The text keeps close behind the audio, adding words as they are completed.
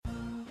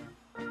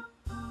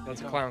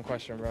That's a clown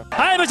question, bro. So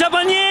I'm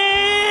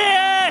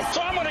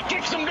gonna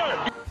kick some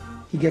dirt.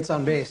 He gets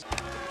on base.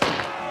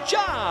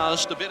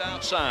 just a bit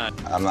outside.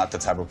 I'm not the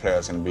type of player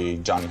that's going to be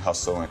Johnny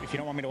Hustle. If you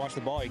don't want me to watch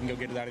the ball, you can go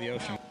get it out of the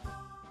ocean.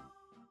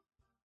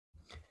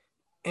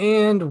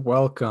 And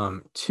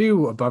welcome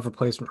to Above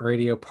Replacement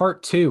Radio,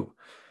 part 2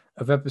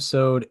 of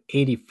episode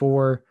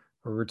 84,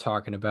 where we're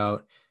talking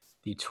about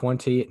the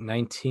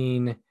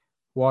 2019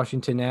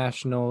 Washington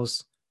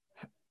Nationals.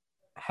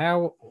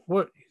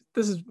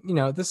 This is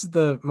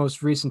the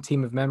most recent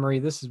team of memory.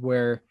 This is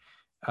where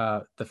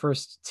the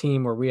first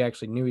team where we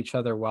actually knew each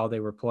other while they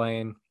were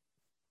playing.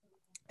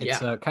 It's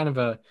kind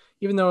of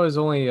even though it was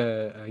only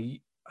a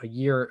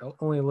year,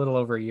 only a little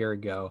over a year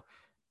ago,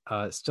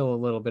 still a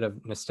little bit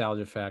of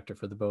nostalgia factor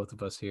for the both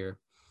of us here.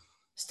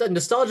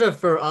 Nostalgia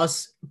for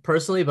us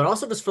personally, but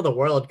also just for the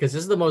world, because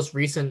this is the most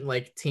recent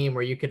team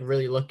where you can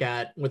really look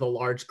at with a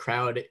large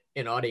crowd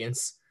in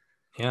audience.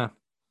 Yeah.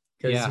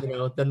 Because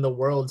then the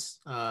world's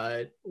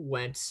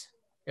went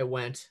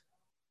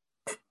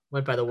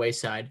by the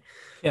wayside.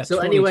 Yeah. So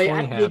anyway,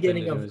 at the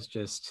beginning of it was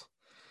just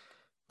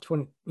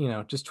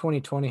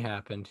 2020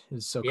 happened.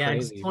 It's so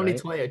crazy.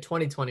 2020, right?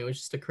 2020 was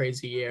just a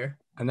crazy year.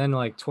 And then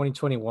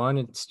 2021,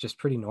 it's just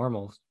pretty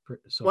normal.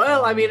 So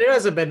well, far. it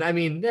hasn't been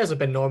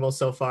normal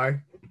so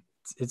far.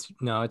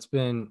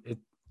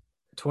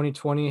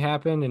 2020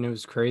 happened and it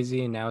was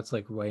crazy, and now it's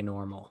way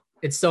normal.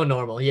 It's so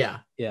normal. Yeah.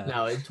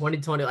 No, in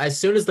 2020, as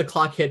soon as the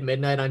clock hit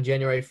midnight on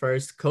January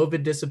 1st,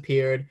 COVID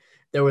disappeared.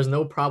 There was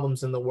no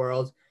problems in the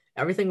world.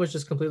 Everything was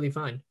just completely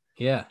fine.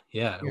 Yeah,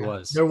 it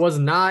was. There was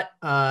not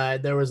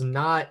an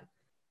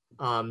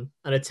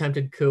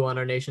attempted coup on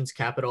our nation's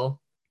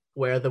capital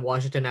where the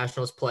Washington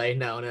Nationals play.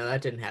 No,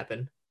 that didn't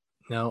happen.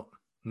 No,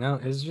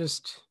 it was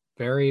just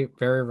very,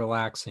 very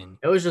relaxing.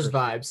 It was just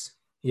vibes.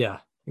 Yeah,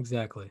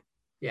 exactly.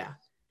 Yeah.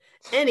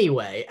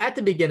 Anyway, at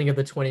the beginning of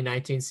the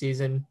 2019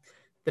 season,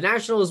 the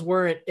Nationals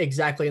weren't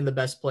exactly in the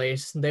best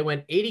place. They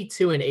went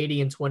 82-80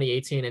 in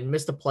 2018 and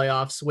missed the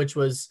playoffs, which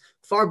was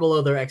far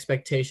below their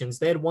expectations.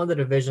 They had won the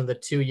division the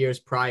 2 years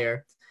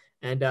prior,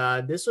 and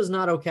this was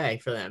not okay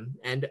for them.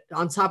 And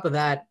on top of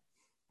that,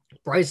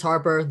 Bryce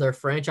Harper, their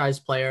franchise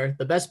player,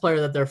 the best player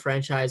that their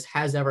franchise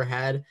has ever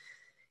had,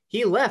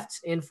 he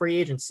left in free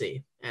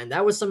agency. And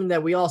that was something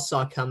that we all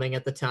saw coming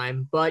at the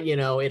time. But,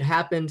 it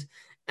happened,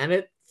 and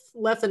it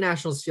left the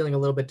Nationals feeling a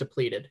little bit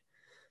depleted.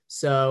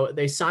 So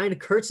they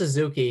signed Kurt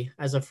Suzuki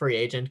as a free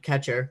agent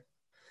catcher.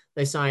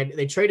 They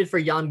traded for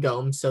Yan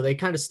Gomes, so they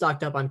kind of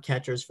stocked up on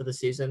catchers for the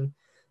season.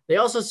 They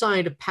also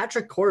signed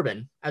Patrick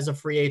Corbin as a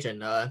free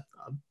agent, a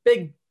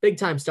big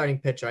time starting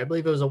pitcher. I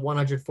believe it was a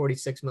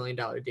 $146 million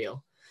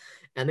deal.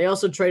 And they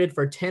also traded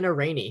for Tanner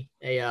Rainey,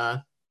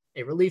 a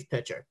relief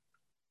pitcher.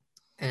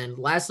 And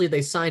lastly,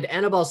 they signed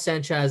Anibal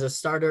Sanchez as a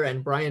starter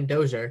and Brian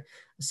Dozier,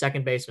 a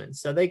second baseman.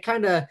 So they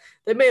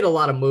made a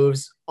lot of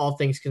moves, all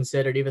things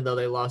considered, even though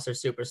they lost their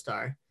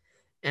superstar.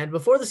 And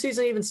before the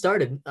season even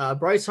started,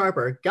 Bryce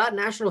Harper got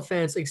National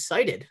fans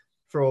excited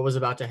for what was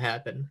about to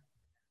happen.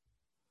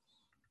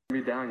 Be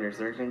down years.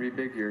 There's going to be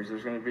big years.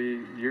 There's going to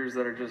be years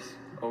that are just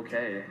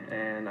okay.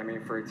 And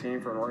for a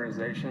team, for an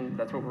organization,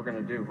 that's what we're going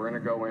to do. We're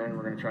going to go in.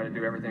 We're going to try to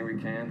do everything we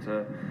can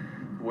to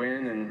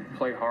win and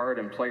play hard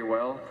and play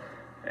well.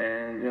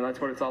 And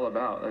that's what it's all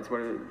about. That's what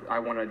I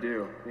want to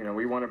do.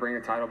 We want to bring a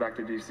title back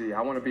to DC.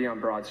 I want to be on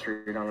Broad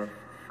Street on a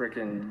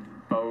freaking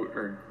boat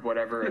or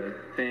whatever, a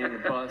thing,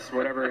 bus,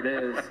 whatever it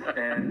is,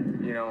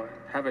 and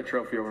have a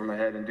trophy over my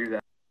head and do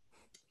that.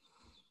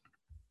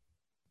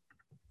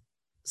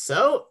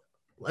 So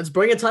let's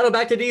bring a title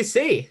back to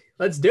DC.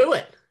 Let's do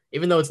it.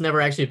 Even though it's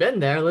never actually been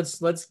there,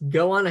 let's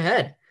go on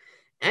ahead.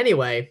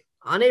 Anyway,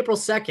 on April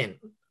 2nd,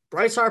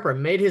 Bryce Harper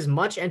made his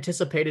much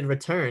anticipated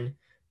return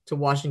to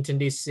Washington,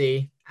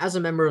 D.C. as a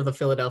member of the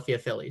Philadelphia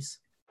Phillies.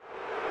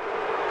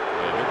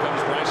 And here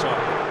comes Bryce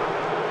Harper.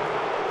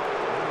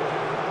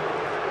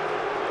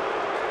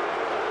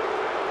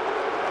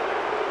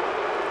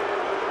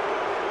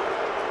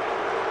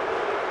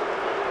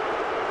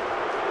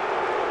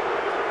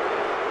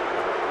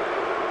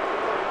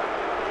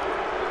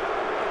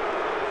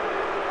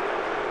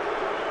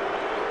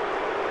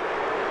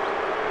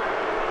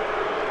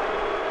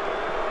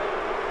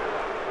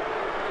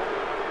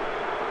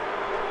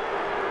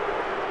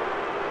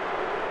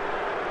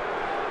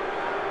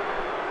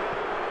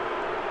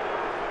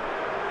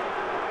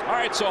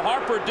 So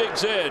Harper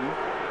digs in.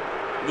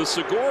 The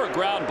Segura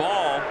ground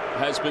ball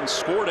has been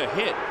scored a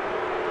hit.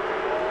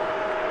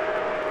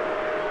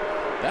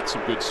 That's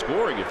some good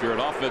scoring if you're an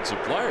offensive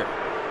player.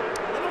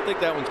 I don't think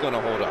that one's going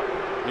to hold up.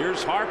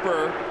 Here's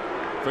Harper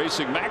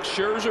facing Max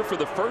Scherzer for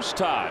the first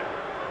time.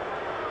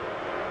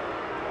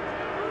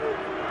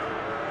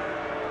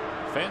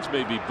 Fans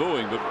may be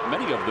booing, but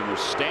many of them are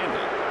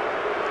standing.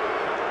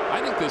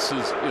 I think this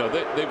is,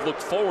 they've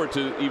looked forward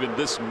to even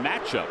this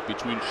matchup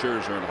between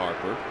Scherzer and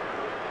Harper.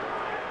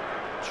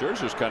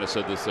 Scherzer's kind of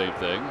said the same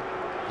thing.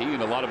 He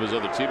and a lot of his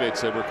other teammates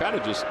said we're kind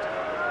of just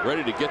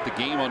ready to get the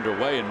game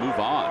underway and move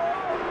on.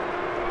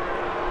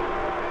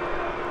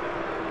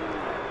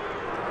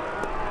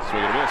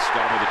 Swing and a miss.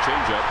 Got him with a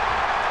changeup.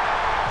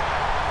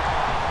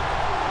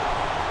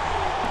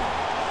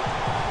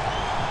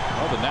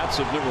 Mets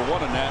have never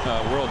won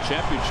a world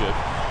championship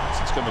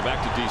since coming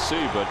back to D.C.,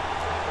 but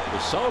they're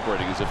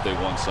celebrating as if they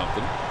won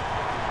something.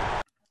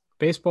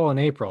 Baseball in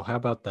April. How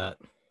about that?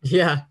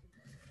 Yeah.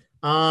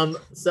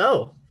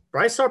 So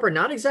Bryce Harper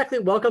not exactly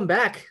welcome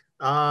back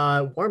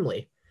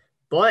warmly,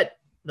 but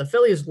the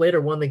Phillies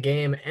later won the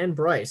game, and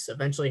Bryce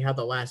eventually had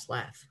the last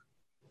laugh.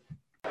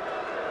 In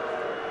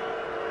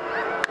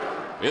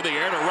the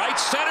air to right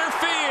center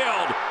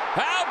field.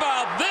 How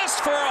about this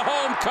for a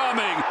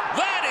homecoming?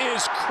 That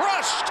is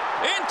crushed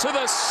into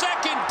the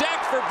second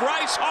deck for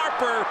Bryce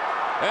Harper.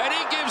 And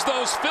he gives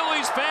those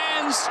Phillies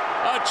fans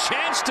a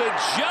chance to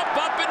jump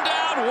up and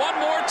down one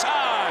more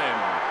time.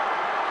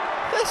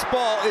 This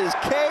ball is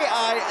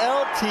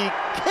K-I-L-T,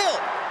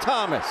 kilt,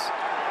 Thomas.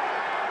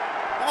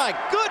 My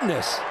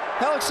goodness.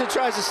 Hellickson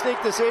tries to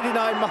sneak this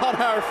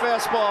 89-mile-an-hour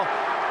fastball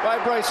by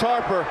Bryce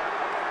Harper.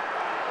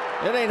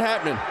 It ain't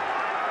happening.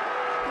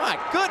 My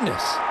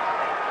goodness.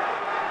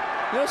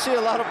 You don't see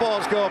a lot of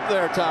balls go up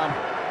there, Tom.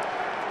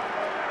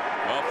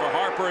 Well, for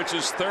Harper, it's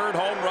his third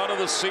home run of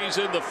the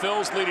season. The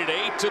Phils lead it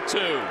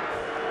 8-2.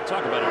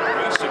 Talk about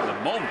embracing the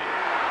moment.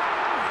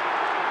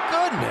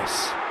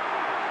 Goodness.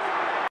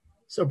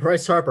 So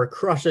Bryce Harper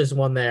crushes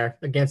one there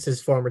against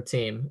his former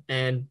team.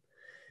 And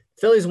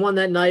Phillies won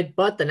that night,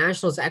 but the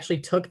Nationals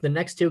actually took the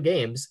next two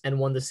games and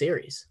won the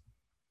series.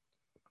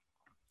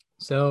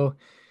 So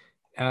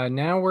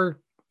now we're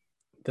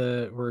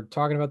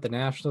talking about the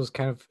Nationals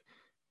kind of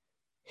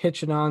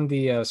hitching on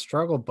the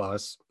struggle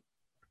bus.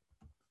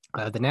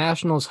 The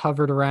Nationals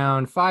hovered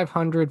around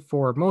 500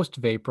 for most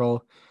of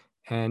April,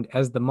 and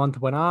as the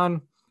month went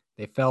on,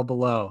 they fell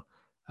below.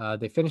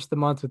 They finished the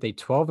month with a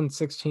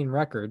 12-16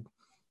 record,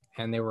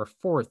 and they were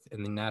fourth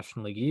in the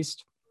National League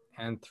East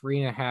and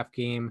 3.5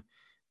 game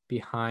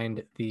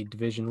behind the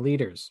division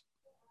leaders.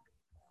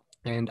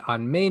 And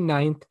on May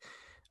 9th,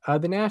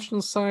 the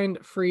Nationals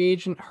signed free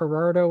agent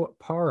Gerardo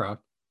Parra,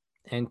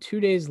 and 2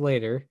 days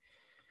later,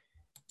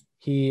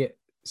 he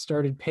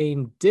started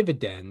paying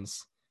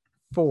dividends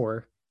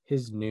for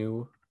his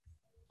new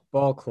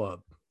ball club.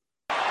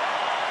 And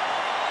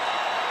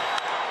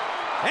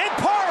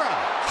Parra,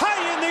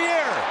 high in the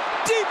air,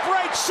 deep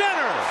right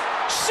center.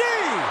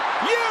 See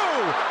you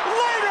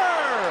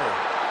later!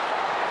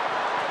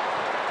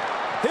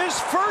 His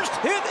first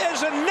hit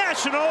as a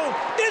National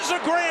is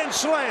a grand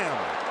slam.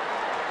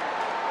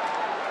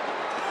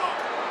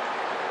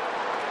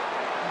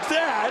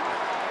 That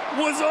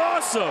was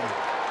awesome.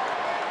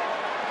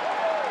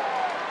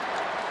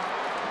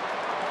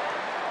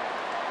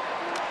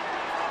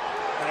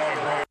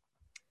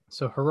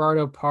 So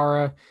Gerardo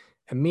Parra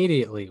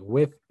immediately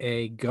with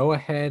a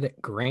go-ahead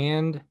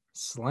grand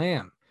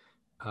slam,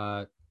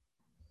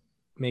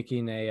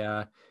 making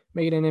an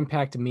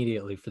impact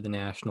immediately for the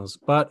Nationals.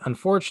 But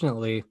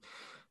unfortunately,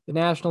 the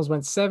Nationals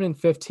went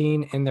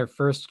 7-15 in their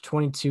first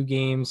 22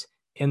 games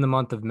in the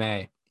month of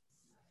May.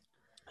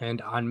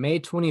 And on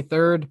May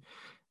 23rd,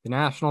 the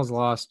Nationals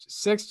lost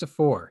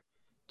 6-4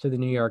 to the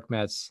New York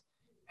Mets,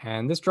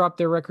 and this dropped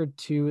their record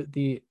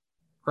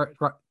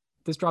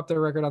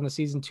on the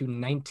season to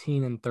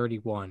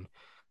 19-31.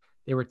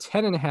 They were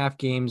 10.5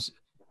 games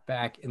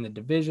back in the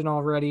division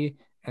already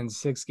and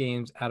 6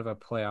 games out of a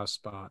playoff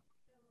spot.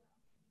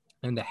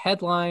 And the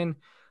headline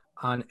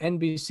on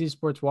NBC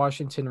Sports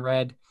Washington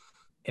read,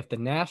 "If the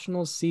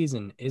Nationals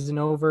season isn't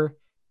over,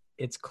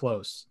 it's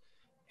close."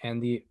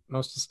 And the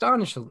most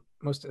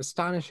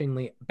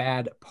astonishingly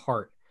bad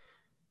part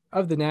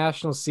of the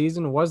Nationals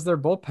season was their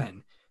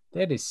bullpen. They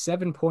had a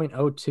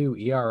 7.02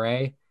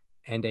 ERA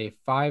and a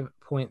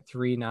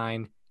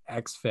 5.39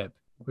 xFIP,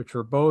 which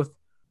were both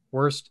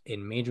worst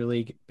in Major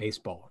League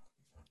Baseball.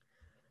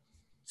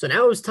 So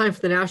now it was time for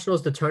the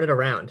Nationals to turn it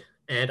around.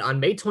 And on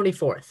May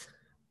 24th,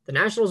 the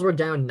Nationals were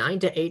down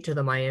 9-8 to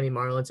the Miami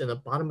Marlins in the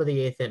bottom of the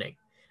 8th inning.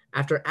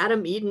 After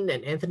Adam Eaton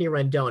and Anthony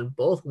Rendon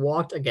both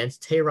walked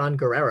against Tehran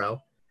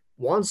Guerrero,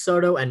 Juan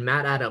Soto and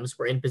Matt Adams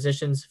were in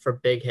positions for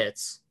big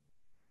hits.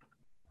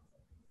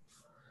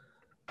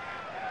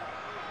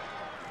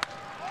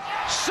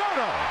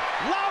 Soto,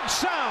 loud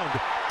sound,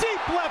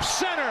 deep left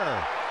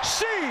center.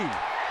 See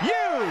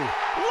you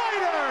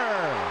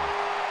later.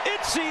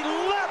 It's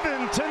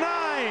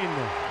 11-9.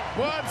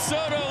 Juan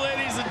Soto,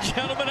 ladies and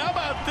gentlemen. How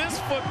about this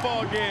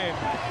football game?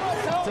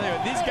 I'll tell you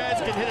what, these guys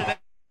can hit it.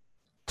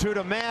 To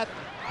the mat,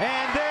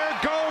 and there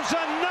goes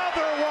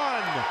another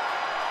one.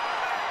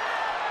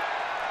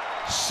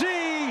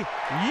 See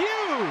you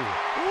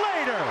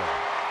later.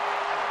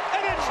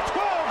 And it's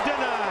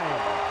 12-9.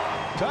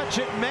 Touch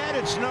it, Matt.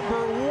 It's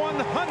number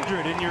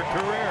 100 in your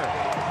career.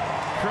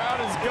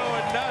 Crowd is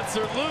going nuts.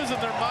 They're losing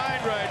their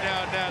mind right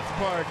now at Nats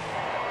Park.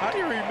 How do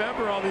you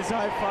remember all these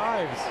high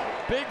fives?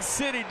 Big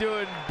city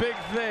doing big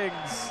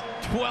things.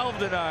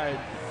 12-9.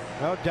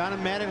 Well,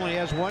 Donovan Mattingly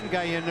has one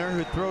guy in there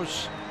who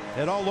throws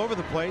it all over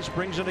the place,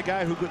 brings in a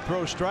guy who could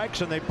throw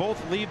strikes, and they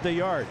both leave the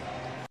yard.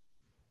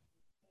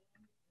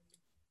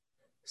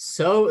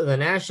 So the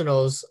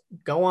Nationals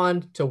go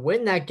on to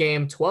win that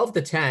game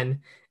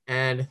 12-10,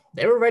 and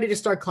they were ready to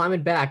start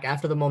climbing back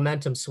after the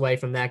momentum sway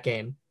from that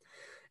game.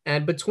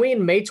 And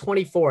between May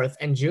 24th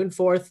and June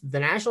 4th, the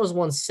Nationals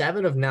won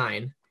 7 of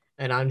 9.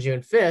 And on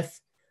June 5th,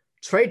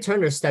 Trey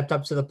Turner stepped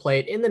up to the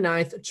plate in the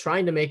 9th,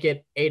 trying to make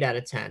it 8 out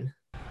of 10.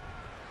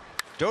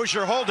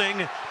 Dozier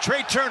holding,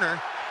 Trey Turner,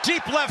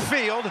 deep left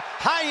field,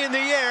 high in the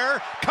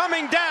air,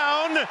 coming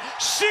down,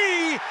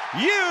 see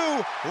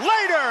you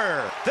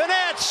later! The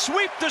Nats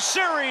sweep the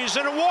series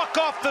and walk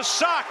off the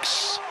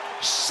Sox,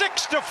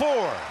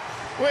 6-4.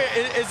 Wait,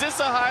 is this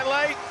a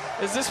highlight?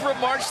 Is this from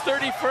March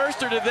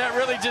 31st, or did that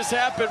really just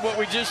happen, what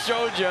we just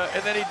showed you,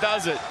 and then he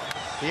does it?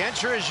 The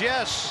answer is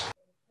yes.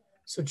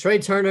 So Trey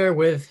Turner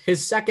with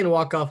his second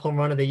walk-off home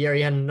run of the year.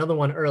 He had another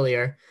one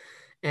earlier.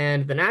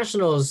 And the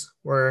Nationals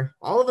were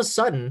all of a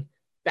sudden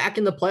back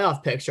in the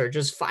playoff picture,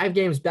 just 5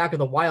 games back of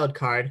the wild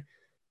card,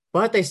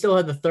 but they still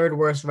had the 3rd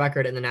worst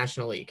record in the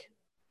National League.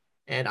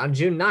 And on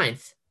June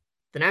 9th,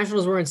 the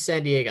Nationals were in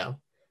San Diego.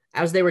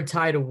 As they were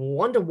tied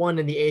 1-1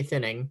 in the 8th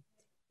inning,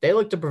 they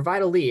looked to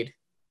provide a lead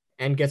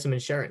and get some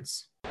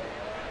insurance.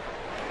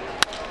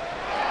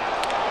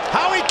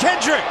 Howie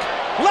Kendrick,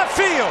 left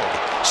field,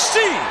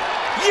 see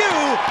you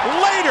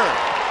later.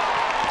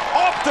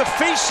 Off the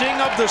facing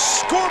of the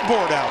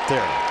scoreboard out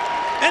there.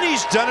 And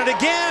he's done it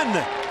again.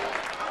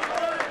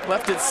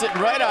 Left it sitting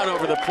right out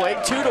over the plate,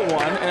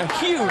 2-1, and a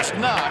huge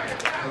knock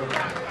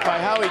by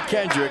Howie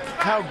Kendrick.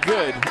 How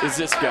good is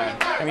this guy?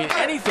 I mean,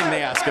 anything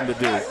they ask him to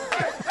do.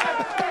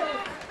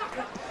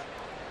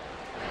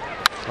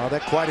 Oh,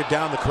 that quieted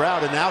down the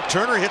crowd, and now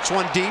Turner hits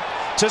one deep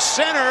to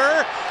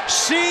center.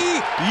 See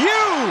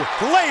you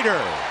later.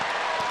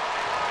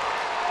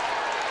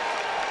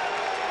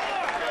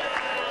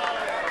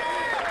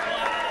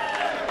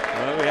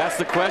 Well, we asked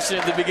the question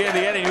at the beginning of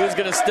the inning, who's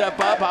going to step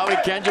up? Howie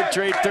Kendrick,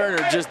 Trey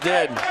Turner just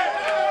did.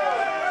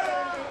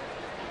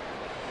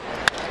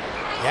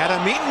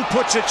 Adam Eaton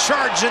puts a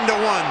charge into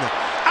one.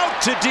 Out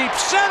to deep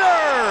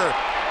center.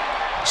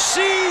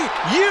 See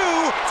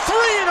you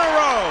 3 in a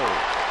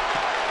row.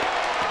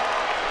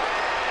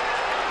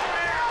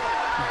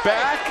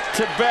 Back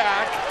to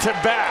back to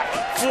back,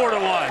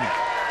 4-1.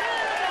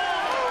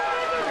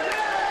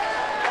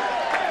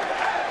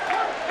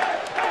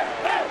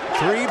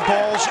 Three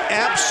balls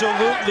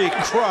absolutely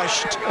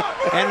crushed,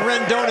 and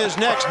Rendon is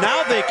next.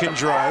 Now they can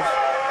drive.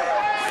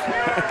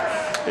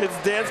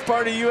 It's Dance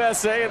Party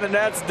USA in the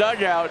Nats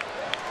dugout.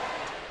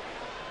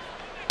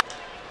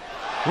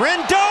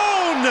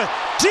 Rendon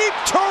deep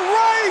to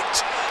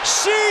right.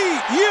 See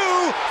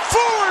you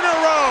 4 in a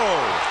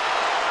row.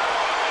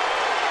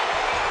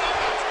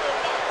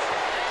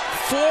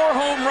 4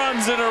 home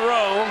runs in a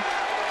row.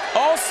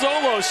 All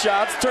solo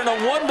shots turn a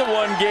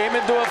 1-1 game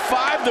into a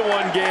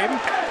 5-1 game.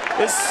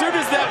 As soon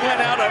as that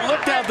went out, I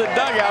looked out the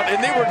dugout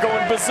and they were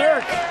going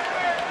berserk.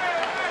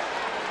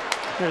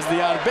 There's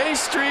the on-base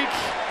streak.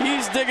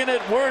 He's digging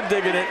it. We're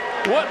digging it.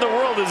 What in the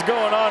world is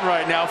going on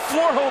right now?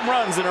 4 home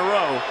runs in a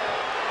row.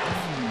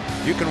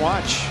 You can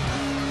watch.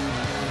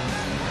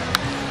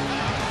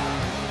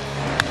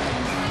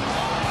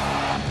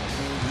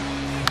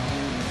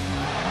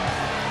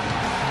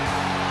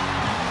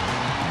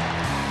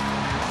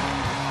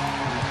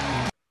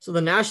 So the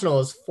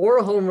Nationals,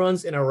 4 home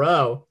runs in a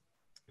row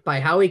by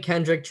Howie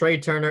Kendrick, Trey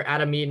Turner,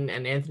 Adam Eaton,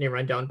 and Anthony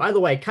Rendon. By the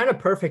way, kind of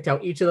perfect how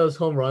each of those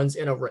home runs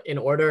in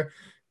order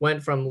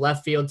went from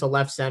left field to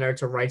left center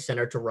to right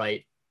center to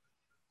right.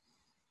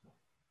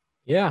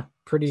 Yeah,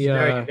 pretty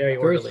very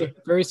orderly.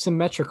 Very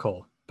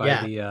symmetrical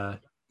by the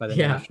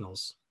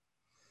Nationals.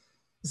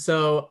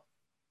 So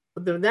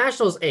the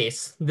Nationals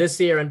ace this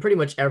year and pretty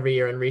much every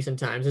year in recent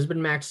times has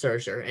been Max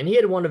Scherzer, and he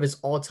had one of his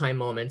all-time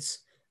moments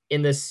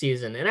in this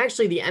season. And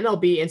actually the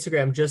MLB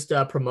Instagram just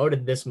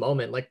promoted this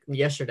moment like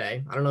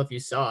yesterday. I don't know if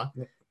you saw,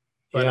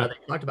 but they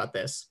talked about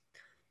this.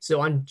 So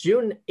on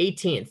June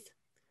 18th,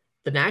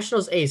 the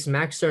Nationals ace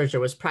Max Scherzer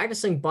was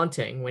practicing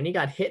bunting when he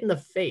got hit in the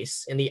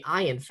face, in the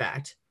eye, in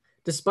fact.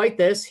 Despite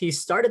this, he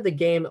started the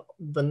game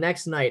the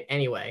next night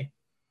anyway.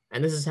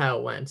 And this is how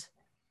it went.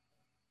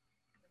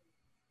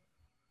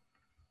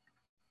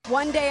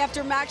 One day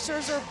after Max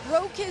Scherzer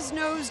broke his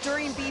nose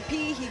during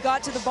BP, he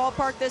got to the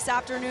ballpark this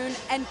afternoon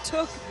and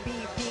took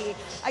BP.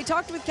 I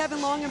talked with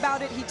Kevin Long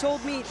about it. He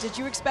told me, did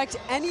you expect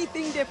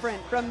anything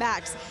different from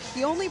Max?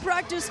 He only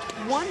practiced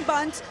 1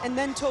 bunt and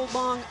then told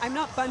Long, I'm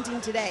not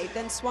bunting today,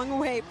 then swung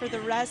away for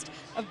the rest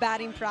of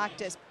batting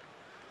practice.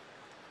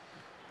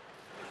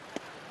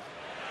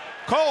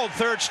 Cold,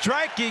 3rd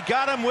strike. He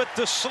got him with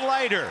the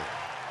slider.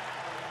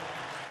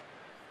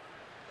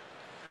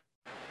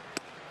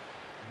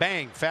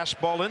 Bang,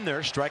 fastball in there,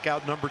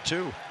 strikeout number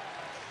 2.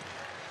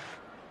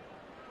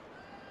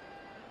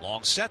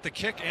 Long set, the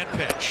kick and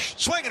pitch.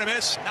 Swing and a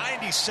miss,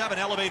 97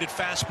 elevated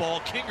fastball.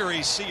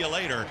 Kingery, see you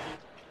later.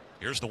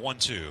 Here's the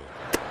 1-2.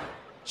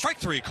 Strike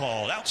 3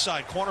 called,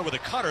 outside corner with a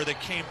cutter that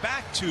came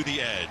back to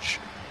the edge.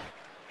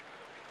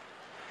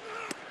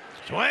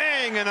 Swing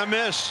and a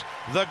miss.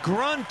 The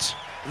grunt,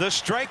 the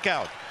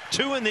strikeout.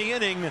 2 in the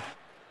inning.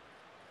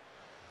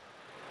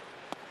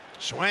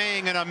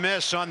 Swing and a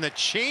miss on the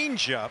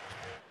changeup.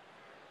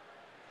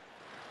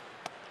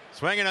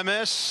 Swing and a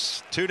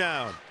miss, 2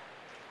 down.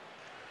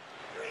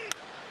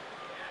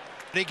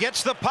 He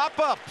gets the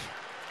pop-up.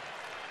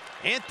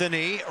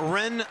 Anthony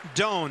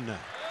Rendon.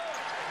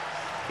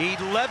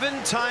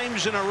 11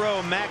 times in a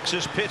row, Max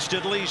has pitched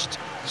at least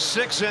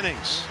 6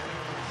 innings.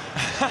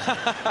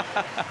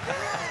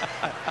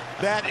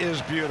 That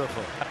is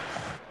beautiful.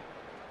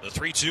 The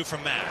 3-2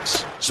 from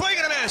Max. Swing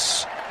and a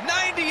miss.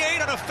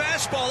 98 on a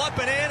fastball up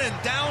and in,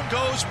 and down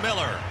goes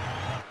Miller.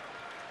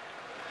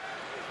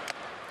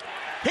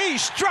 He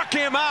struck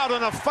him out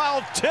on a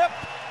foul tip.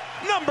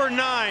 Number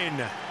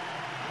 9.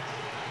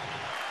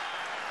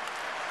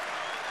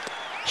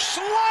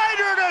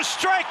 Slider to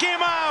strike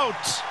him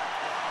out.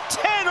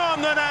 10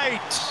 on the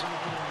night.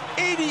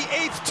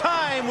 88th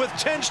time with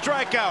 10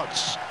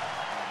 strikeouts.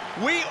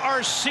 We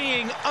are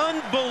seeing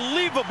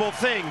unbelievable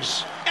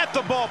things at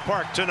the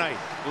ballpark tonight.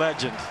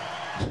 Legend.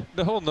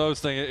 The whole nose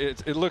thing,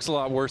 it looks a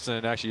lot worse than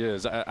it actually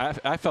is.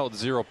 I felt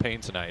zero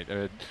pain tonight.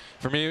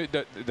 For me,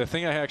 the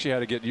thing I actually had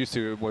to get used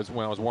to was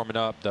when I was warming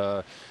up,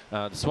 the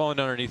swelling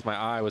underneath my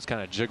eye was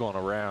kind of jiggling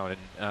around.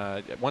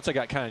 And once I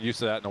got kind of used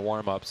to that in the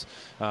warm-ups,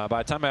 by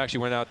the time I actually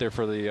went out there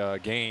for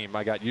the game,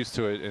 I got used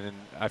to it, and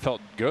I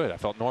felt good. I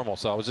felt normal.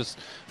 So I was just,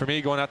 for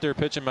me, going out there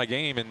pitching my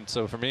game. And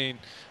so for me,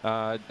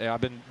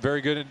 I've been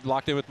very good and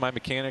locked in with my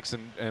mechanics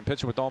and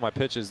pitching with all my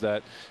pitches,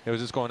 that it was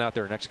just going out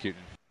there and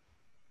executing.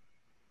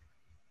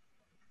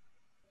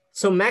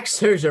 So Max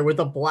Scherzer,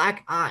 with a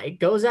black eye,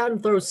 goes out and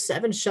throws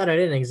 7 shutout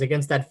innings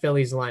against that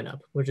Phillies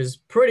lineup, which is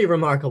pretty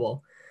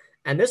remarkable.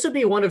 And this would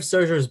be one of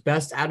Scherzer's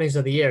best outings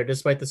of the year,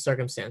 despite the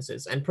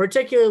circumstances. And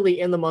particularly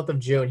in the month of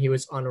June, he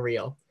was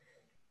unreal.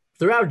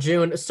 Throughout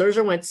June,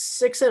 Scherzer went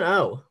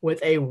 6-0 with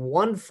a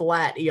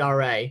 1-flat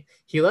ERA.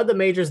 He led the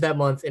majors that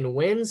month in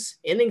wins,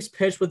 innings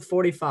pitched with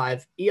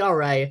 45,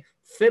 ERA,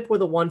 FIP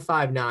with a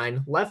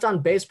 1.59, left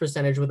on base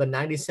percentage with a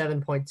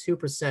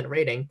 97.2%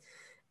 rating,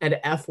 and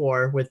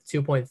FWAR with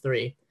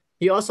 2.3.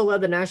 He also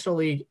led the National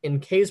League in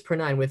Ks per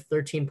 9 with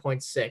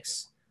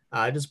 13.6,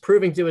 just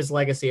proving to his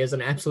legacy as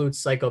an absolute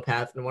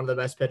psychopath and one of the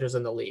best pitchers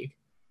in the league.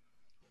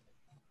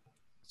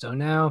 So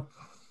now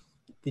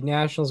the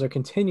Nationals are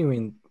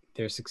continuing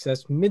their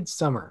success,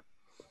 midsummer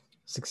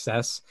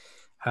success.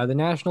 The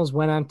Nationals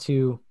went on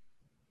to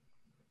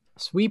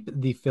sweep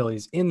the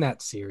Phillies in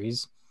that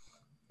series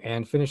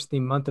and finished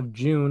the month of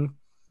June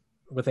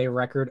with a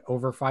record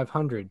over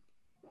 500.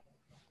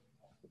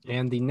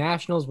 And the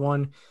Nationals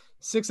won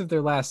 6 of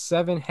their last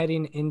 7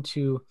 heading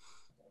into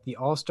the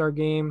All-Star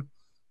game,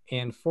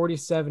 and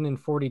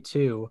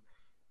 47-42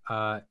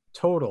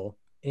 total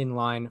in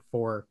line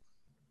for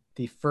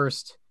the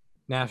first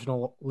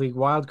National League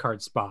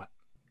wildcard spot.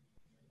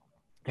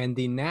 And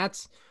the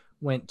Nats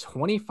went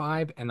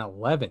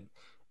 25-11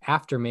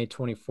 after May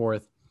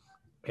 24th,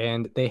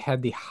 and they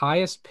had the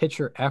highest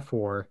pitcher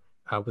FWAR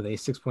with a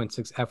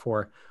 6.6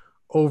 FWAR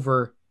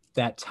over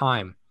that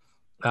time.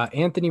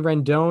 Anthony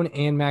Rendon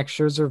and Max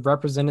Scherzer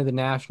represented the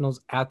Nationals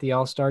at the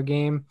All-Star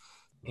game,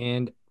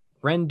 and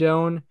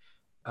Rendon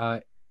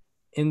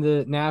in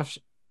the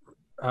National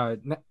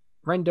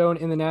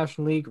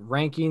League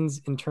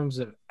rankings in terms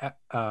of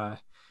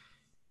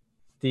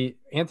the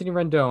Anthony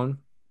Rendon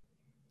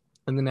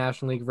in the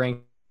National League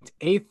ranked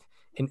 8th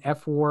in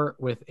FWAR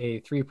with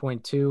a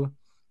 3.2,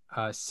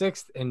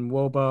 6th in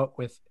WOBA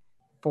with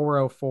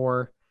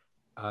 404,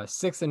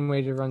 6th in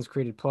weighted runs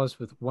created plus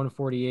with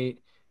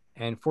 148,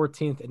 and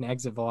 14th in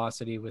exit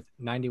velocity with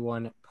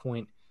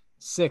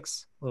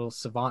 91.6. Little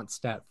savant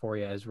stat for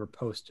you as we're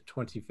post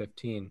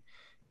 2015.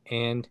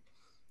 And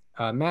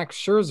Max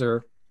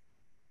Scherzer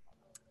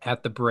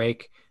at the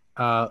break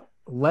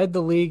led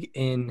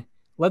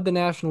the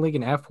National League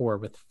in FWAR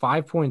with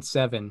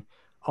 5.7,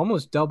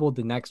 almost doubled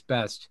the next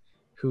best,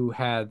 who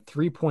had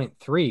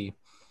 3.3.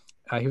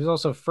 He was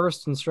also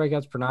first in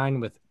strikeouts per 9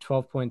 with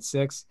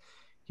 12.6.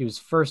 He was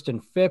first in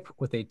FIP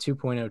with a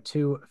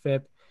 2.02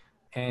 FIP,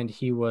 and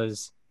he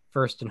was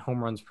first in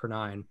home runs per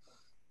 9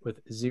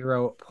 with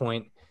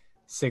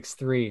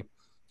 0.63.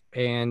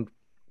 And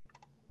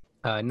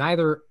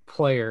neither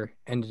player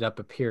ended up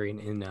appearing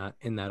in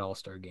that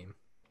All-Star game.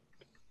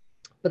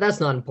 But that's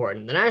not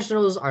important. The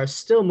Nationals are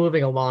still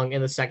moving along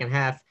in the second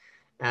half.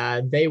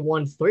 They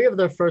won 3 of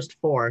their first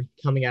 4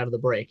 coming out of the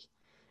break.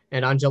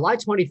 And on July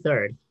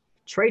 23rd,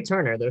 Trey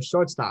Turner, their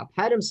shortstop,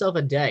 had himself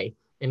a day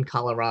in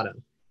Colorado.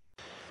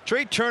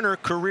 Trey Turner,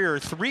 career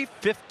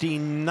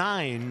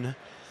 .359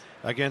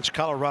 against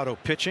Colorado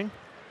pitching.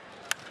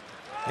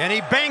 And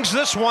he bangs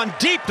this one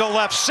deep to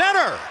left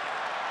center.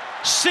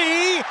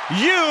 See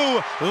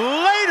you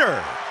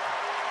later.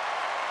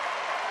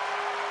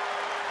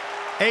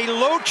 A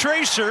low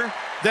tracer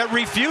that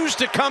refused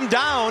to come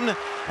down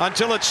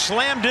until it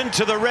slammed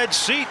into the red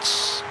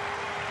seats.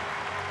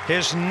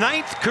 His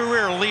 9th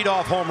career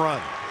leadoff home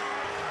run.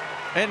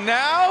 And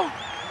now,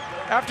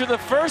 after the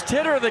first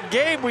hitter of the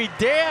game, we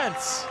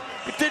dance.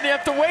 We didn't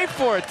have to wait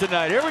for it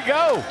tonight. Here we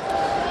go.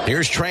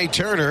 Here's Trey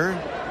Turner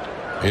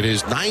in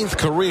his 9th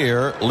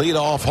career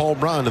leadoff home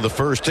run in the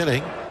first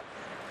inning.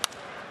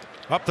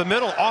 Up the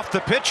middle, off the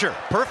pitcher.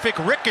 Perfect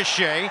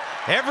ricochet.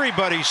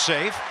 Everybody's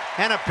safe.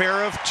 And a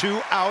pair of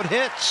 2-out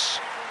hits.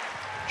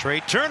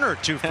 Trey Turner,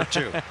 2 for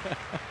 2.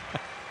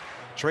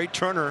 Trey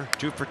Turner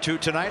 2 for 2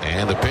 tonight.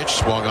 And the pitch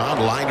swung on,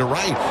 line to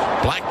right.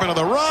 Blackmon on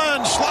the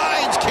run,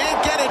 slides, can't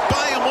get it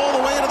by him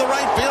all the way into the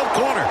right field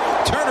corner.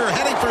 Turner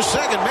heading for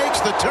second, makes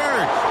the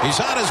turn.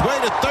 He's on his way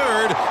to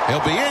third.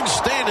 He'll be in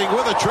standing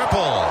with a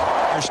triple.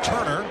 There's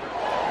Turner,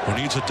 who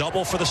needs a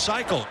double for the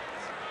cycle.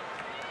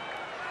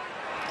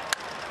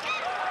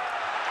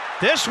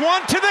 This one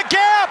to the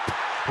gap.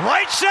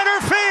 Right center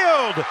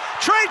field.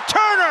 Trey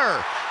Turner.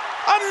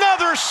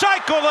 Another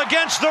cycle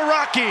against the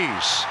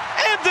Rockies.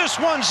 And this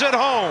one's at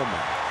home.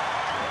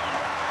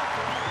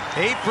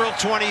 April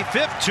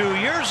 25th, 2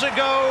 years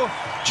ago.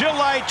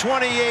 July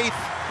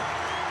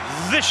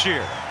 28th this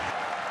year.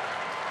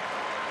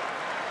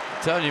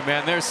 I'm telling you,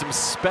 man, there's some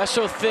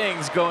special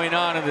things going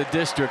on in the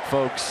district,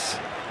 folks.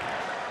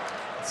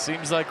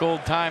 Seems like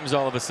old times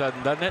all of a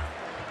sudden, doesn't it?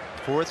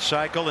 Fourth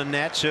cycle in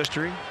Nats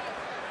history.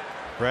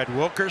 Brad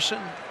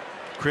Wilkerson,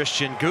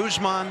 Christian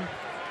Guzman,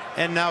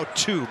 and now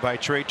 2 by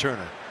Trey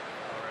Turner.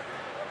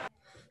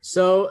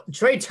 So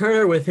Trey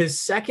Turner, with his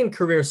second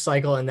career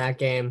cycle in that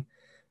game,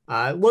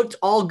 looked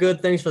all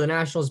good things for the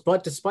Nationals,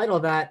 but despite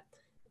all that,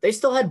 they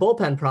still had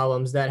bullpen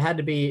problems that had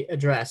to be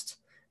addressed.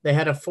 They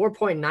had a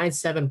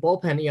 4.97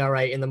 bullpen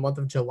ERA in the month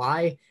of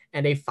July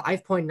and a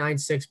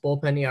 5.96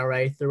 bullpen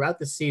ERA throughout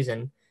the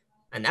season,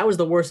 and that was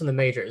the worst in the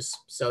majors,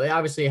 so they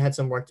obviously had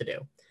some work to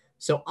do.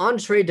 So on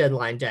trade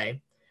deadline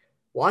day,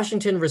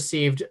 Washington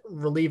received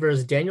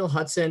relievers Daniel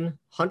Hudson,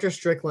 Hunter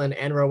Strickland,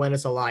 and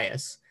Roenis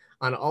Elias.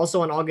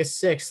 Also on August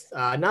 6th,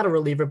 not a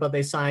reliever, but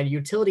they signed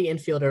utility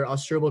infielder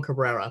Asdrubal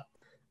Cabrera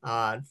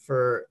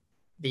for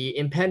the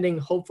impending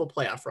hopeful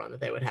playoff run that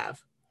they would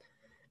have.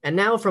 And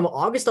now from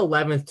August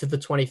 11th to the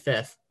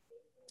 25th,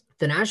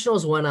 the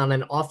Nationals went on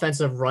an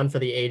offensive run for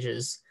the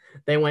ages.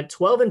 They went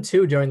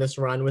 12-2 during this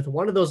run, with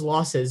one of those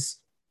losses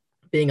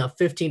being a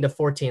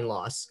 15-14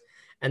 loss.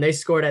 And they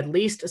scored at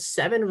least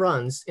 7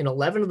 runs in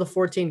 11 of the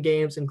 14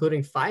 games,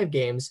 including 5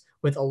 games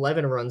with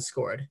 11 runs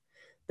scored.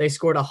 They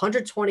scored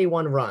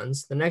 121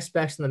 runs. The next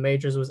best in the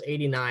majors was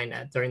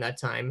 89 during that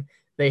time.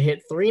 They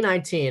hit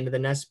 319. The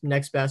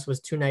next best was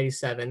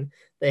 297.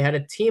 They had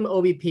a team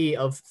OBP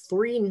of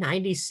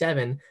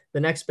 397. The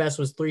next best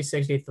was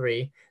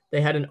 363.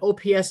 They had an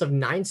OPS of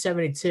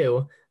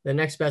 972. The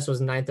next best was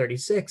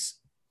 936.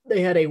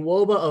 They had a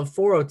WOBA of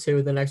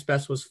 402. The next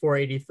best was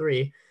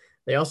 483.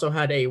 They also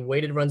had a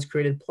weighted runs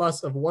created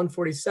plus of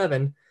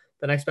 147.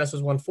 The next best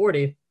was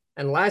 140.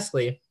 And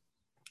lastly,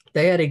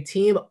 they had a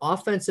team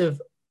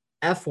offensive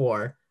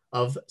FWAR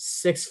of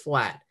 6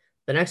 flat.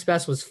 The next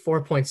best was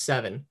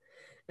 4.7.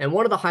 And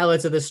one of the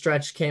highlights of this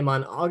stretch came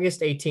on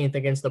August 18th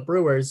against the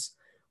Brewers,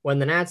 when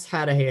the Nats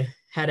had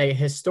a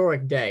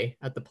historic day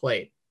at the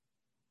plate.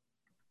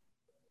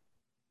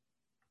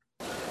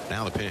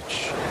 Now the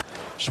pitch.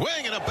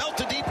 Swing and a belt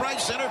to deep right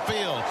center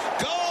field.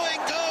 Going,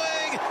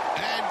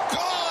 and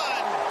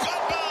gone.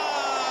 Goodbye.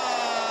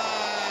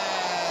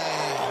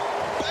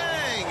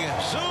 Bang.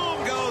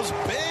 Zoom goes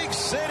Big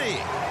City.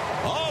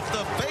 Off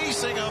the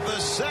facing of the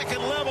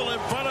second level in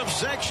front of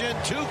section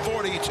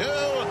 242.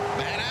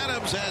 Matt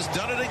Adams has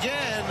done it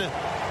again.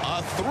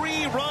 A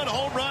 3-run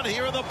home run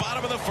here in the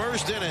bottom of the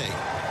first inning.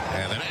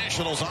 And the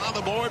Nationals on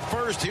the board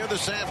first here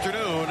this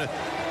afternoon.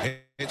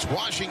 It's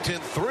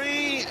Washington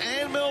 3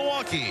 and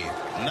Milwaukee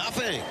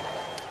nothing.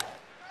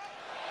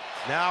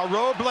 Now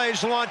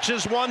Robles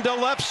launches one to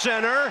left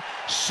center.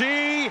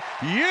 See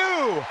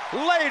you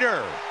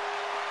later.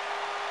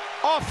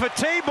 Off a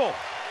table.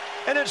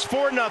 And it's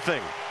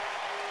 4-0.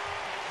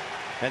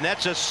 And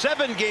that's a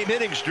 7-game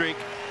hitting streak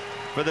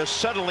for the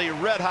suddenly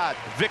red-hot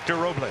Victor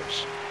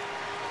Robles.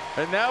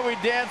 And now we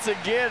dance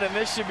again, and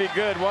this should be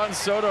good. Juan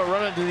Soto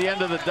running to the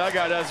end of the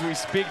dugout as we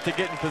speak to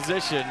get in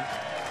position.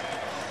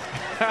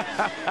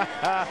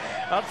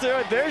 I'll tell you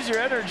what, there's your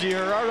energy,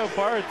 Gerardo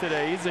Parra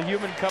today. He's a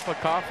human cup of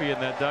coffee in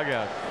that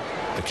dugout.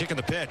 The kick and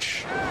the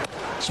pitch.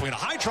 Swing a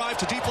high drive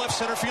to deep left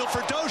center field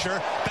for Dozier.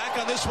 Back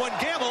on this one,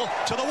 Gamble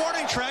to the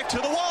warning track, to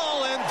the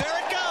wall, and there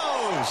it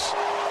goes.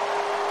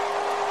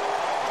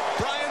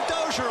 Brian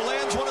Dozier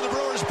lands one of the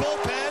Brewers'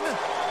 bullpen,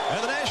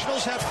 and the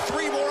Nationals have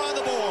 3 more on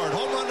the board.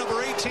 Home run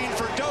number 18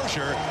 for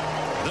Dozier.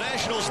 The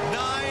Nationals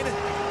 9,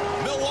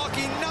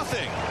 Milwaukee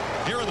nothing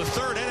here in the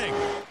 3rd inning.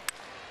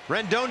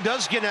 Rendon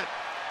does get it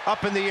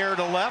up in the air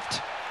to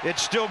left.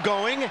 It's still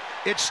going.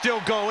 It's still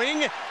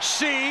going.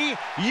 See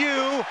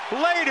you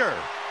later.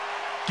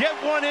 Get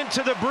one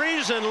into the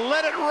breeze and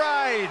let it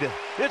ride.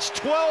 It's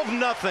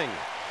 12-0.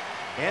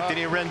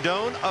 Anthony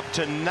Rendon up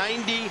to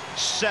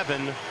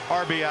 97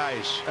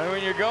 RBIs. And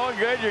when you're going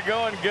good, you're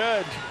going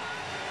good.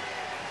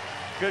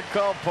 Good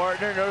call,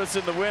 partner.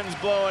 Noticing the wind's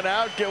blowing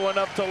out. Get one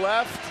up to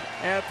left.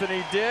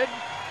 Anthony did.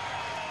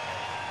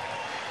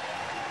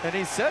 And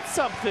he said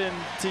something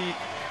to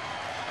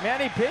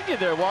Manny Pena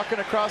there walking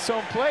across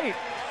home plate.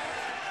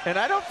 And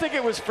I don't think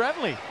it was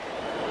friendly.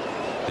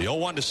 The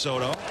 0-1 to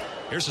Soto.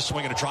 Here's a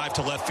swing and a drive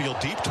to left field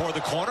deep toward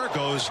the corner.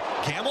 Goes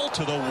Gamble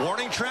to the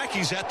warning track.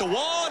 He's at the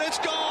wall, and it's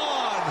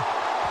gone.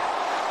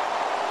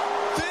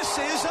 This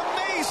is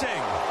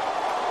amazing.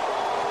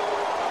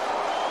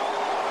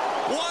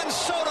 Juan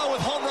Soto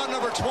with home run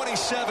number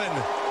 27.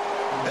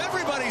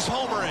 Everybody's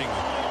homering.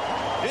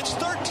 It's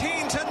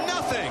 13-0.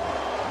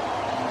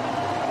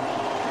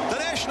 The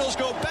Nationals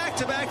go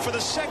back-to-back for the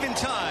second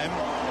time.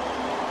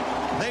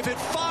 They've hit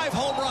 5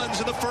 home runs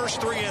in the first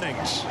 3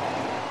 innings.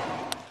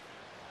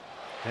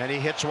 And he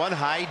hits one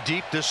high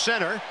deep to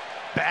center.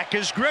 Back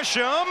is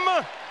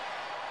Grisham.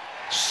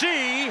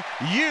 See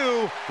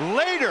you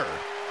later.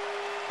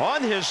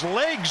 On his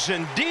legs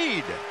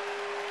indeed.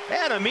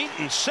 Adam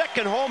Eaton's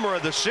second homer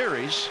of the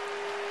series.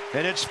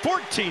 And it's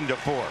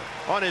 14-4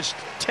 on his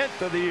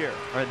 10th of the year.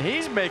 And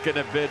he's making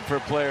a bid for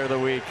Player of the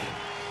Week.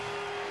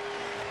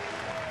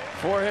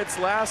 4 hits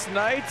last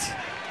night.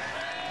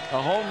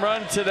 A home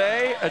run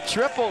today. A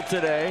triple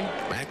today.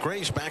 Matt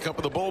Grace back up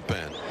in the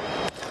bullpen.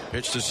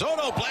 Pitch to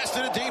Soto.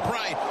 Blasted it deep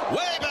right.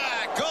 Way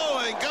back.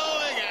 Going,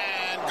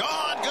 and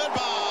gone.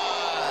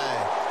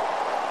 Goodbye.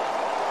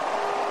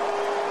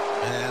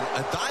 And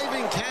a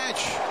diving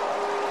catch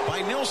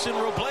by Nilson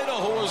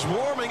Robledo, who was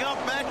warming up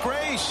Matt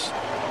Grace.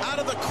 Out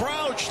of the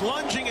crouch,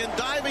 lunging and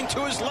diving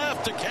to his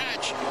left to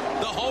catch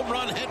the home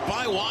run hit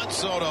by Juan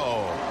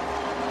Soto.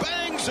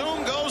 Bang,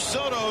 zoom goes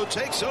Soto.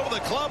 Takes over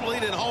the club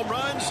lead in home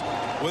runs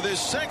with his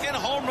second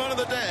home run of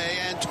the day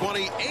and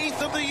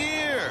 28th of the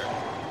year.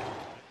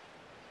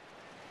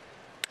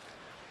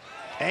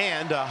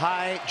 And a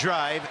high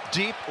drive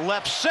deep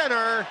left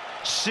center.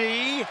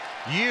 See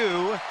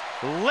you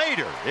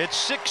later.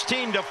 It's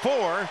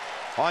 16-4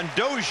 on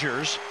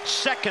Dozier's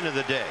second of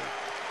the day.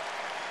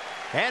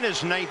 And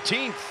his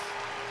 19th.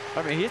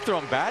 I mean, he's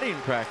throwing batting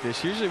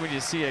practice. Usually when you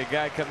see a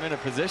guy come in, a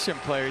position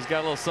player, he's got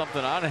a little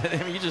something on it. I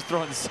mean, he's just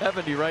throwing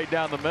 70 right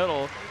down the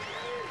middle.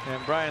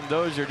 And Brian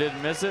Dozier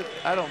didn't miss it.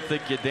 I don't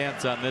think you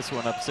dance on this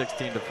one up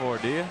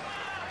 16-4, do you?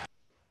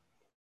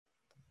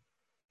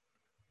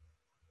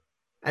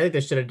 I think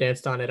they should have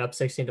danced on it up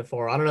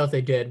 16-4. I don't know if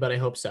they did, but I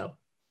hope so.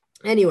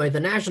 Anyway, the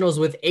Nationals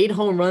with 8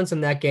 home runs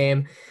in that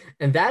game,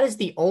 and that is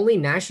the only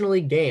National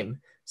League game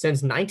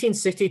since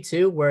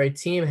 1962 where a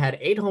team had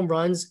 8 home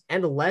runs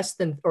and 3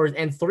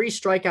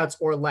 strikeouts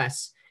or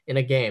less in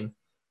a game.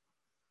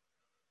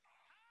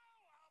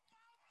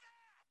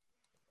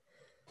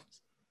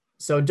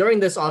 So during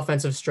this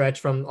offensive stretch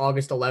from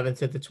August 11th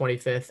to the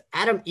 25th,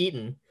 Adam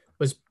Eaton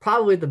was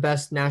probably the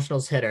best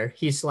Nationals hitter.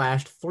 He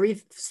slashed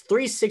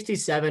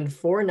 367,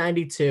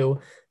 492,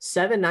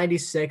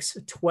 796,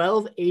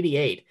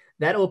 1288.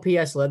 That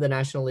OPS led the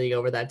National League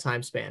over that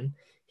time span.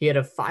 He had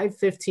a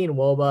 515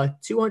 WOBA,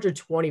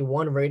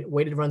 221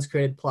 weighted runs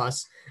created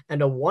plus,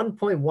 and a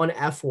 1.1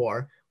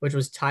 FWAR, which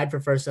was tied for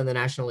first in the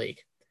National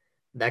League.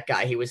 That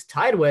guy he was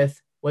tied with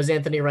was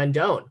Anthony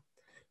Rendon,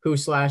 who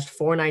slashed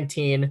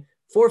 419,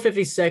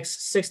 456,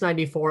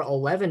 694,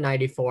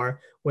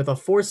 1194 with a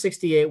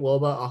 468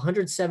 WOBA,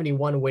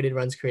 171 weighted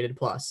runs created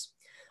plus.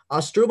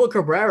 Asdrubal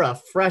Cabrera,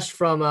 fresh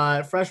from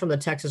the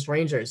Texas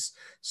Rangers,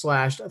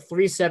 slashed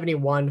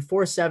 371,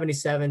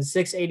 477,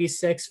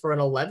 686 for an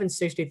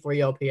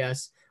 1163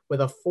 OPS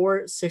with a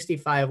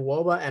 465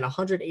 WOBA and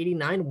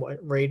 189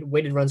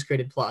 weighted runs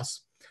created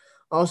plus.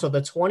 Also,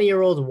 the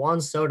 20-year-old Juan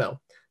Soto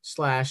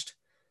slashed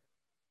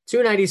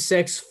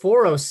 296,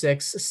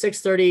 406,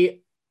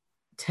 630,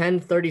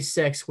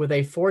 1036 with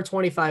a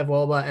 425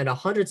 WOBA and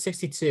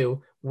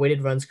 162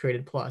 weighted runs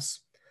created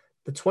plus.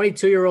 The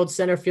 22-year-old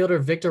center fielder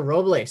Victor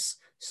Robles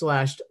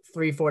slashed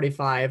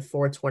 345,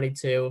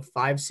 422,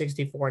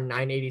 564,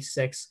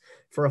 986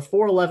 for a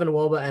 411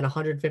 WOBA and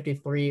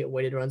 153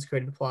 weighted runs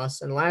created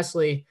plus. And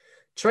lastly,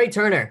 Trey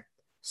Turner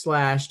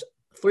slashed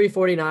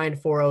 349,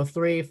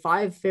 403,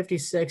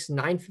 556,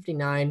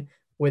 959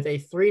 with a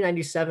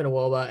 397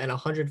 WOBA and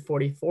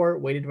 144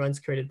 weighted runs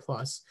created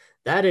plus.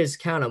 That is,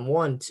 count them,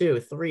 1,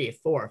 2, 3,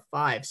 4,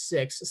 5,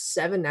 6,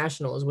 7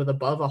 Nationals with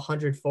above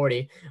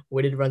 140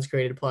 weighted runs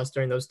created plus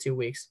during those 2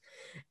 weeks.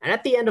 And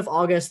at the end of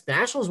August, the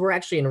Nationals were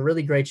actually in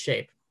really great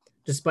shape,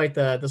 despite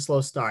the slow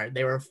start.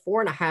 They were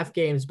 4.5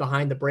 games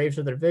behind the Braves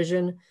for their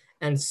division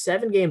and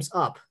 7 games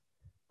up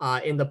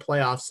in the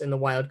playoffs in the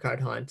wild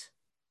card hunt.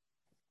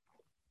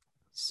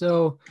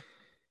 So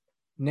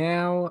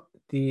now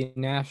the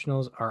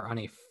Nationals are on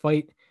a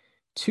fight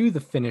to the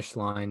finish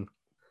line.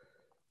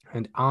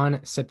 And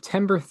on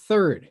September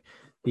 3rd,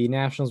 the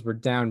Nationals were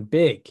down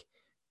big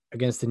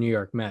against the New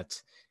York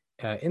Mets.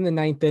 In the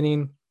 9th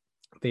inning,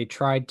 they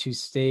tried to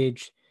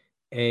stage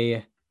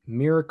a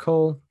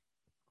miracle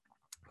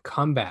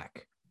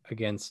comeback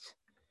against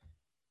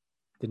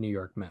the New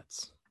York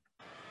Mets.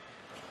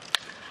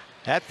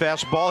 That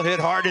fastball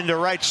hit hard into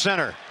right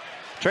center.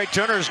 Trey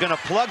Turner is going to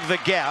plug the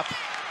gap.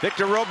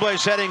 Victor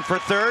Robles heading for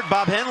third.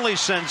 Bob Henley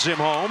sends him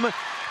home.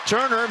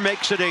 Turner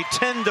makes it a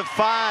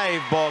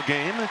 10-5 ball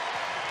game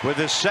with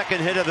his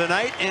second hit of the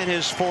night and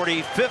his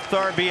 45th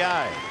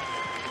RBI.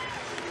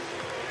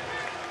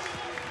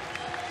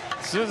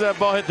 As soon as that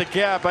ball hit the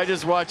gap, I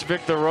just watched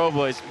Victor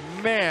Robles.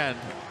 Man.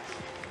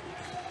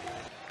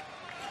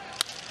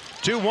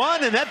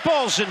 2-1, and that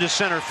ball's into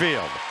center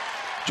field.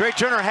 Trey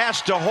Turner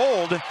has to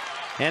hold,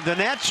 and the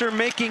Nats are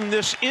making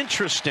this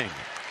interesting.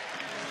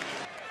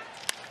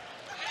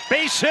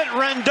 Base hit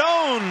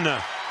Rendon.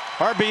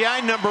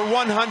 RBI number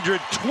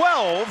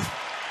 112.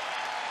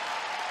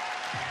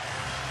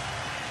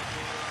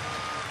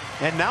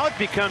 And now it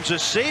becomes a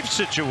save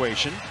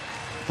situation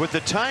with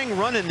the tying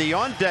run in the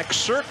on-deck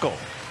circle.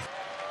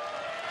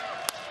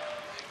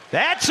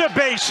 That's a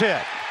base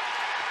hit.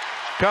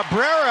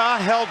 Cabrera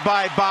held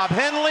by Bob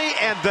Henley,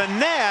 and the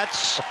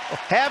Nats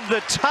have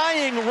the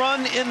tying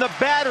run in the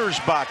batter's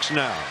box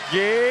now.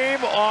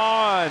 Game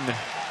on.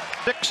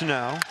 6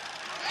 now.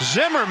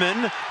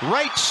 Zimmerman,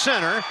 right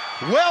center,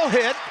 well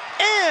hit,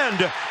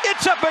 and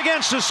it's up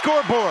against the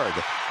scoreboard.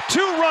 2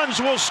 runs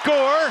will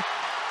score.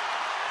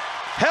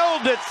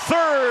 Held at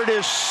third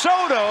is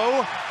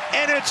Soto,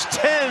 and it's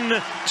 10-8.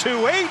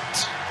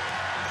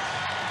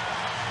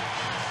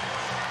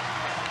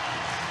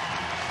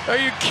 Are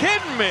you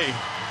kidding me?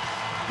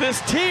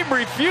 This team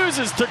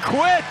refuses to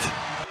quit.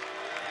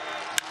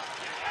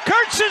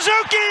 Kurt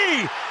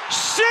Suzuki,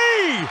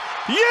 see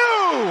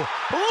you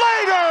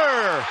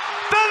later.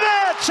 The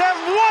Nats have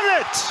won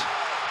it.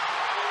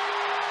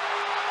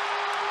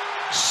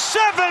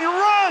 7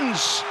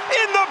 runs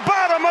in the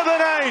bottom of the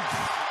 9th.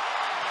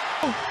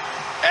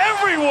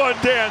 Everyone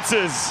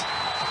dances.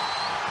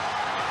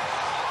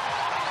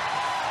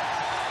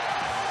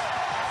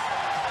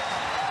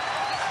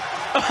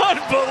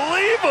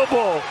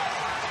 Unbelievable.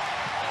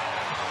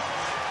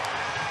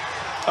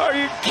 Are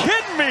you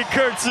kidding me,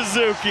 Kurt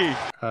Suzuki?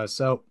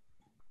 So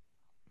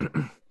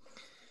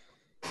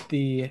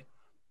the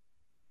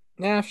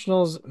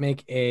Nationals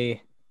make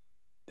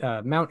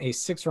mount a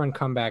 6-run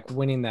comeback,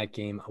 winning that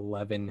game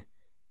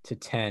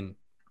 11-10.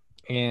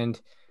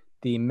 And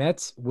the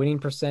Mets winning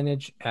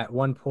percentage at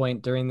one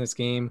point during this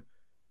game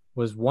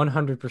was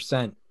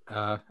 100%,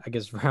 I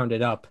guess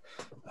rounded up.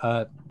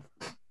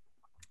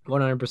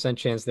 100%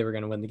 chance they were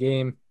going to win the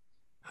game.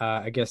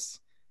 I guess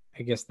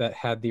that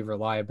had the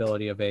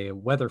reliability of a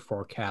weather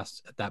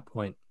forecast at that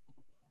point.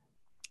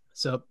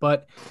 So,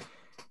 but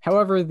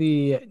however,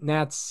 the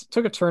Nats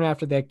took a turn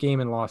after that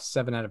game and lost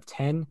 7 out of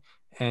 10.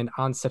 And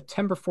on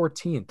September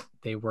 14th,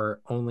 they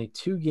were only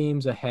 2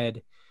 games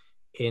ahead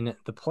in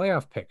the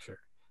playoff picture.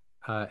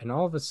 And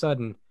all of a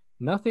sudden,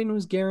 nothing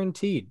was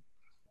guaranteed.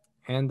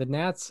 And the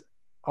Nats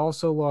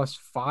also lost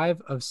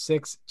 5 of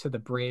 6 to the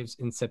Braves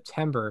in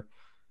September,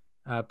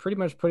 pretty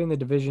much putting the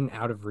division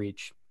out of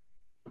reach.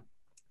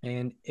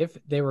 And if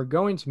they were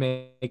going to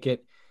make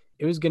it,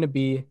 it was going to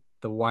be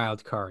the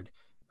wild card.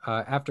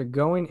 After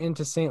going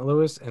into St.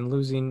 Louis and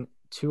losing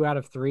 2 out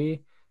of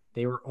 3,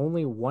 they were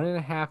only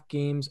 1.5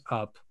 games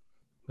up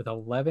with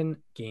 11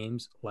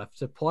 games left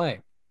to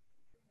play.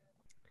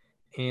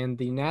 And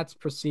the Nats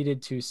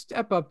proceeded to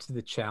step up to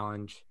the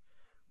challenge,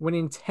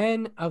 winning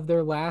 10 of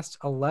their last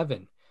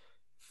 11,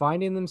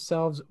 finding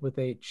themselves with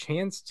a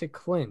chance to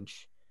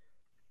clinch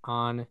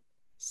on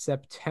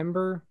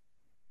September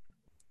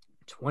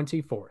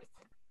 24th.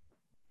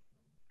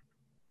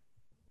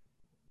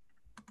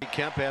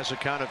 Kemp has a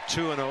count of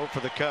 2-0 for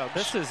the Cubs.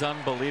 This is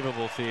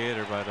unbelievable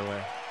theater, by the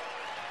way.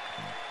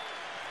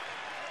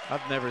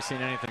 I've never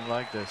seen anything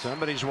like this.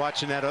 Somebody's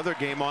watching that other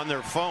game on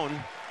their phone.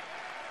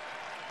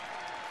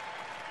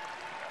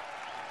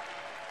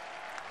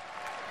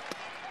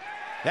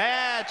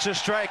 That's a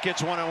strike.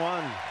 It's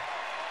 1-1.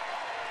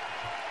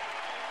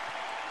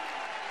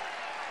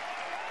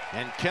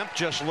 And Kemp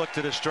just looked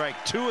at a strike.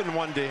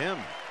 2-1 to him.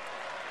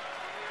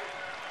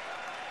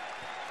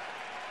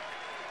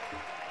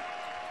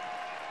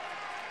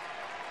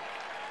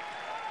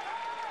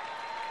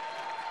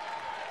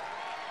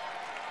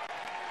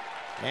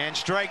 And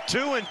strike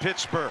 2 in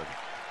Pittsburgh.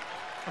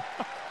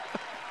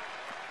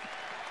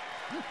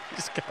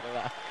 Just got it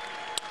out.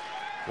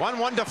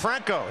 1-1 to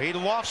Franco. He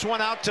lofts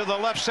one out to the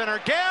left center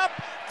gap.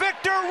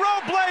 Victor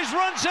Robles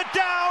runs it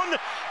down.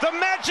 The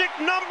magic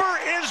number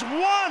is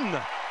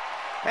 1.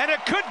 And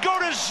it could go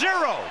to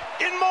 0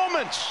 in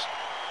moments.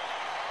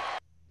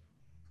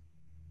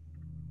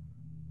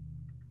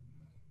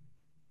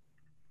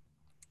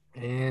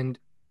 And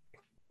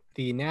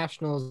the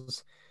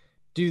Nationals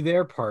do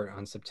their part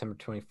on September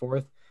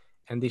 24th.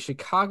 And the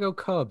Chicago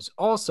Cubs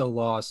also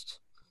lost,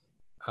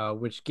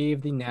 which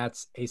gave the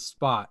Nats a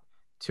spot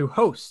to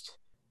host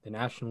the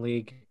National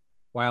League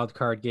wild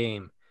card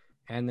game.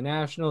 And the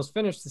Nationals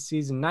finished the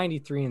season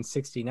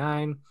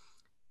 93-69.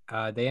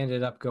 They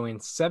ended up going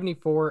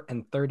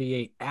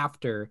 74-38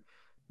 after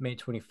May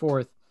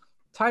 24th,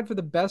 tied for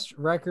the best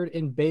record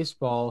in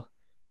baseball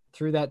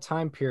through that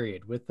time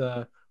period with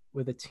a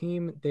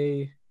team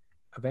they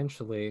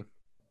eventually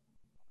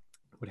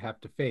would have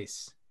to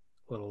face.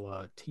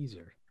 Little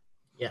teaser.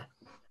 Yeah.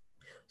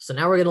 So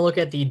now we're going to look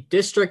at the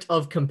district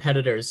of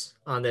competitors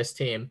on this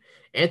team.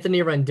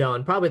 Anthony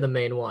Rendon, probably the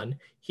main one.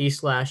 He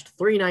slashed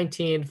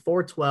 319,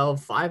 412,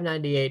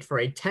 598 for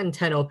a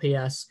 1010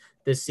 OPS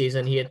this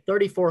season. He had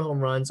 34 home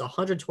runs,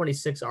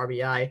 126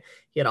 RBI.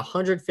 He had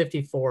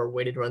 154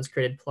 weighted runs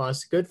created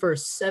plus, good for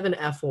 7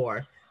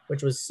 FWAR,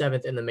 which was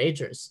 7th in the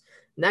majors.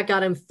 And that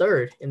got him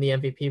 3rd in the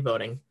MVP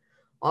voting.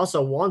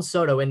 Also, Juan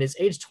Soto in his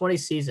age 20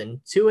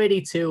 season,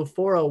 282,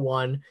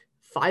 401,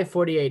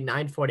 548,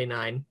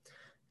 949,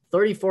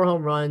 34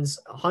 home runs,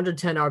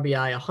 110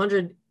 RBI,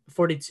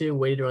 142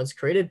 weighted runs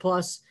created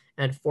plus,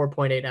 and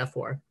 4.8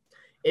 FWAR.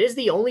 It is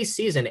the only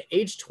season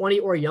age 20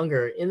 or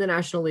younger in the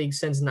National League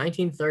since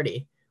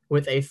 1930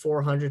 with a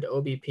 400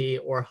 OBP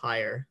or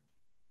higher.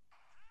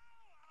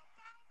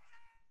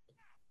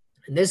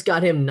 And this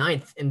got him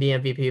 9th in the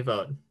MVP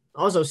vote.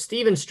 Also,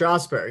 Steven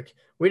Strasburg.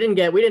 We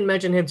didn't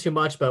mention him too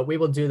much, but we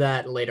will do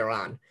that later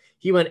on.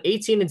 He went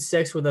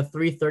 18-6 with a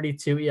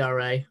 3.32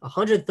 ERA,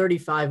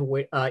 135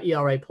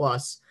 ERA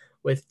plus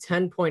with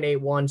 10.81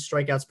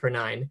 strikeouts per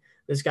 9.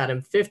 This got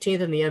him 15th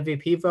in the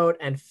MVP vote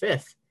and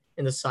 5th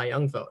in the Cy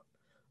Young vote.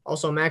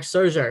 Also, Max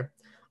Scherzer,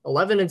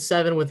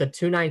 11-7 with a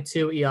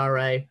 2.92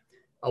 ERA,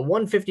 a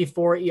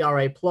 154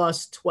 ERA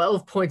plus,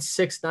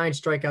 12.69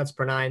 strikeouts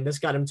per 9. This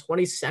got him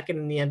 22nd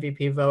in the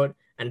MVP vote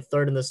and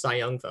 3rd in the Cy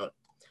Young vote.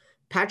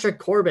 Patrick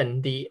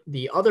Corbin,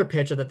 the other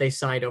pitcher that they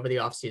signed over the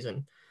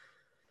offseason,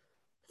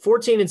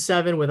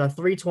 14-7 with a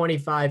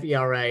 3.25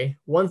 ERA,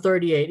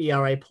 138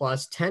 ERA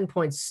plus,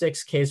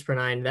 10.6 Ks per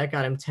 9. That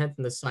got him 10th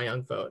in the Cy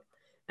Young vote.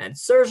 And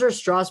Scherzer,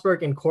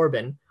 Strasburg, and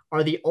Corbin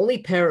are the only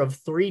pair of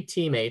 3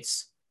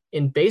 teammates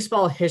in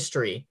baseball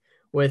history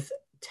with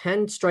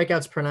 10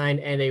 strikeouts per 9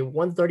 and a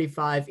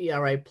 135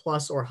 ERA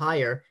plus or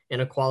higher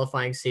in a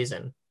qualifying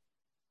season.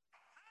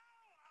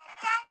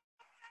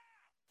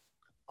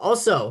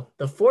 Also,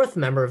 the 4th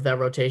member of that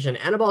rotation,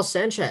 Anibal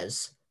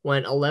Sanchez,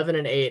 went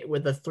 11-8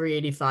 with a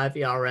 3.85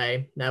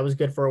 ERA. That was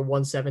good for a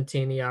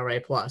 117 ERA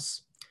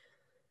plus.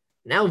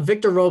 Now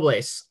Victor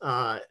Robles,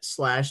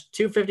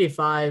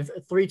 /255,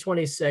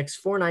 326,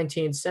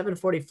 419,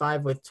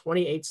 745 with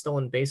 28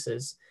 stolen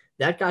bases.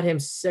 That got him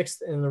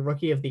 6th in the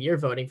Rookie of the Year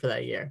voting for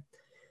that year.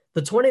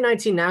 The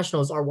 2019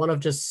 Nationals are one of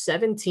just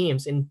 7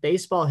 teams in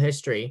baseball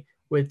history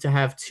to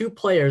have 2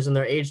 players in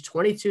their age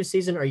 22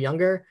 season or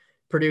younger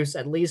produce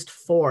at least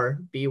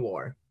 4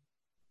 B-WAR.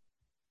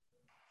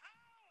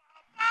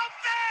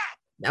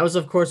 That was,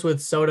 of course,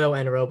 with Soto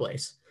and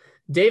Robles.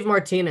 Dave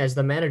Martinez,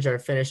 the manager,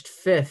 finished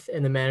 5th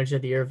in the Manager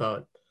of the Year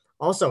vote.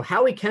 Also,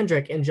 Howie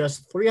Kendrick, in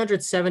just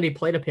 370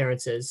 plate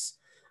appearances,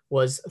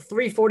 was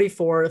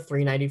 344,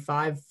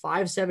 395,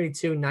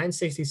 572,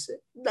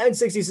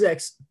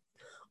 966.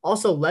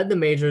 Also led the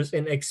majors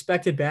in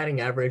expected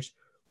batting average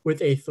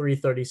with a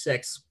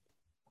 336.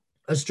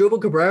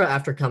 Asdrubal Cabrera,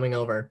 after coming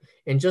over,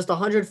 in just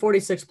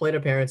 146 plate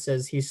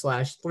appearances, he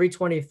slashed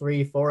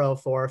 323,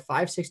 404,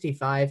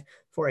 565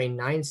 for a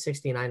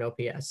 969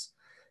 OPS.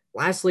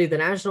 Lastly, the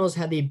Nationals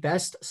had the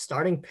best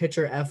starting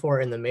pitcher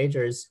F4 in the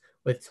majors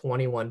with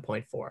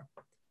 21.4.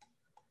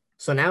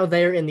 So now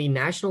they're in the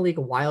National League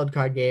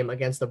wildcard game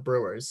against the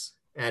Brewers.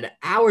 And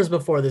hours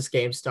before this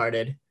game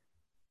started,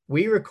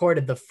 we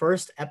recorded the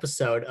first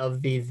episode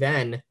of the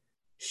then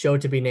show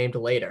to be named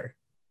later.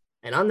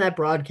 And on that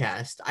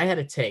broadcast, I had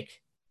a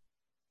take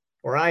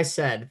where I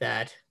said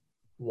that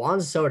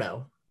Juan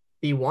Soto,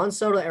 the Juan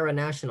Soto era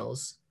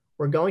Nationals,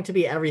 were going to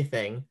be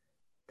everything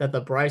that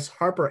the Bryce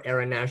Harper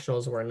era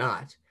Nationals were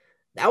not.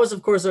 That was,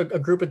 of course, a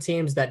group of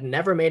teams that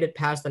never made it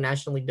past the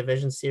National League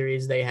Division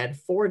Series. They had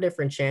 4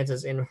 different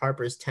chances in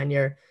Harper's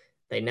tenure.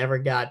 They never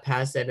got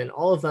past it, and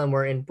all of them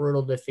were in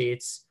brutal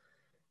defeats.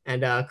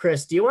 And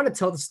Chris, do you want to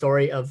tell the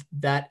story of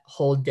that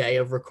whole day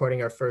of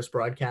recording our first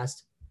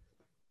broadcast?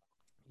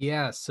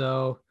 Yeah,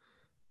 so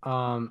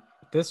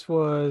this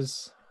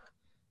was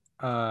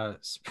I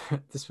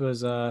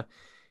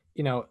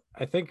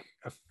think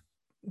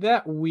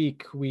that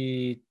week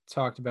we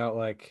talked about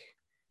like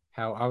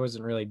how I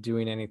wasn't really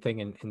doing anything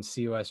in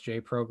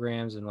COSJ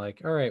programs, and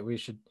like, all right, we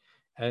should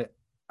I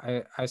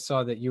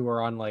saw that you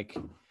were on like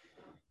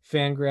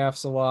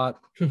Fangraphs a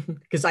lot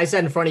because I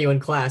sat in front of you in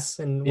class,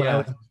 and when I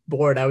was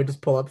bored I would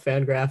just pull up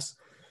Fangraphs.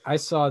 I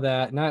saw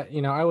that, not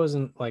I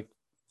wasn't like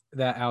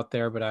that out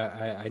there, but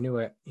I knew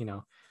it.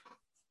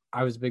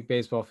 I was a big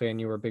baseball fan,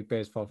 you were a big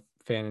baseball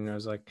fan, and I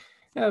was like,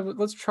 yeah,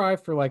 let's try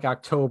for like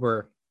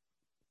October,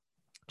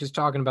 just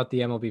talking about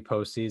the MLB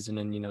postseason,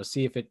 and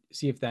see if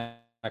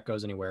that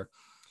goes anywhere.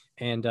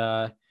 And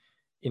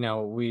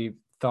we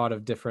thought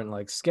of different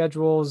like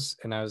schedules,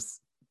 and I was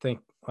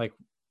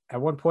at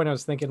one point I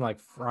was thinking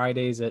like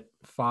Fridays at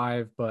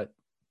 5, but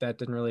that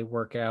didn't really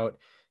work out.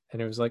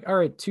 And it was like, all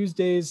right,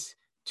 Tuesdays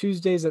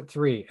at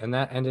 3, and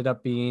that ended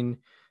up being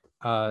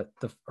our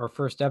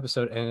first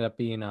episode ended up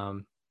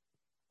being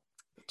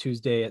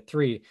Tuesday at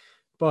 3.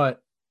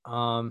 But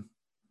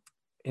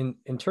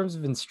in terms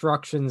of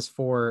instructions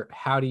for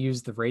how to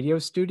use the radio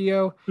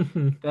studio,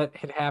 that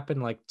had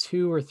happened like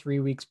 2 or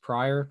 3 weeks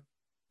prior,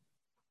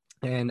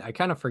 and I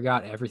kind of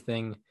forgot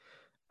everything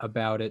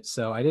about it.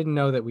 So I didn't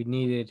know that we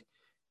needed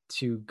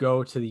to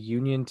go to the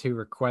union to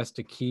request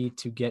a key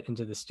to get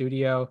into the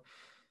studio.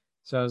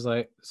 So I was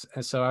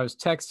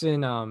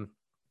texting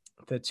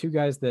the two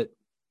guys that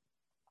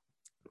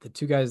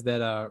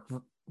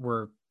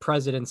were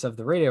presidents of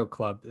the radio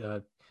club,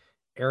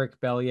 Eric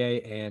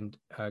Bellier and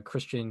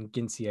Christian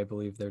Gincy, I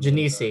believe they're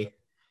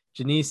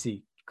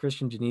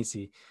Christian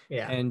Genesi.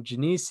 Yeah. And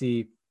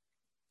Genesi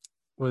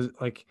was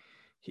like,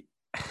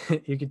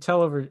 you could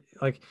tell over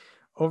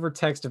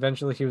text,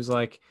 eventually he was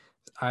like,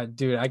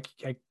 dude, I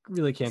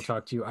really can't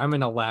talk to you. I'm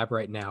in a lab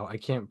right now. I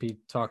can't be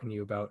talking to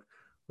you about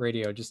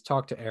radio. Just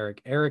talk to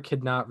Eric. Eric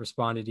had not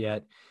responded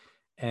yet.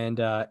 and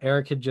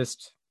Eric had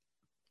just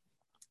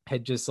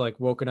like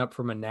woken up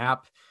from a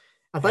nap.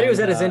 I thought he was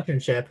at his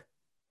internship.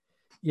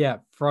 Yeah,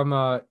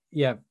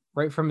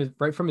 right from his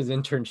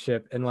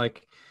internship, and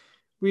like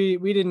we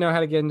didn't know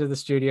how to get into the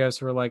studio,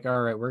 so we're like,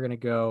 all right,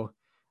 we'll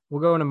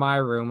go into my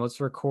room. Let's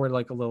record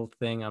like a little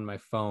thing on my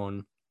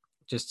phone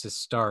just to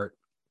start.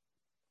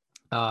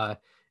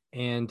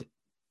 And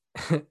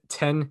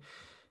 10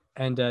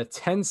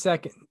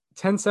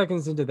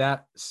 seconds into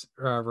that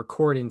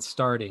recording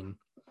starting,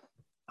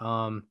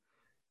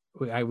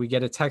 we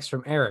get a text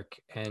from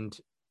Eric, and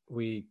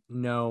we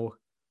know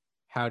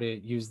how to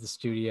use the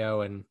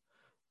studio and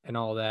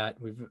all that.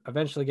 We've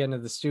eventually get into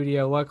the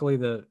studio. Luckily,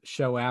 the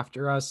show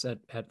after us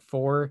at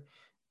 4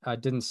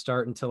 didn't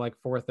start until like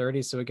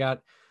 4:30, so we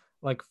got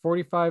like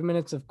 45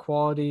 minutes of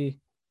quality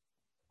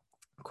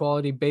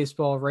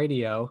baseball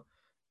radio.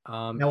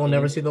 That will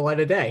never see the light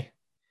of day.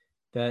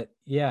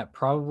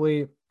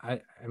 Probably.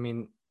 I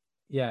mean,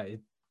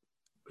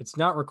 it's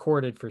not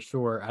recorded for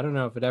sure. I don't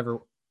know if it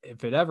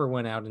ever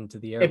went out into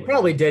the air. It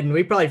probably didn't.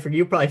 You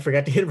probably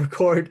forgot to hit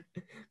record,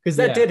 because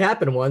that did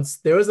happen once.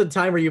 There was a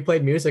time where you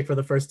played music for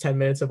the first 10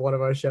 minutes of one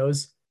of our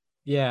shows.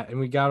 Yeah, and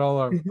we got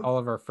all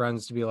of our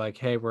friends to be like,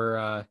 "Hey,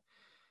 we're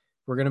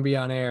gonna be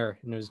on air,"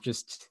 and it was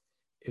just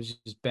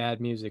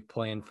bad music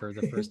playing for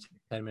the first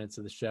 10 minutes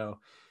of the show.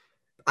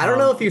 I don't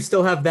know if you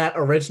still have that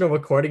original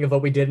recording of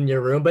what we did in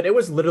your room, but it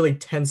was literally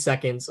 10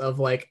 seconds of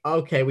like,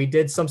 okay, we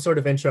did some sort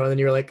of intro, and then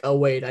you're like, oh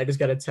wait, I just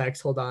got a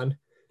text. Hold on.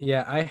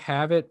 Yeah, I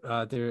have it.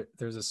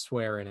 There's a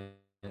swear in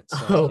it,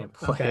 so I can't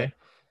play it.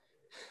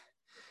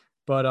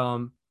 But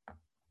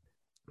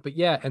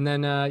yeah, and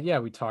then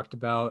we talked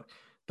about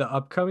the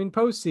upcoming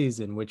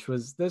postseason, which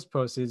was this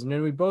postseason,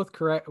 and we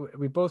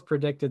both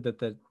predicted that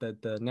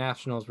the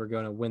Nationals were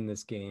going to win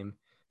this game.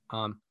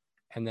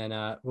 And then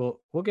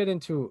we'll get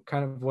into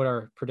kind of what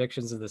our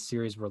predictions of the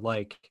series were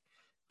like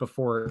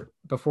before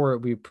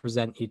we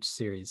present each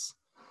series.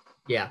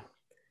 Yeah.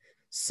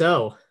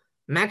 So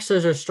Max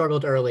Scherzer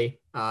struggled early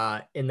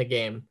in the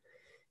game.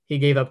 He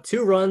gave up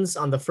 2 runs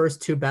on the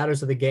first 2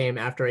 batters of the game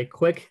after a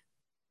quick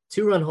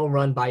 2-run home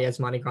run by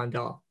Yasmani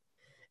Grandal.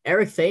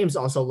 Eric Thames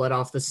also led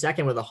off the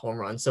second with a home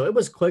run, so it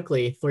was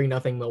quickly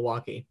 3-0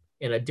 Milwaukee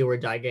in a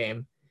do-or-die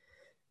game.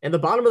 In the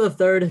bottom of the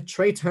third,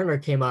 Trey Turner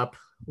came up,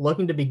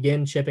 looking to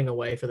begin chipping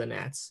away for the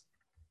Nats.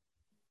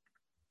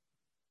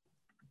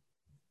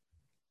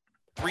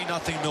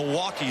 3-0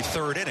 Milwaukee,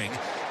 third inning.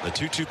 The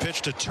 2-2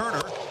 pitch to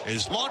Turner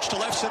is launched to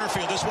left center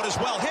field. This one is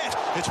well hit.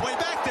 It's way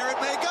back there. It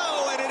may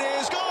go, and it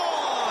is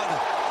gone.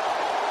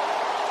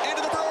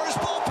 Into the Brewers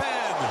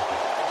bullpen.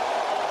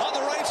 On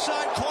the right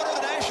side corner,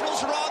 the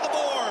Nationals are on the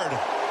board.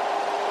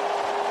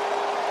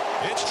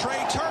 It's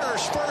Trey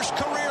Turner's first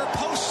career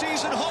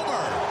postseason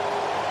homer.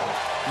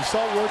 You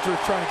saw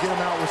Woodruff trying to get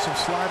him out with some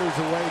sliders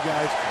away,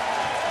 guys.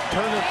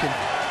 Turner can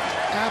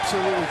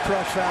absolutely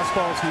crush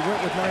fastballs. He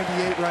went with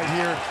 98 right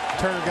here.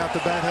 Turner got the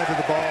bat head of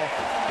the ball.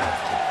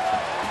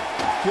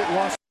 Get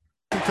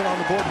Washington on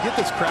the board and get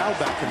this crowd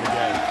back in the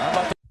game.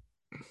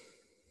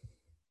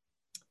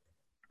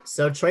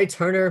 So Trey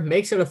Turner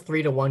makes it a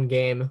 3-1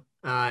 game,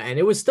 and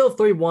it was still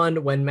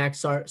 3-1 when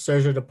Max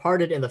Scherzer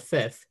departed in the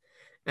 5th.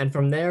 And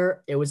from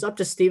there, it was up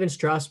to Steven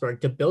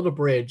Strasburg to build a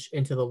bridge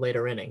into the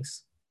later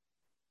innings.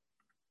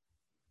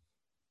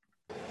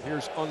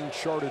 Here's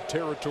uncharted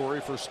territory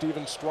for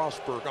Steven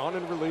Strasburg on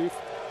in relief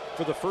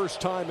for the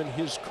first time in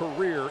his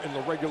career in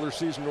the regular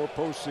season or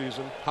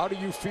postseason. How do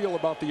you feel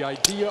about the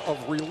idea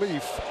of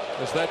relief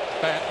as that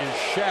bat is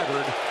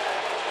shattered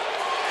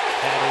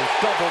on a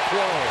double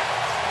play?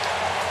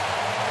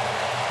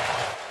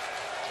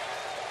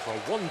 A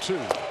 1-2.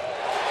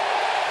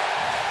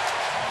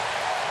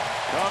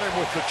 Got him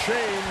with the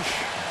change.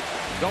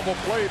 Double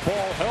play,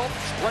 ball help,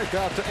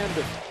 strikeout to end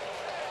it.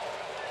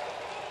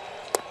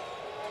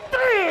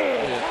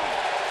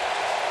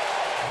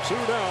 2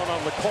 down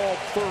on the called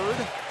third.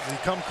 Does he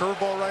come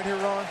curveball right here,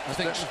 Ron? I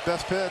think his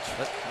best pitch.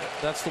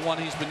 That's the one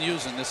he's been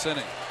using this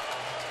inning.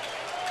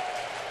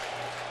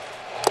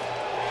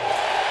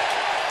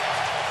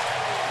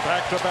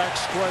 Back-to-back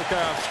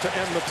strikeouts to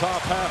end the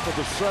top half of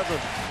the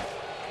 7th.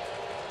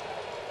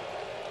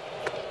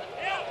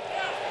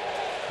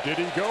 Did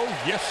he go?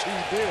 Yes, he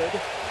did.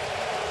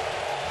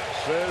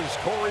 Says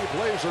Corey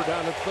Blazer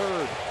down at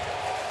third.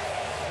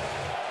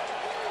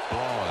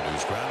 Braun,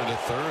 who's grounded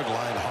at third,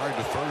 line hard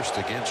to first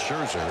against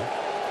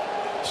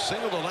Scherzer.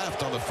 Single to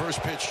left on the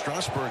first pitch.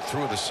 Strasburg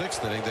threw in the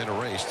 6th inning, then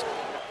erased.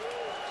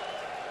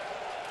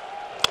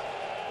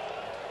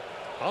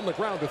 On the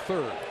ground to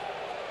third.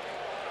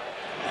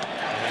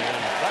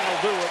 And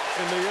that'll do it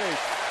in the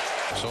 8th.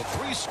 So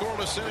 3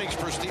 scoreless innings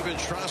for Steven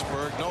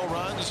Strasburg. No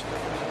runs.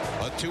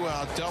 A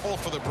 2-out double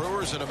for the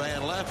Brewers and a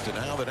man left. And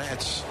now the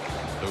Nats,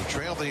 who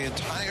trailed the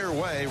entire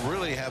way,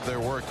 really have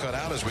their work cut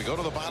out. As we go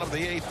to the bottom of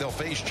the 8th, they'll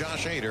face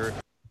Josh Hader.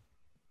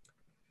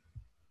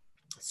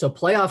 So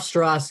playoff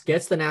Strauss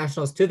gets the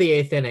Nationals to the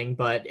 8th inning,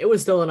 but it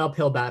was still an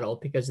uphill battle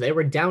because they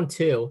were down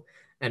 2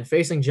 and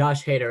facing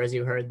Josh Hader, as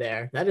you heard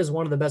there. That is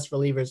one of the best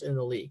relievers in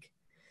the league.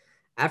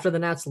 After the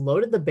Nats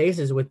loaded the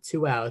bases with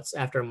 2 outs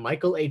after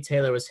Michael A.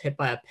 Taylor was hit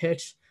by a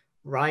pitch,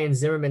 Ryan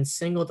Zimmerman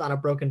singled on a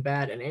broken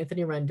bat, and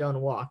Anthony Rendon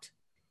walked,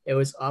 it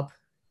was up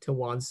to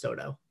Juan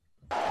Soto.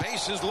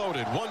 Bases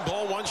loaded. 1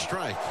 ball, 1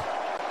 strike.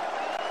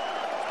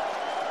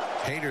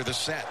 Hader the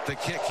set, the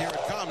kick, here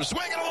it comes.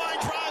 Swing and a line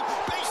drive,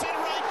 base hit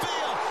right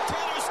field.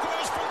 Taylor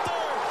scores from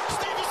third.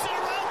 Stevenson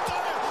around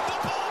third. The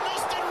ball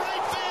missed in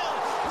right field.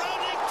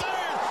 Rounding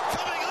third,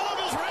 coming home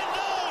is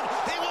Rendon.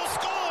 He will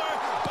score,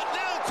 but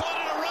now caught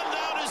in a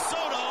rundown is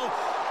Soto.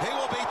 He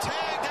will be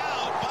tagged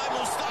out by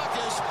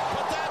Moustakas,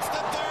 but that's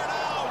the 3rd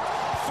out.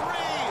 3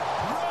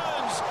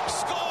 runs,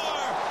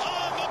 score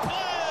on the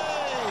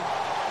play.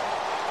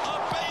 A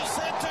base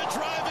hit to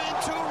drive in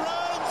 2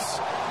 runs.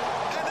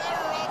 An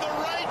error on the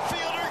right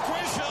fielder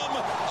Grisham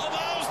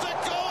allows the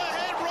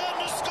go-ahead run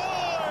to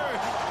score,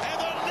 and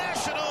the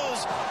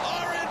Nationals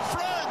are in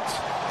front.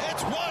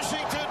 It's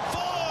Washington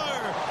 4,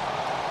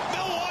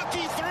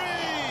 Milwaukee 3.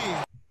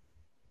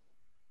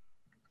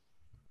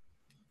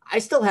 I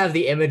still have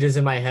the images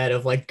in my head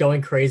of like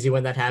going crazy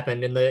when that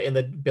happened in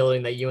the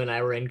building that you and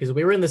I were in, because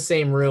we were in the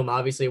same room,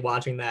 obviously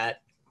watching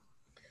that.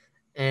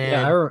 And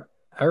Yeah,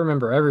 I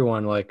remember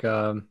everyone like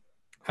there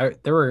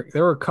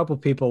were a couple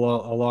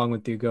people along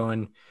with you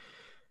going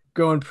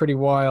pretty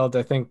wild.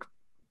 I think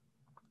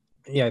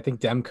Zach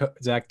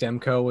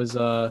Demko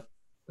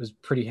was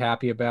pretty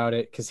happy about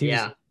it because he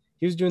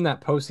was doing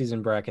that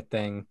postseason bracket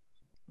thing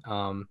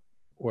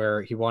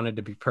where he wanted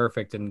to be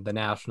perfect and the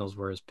Nationals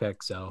were his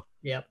pick. So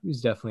yep, he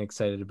was definitely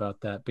excited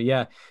about that. But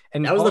yeah,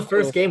 and that was also, the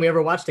first game we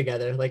ever watched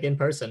together, like in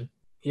person.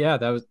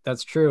 Yeah,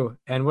 that's true.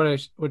 And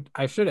what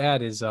I should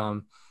add is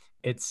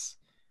it's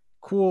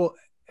cool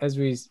as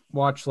we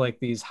watch like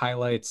these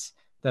highlights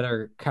that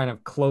are kind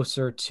of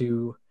closer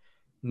to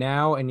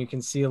now, and you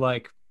can see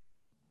like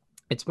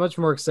it's much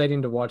more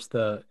exciting to watch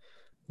the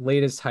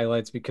latest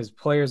highlights because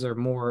players are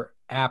more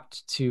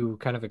apt to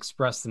kind of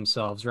express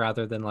themselves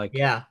rather than like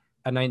a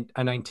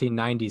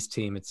 1990s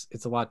team.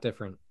 It's a lot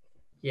different.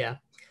 Yeah.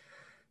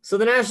 So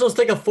the Nationals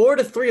take a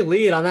 4-3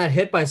 lead on that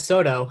hit by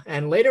Soto,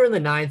 and later in the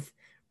 9th,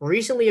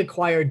 recently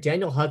acquired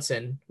Daniel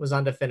Hudson was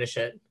on to finish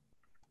it.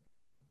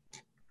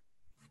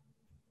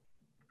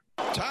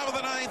 Top of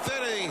the 9th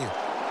inning.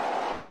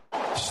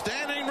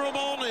 Standing room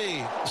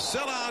only.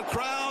 Sellout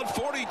crowd,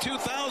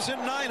 42,993.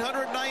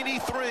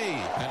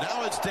 And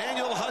now it's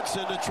Daniel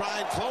Hudson to try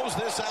and close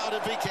this out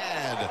if he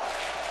can.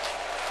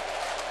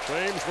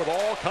 James with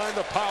all kind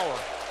of power.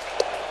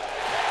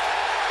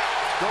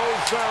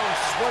 Goes down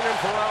swinging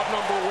for out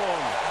number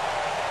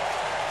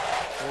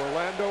 1.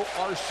 Orlando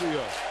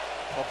Arcia,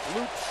 a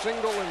bloop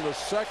single in the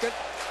 2nd,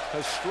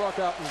 has struck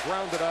out and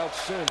grounded out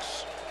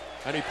since.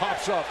 And he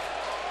pops up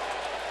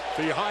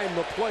behind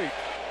the plate.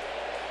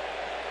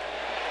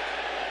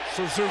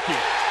 Suzuki,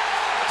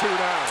 2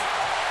 down.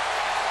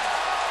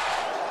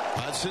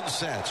 Hudson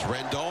sets.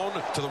 Rendon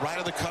to the right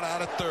of the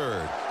cutout at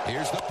 3rd.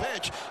 Here's the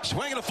pitch.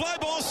 Swinging a fly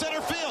ball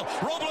center field.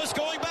 Robles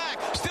going back.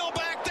 Still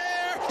back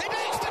there. He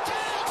makes the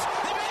catch.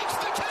 He makes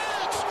the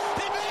catch.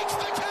 He makes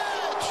the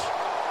catch.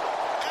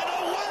 And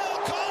a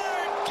wild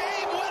card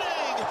game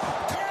winning.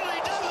 Curly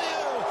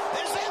W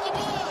is in the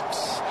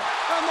books.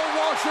 And the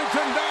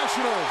Washington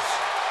Nationals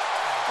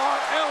are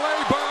LA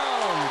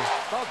bound.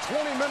 About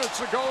 20 minutes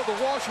ago, the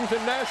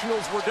Washington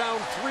Nationals were down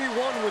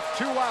 3-1 with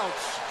 2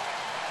 outs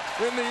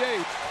in the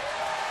 8th.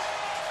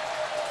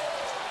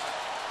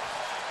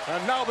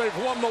 And now they've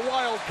won the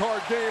wild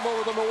card game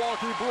over the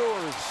Milwaukee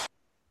Brewers.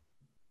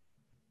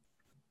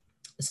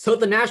 So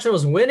the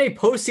Nationals win a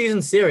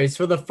postseason series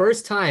for the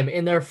first time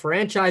in their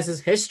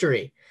franchise's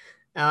history.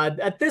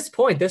 At this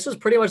point, this was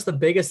pretty much the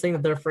biggest thing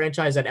that their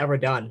franchise had ever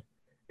done.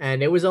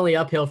 And it was only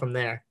uphill from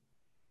there.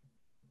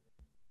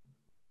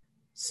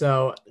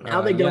 So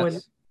now they go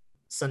in.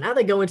 So now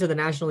they go into the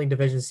National League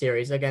Division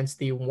Series against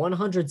the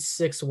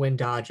 106-win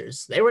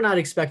Dodgers. They were not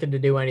expected to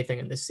do anything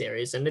in this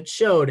series, and it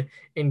showed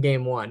in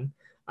Game 1.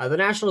 The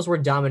Nationals were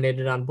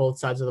dominated on both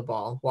sides of the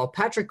ball. While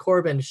Patrick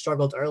Corbin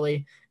struggled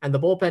early and the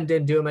bullpen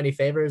didn't do him any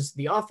favors,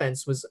 the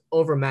offense was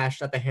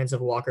overmatched at the hands of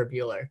Walker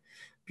Buehler.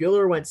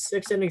 Buehler went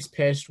 6 innings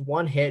pitched,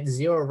 1 hit,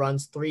 0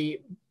 runs, 3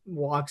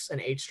 walks,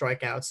 and 8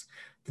 strikeouts.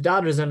 The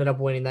Dodgers ended up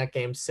winning that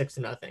game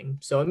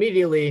 6-0. So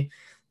immediately,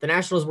 the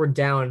Nationals were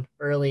down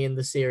early in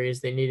the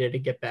series. They needed to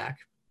get back.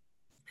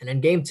 And in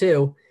Game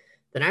 2,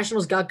 the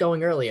Nationals got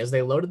going early as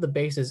they loaded the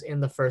bases in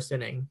the 1st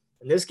inning.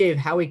 And this gave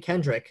Howie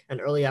Kendrick an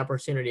early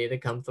opportunity to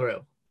come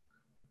through.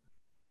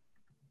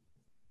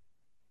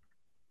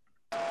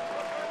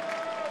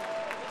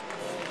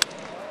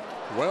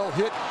 Well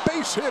hit,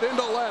 base hit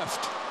into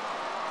left.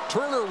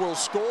 Turner will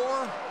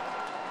score,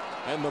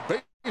 and the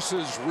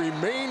bases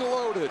remain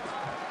loaded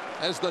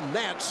as the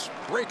Nats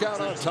break out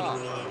on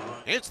top.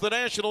 It's the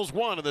Nationals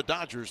 1 and the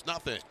Dodgers 0.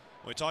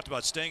 We talked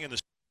about staying in the.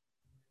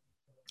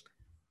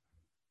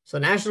 So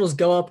Nationals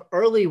go up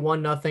early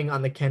 1-0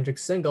 on the Kendrick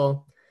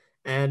single,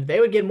 and they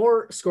would get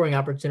more scoring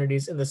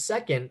opportunities in the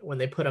 2nd when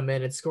they put him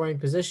in scoring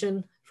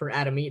position for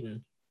Adam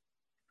Eaton.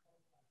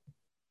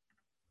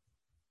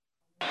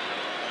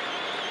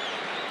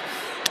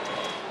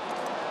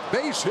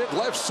 Base hit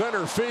left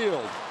center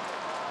field.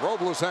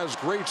 Robles has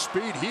great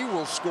speed. He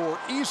will score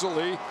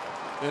easily.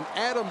 And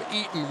Adam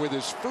Eaton with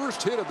his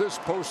first hit of this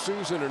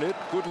postseason, and it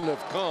couldn't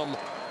have come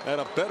at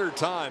a better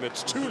time.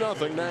 It's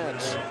 2-0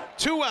 Nats.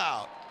 2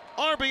 out.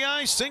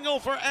 RBI single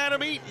for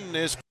Adam Eaton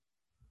is.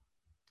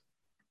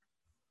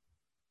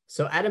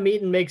 So Adam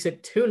Eaton makes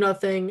it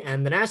 2-0,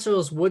 and the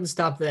Nationals wouldn't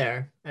stop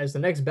there, as the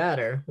next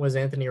batter was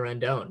Anthony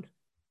Rendon.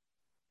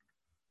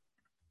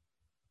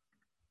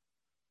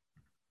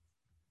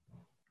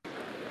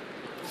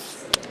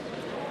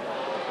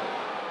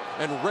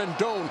 And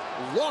Rendon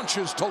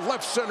launches to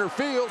left center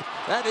field.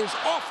 That is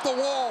off the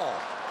wall.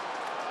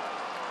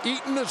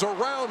 Eaton is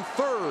around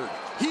third.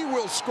 He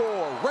will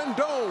score.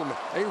 Rendon,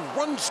 a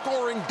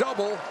run-scoring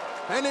double,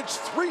 and it's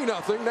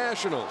 3-0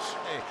 Nationals.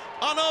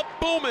 On a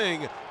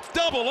booming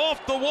double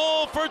off the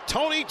wall for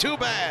Tony Two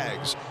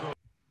Bags.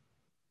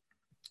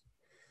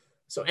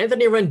 So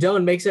Anthony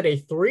Rendon makes it a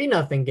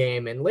 3-0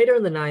 game, and later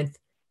in the ninth,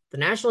 the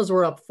Nationals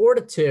were up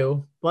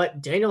 4-2,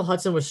 but Daniel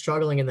Hudson was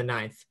struggling in the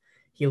ninth.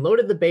 He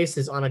loaded the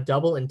bases on a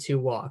double and 2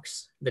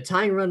 walks. The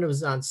tying run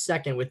was on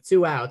second with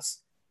 2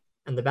 outs,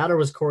 and the batter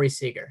was Corey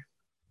Seager.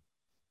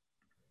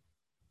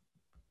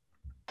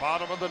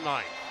 Bottom of the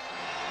ninth.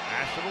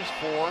 Nationals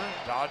 4,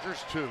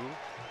 Dodgers 2,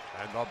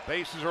 and the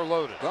bases are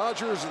loaded.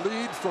 Dodgers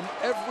lead from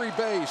every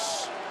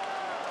base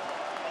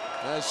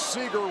as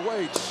Seager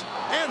waits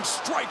and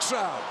strikes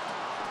out.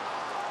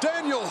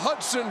 Daniel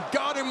Hudson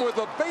got him with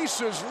the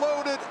bases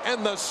loaded,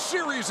 and the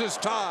series is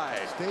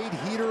tied. Stayed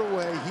heater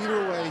away,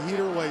 heater away,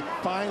 heater away.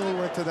 Finally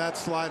went to that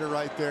slider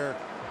right there.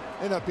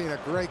 Ended up being a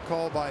great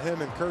call by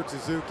him and Kurt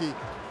Suzuki.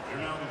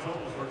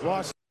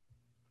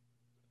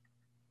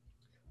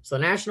 So the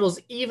Nationals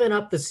even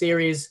up the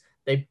series.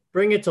 They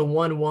bring it to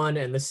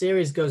 1-1, and the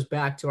series goes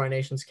back to our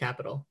nation's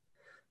capital.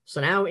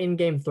 So now in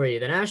Game 3,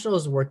 the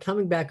Nationals were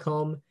coming back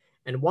home,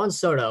 and Juan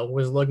Soto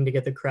was looking to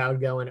get the crowd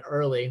going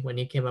early when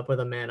he came up with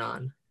a man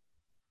on.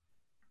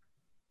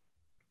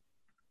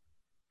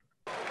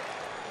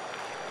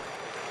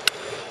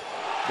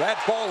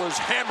 That ball is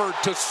hammered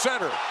to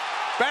center.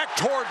 Back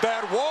toward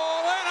that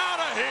wall and out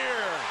of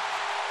here.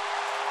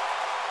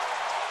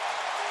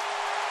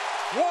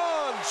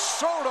 Juan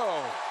Soto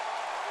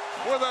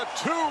with a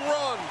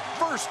 2-run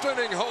first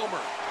inning homer.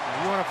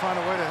 You want to find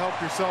a way to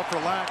help yourself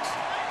relax.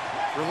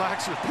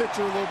 Relax your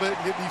pitcher a little bit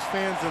and get these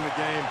fans in the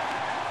game.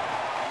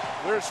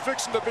 There's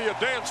fixing to be a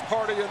dance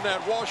party in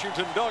that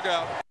Washington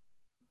dugout.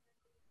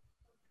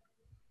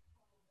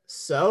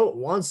 So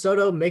Juan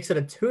Soto makes it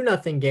a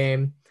 2-0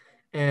 game.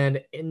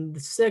 And in the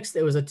 6th,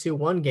 it was a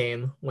 2-1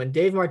 game when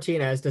Dave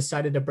Martinez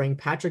decided to bring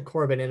Patrick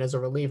Corbin in as a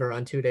reliever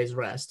on 2 days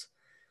rest.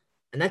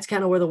 And that's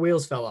kind of where the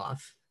wheels fell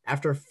off.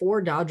 After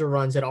 4 Dodger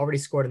runs had already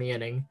scored in the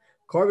inning,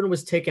 Corbin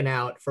was taken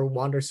out for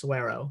Wander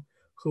Suero,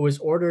 who was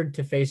ordered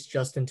to face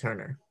Justin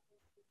Turner.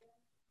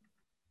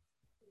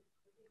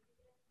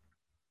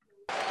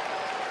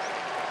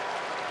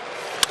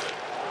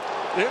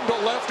 Into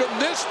left,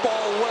 and this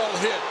ball well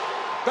hit.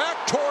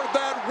 Back toward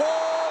that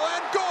wall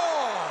and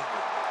gone.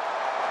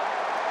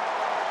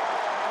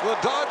 The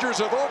Dodgers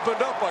have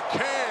opened up a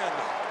can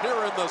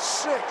here in the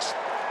 6th.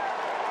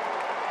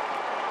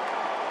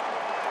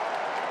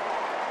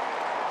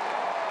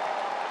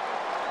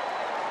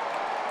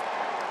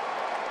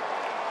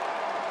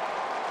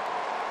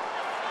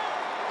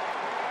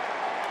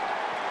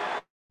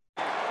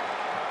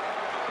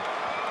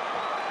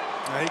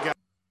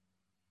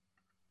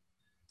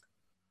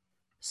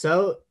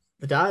 So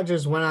the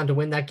Dodgers went on to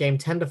win that game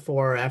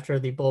 10-4 after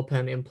the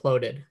bullpen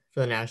imploded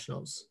for the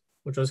Nationals,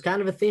 which was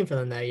kind of a theme for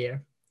them that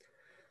year.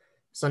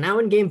 So now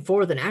in Game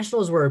 4, the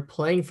Nationals were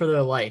playing for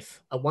their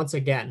life once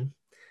again.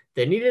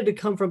 They needed to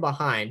come from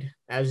behind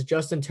as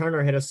Justin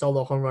Turner hit a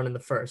solo home run in the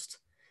first.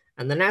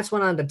 And the Nats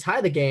went on to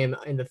tie the game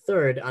in the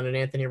third on an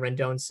Anthony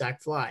Rendon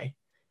sac fly.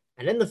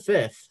 And in the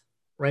 5th,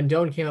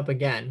 Rendon came up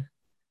again,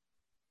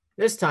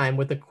 this time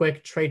with a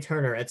quick Trey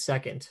Turner at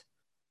second.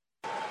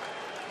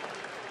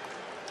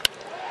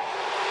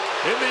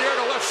 In the air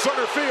to left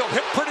center field,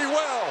 hit pretty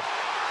well.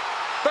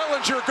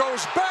 Bellinger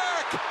goes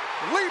back,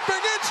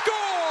 leaping, it's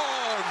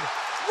gone!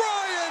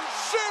 Ryan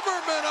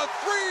Zimmerman, a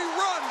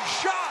 3-run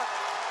shot!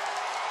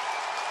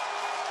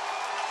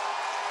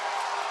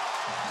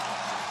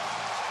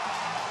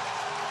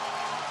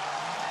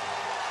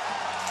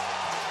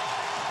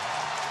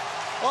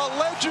 A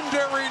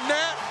legendary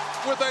Nat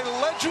with a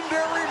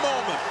legendary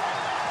moment.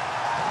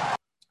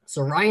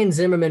 So Ryan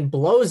Zimmerman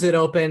blows it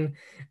open,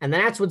 and the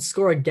Nats would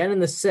score again in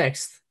the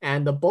 6th,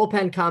 and the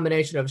bullpen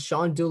combination of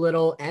Sean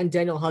Doolittle and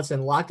Daniel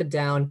Hudson locked it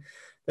down.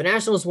 The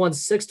Nationals won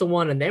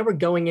 6-1, and they were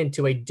going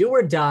into a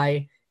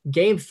do-or-die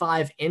Game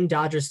 5 in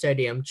Dodger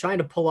Stadium, trying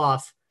to pull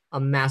off a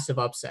massive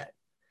upset.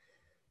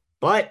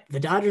 But the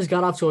Dodgers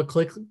got off to a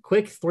quick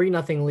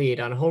 3-0 lead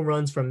on home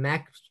runs from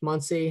Max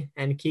Muncy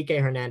and Kike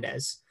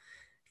Hernandez.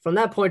 From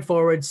that point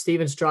forward,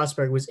 Steven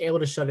Strasburg was able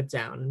to shut it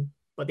down,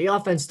 but the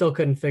offense still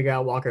couldn't figure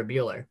out Walker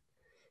Buehler.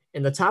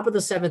 In the top of the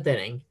 7th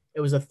inning, it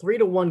was a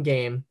 3-1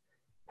 game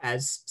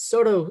as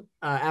Soto,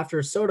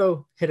 after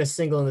Soto hit a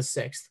single in the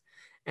 6th,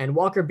 and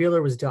Walker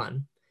Buehler was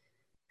done.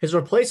 His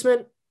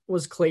replacement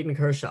was Clayton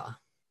Kershaw.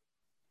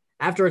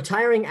 After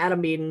retiring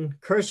Adam Eaton,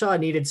 Kershaw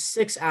needed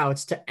 6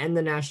 outs to end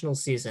the national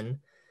season,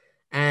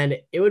 and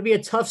it would be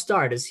a tough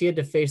start as he had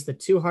to face the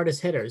 2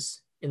 hardest hitters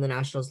in the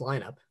Nationals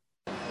lineup.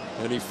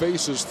 And he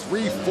faces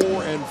 3,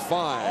 4, and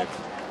 5.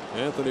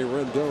 Anthony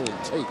Rendon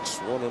takes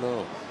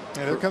 1-0.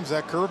 And there comes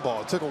that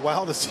curveball. It took a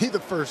while to see the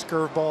first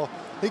curveball.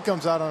 He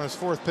comes out on his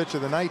 4th pitch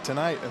of the night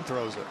tonight and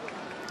throws it.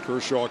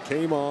 Kershaw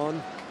came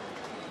on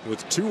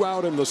with 2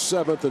 out in the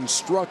 7th and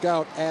struck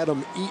out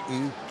Adam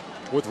Eaton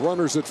with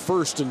runners at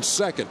 1st and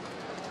 2nd.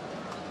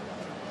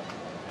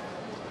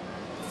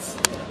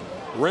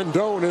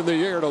 Rendon in the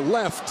air to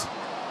left.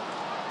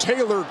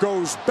 Taylor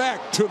goes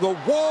back to the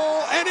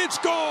wall, and it's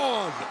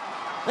gone.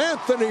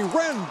 Anthony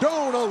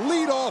Rendon, a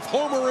leadoff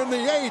homer in the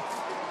 8th,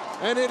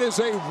 and it is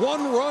a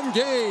 1-run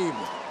game.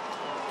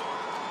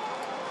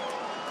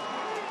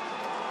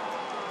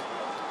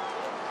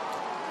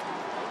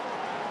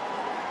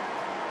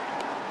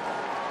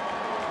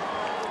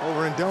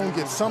 Well, Rendon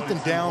gets something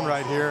down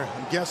right here.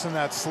 I'm guessing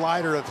that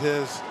slider of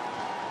his.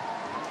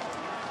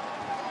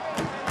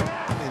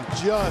 And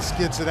just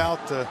gets it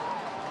out to,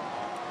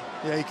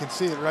 yeah, you can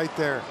see it right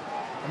there.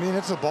 I mean,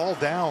 it's a ball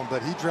down,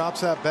 but he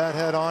drops that bat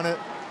head on it.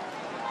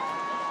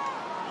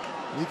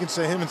 You can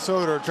say him and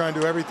Soto are trying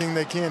to do everything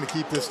they can to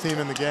keep this team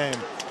in the game.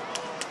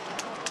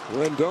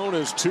 Rendon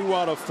is 2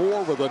 out of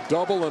 4 with a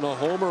double and a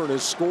homer and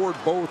has scored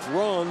both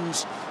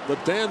runs. The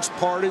dance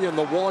party in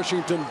the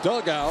Washington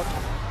dugout,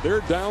 they're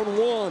down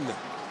 1.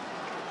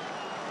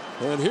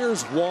 And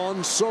here's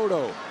Juan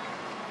Soto.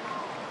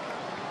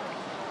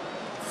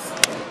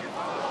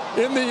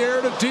 In the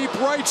air to deep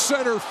right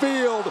center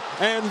field,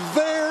 and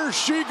there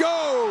she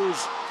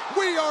goes.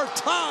 We are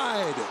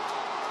tied.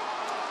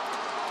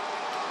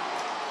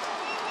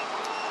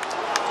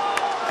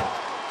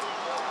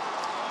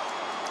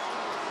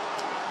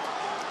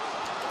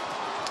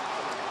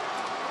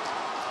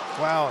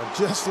 Wow, and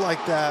just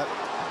like that,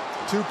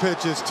 2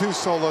 pitches, 2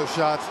 solo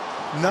shots,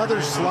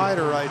 another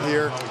slider right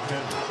here.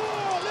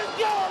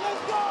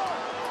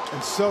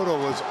 And Soto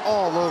was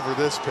all over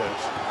this pitch.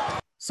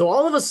 So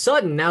all of a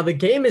sudden, now the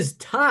game is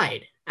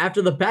tied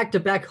after the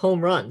back-to-back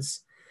home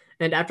runs.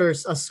 And after a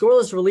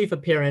scoreless relief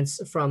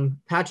appearance from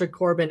Patrick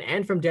Corbin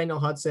and from Daniel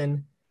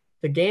Hudson,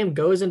 the game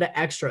goes into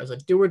extras, a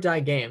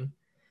do-or-die game.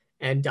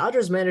 And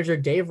Dodgers manager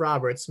Dave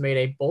Roberts made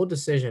a bold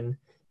decision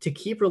to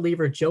keep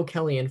reliever Joe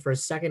Kelly in for a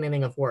 2nd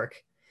inning of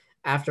work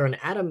after an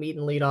Adam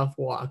Eaton leadoff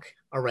walk,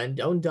 a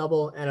Rendon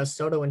double, and a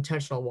Soto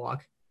intentional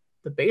walk.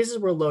 The bases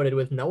were loaded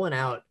with no one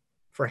out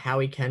for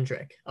Howie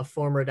Kendrick, a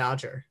former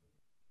Dodger.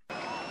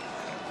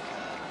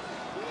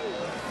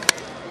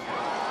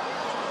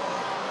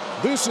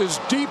 This is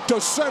deep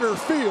to center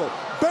field.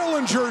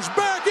 Bellinger's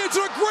back. It's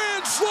a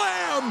grand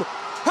slam.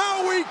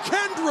 Howie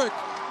Kendrick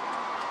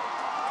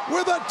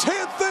with a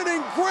 10th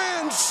inning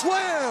grand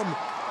slam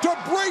to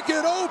break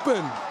it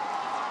open.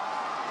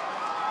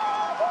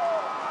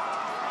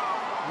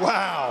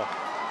 Wow.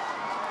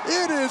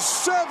 It is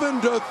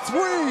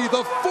 7-3.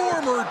 The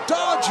former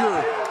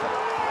Dodger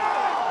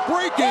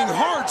breaking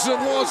hearts in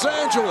Los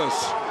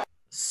Angeles.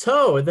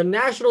 So the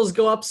Nationals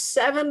go up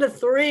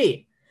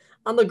 7-3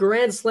 on the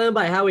grand slam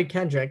by Howie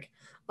Kendrick.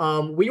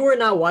 We were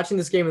not watching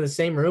this game in the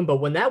same room, but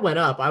when that went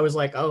up, I was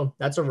like, oh,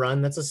 that's a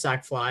run. That's a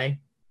sac fly.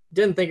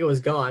 Didn't think it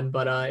was gone,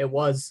 but it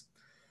was.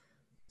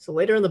 So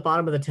later in the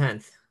bottom of the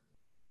 10th,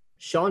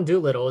 Sean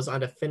Doolittle is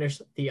on to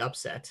finish the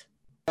upset.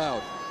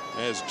 Out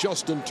as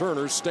Justin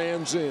Turner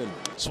stands in.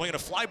 Swinging a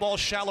fly ball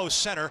shallow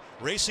center,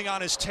 racing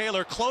on his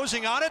Taylor,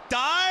 closing on it,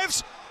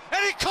 dives,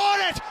 and he caught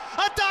it!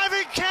 A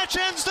diving catch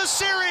ends the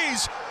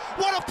series!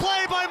 What a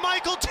play by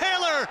Michael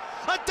Taylor!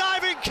 A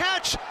diving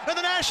catch, and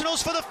the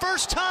Nationals, for the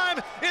first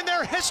time in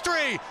their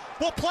history,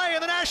 will play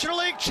in the National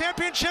League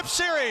Championship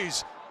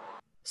Series.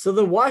 So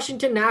the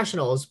Washington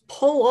Nationals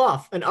pull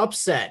off an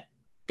upset,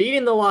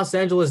 beating the Los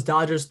Angeles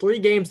Dodgers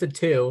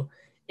 3-2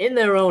 in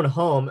their own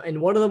home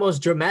in one of the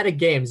most dramatic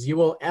games you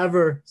will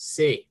ever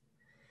see.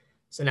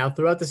 So now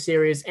throughout the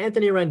series,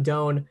 Anthony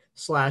Rendon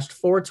slashed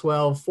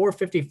 .412,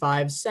 .455,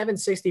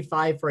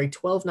 .765 for a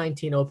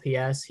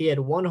 .1219 OPS. He had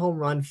 1 home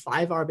run,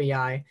 5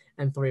 RBI,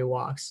 and 3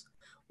 walks.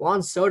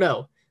 Juan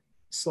Soto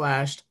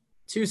slashed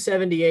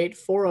 .278,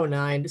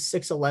 .409,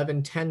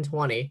 .611,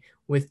 .1020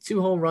 with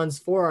 2 home runs,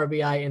 4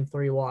 RBI, and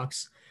 3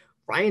 walks.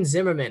 Ryan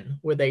Zimmerman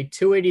with a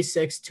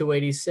 .286,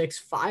 .286,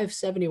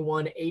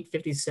 .571,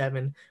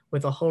 .857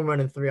 with a home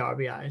run and 3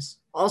 RBIs.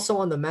 Also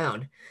on the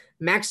mound,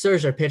 Max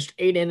Scherzer pitched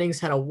 8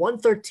 innings, had a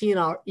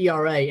 1.13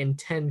 ERA in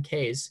 10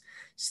 Ks.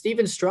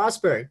 Steven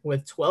Strasburg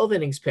with 12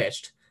 innings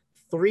pitched,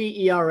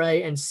 3 ERA,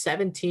 and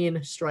 17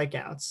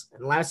 strikeouts.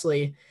 And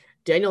lastly,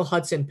 Daniel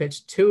Hudson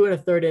pitched 2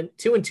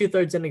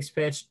 2/3 innings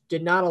pitched,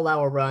 did not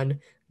allow a run,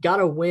 got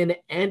a win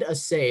and a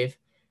save,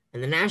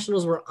 and the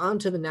Nationals were on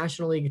to the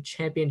National League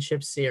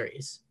Championship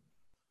Series.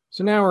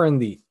 So now we're in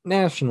the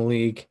National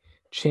League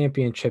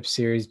Championship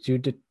Series to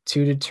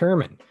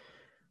determine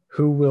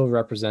who will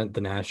represent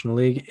the National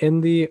League in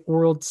the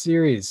World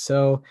Series.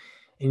 So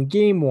in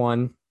Game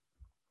 1,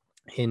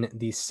 in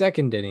the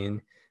 2nd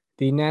inning,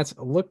 the Nats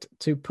looked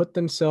to put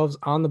themselves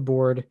on the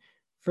board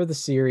for the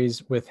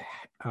series with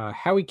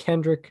Howie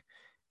Kendrick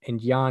and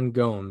Yan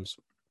Gomes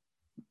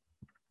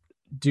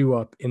due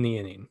up in the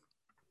inning.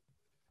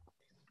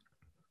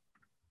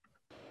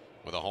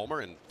 With a homer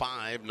and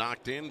 5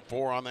 knocked in,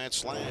 4 on that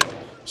slam.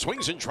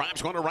 Swings and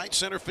drives going to right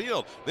center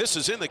field. This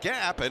is in the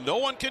gap, and no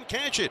one can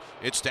catch it.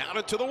 It's down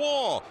into the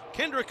wall.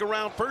 Kendrick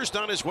around first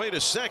on his way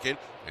to second,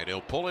 and he'll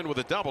pull in with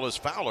a double as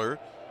Fowler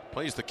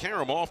plays the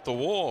carom off the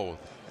wall.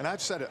 And I've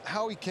said it,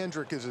 Howie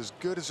Kendrick is as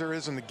good as there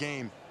is in the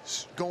game.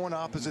 Going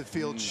opposite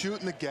field,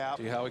 shooting the gap.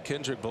 See Howie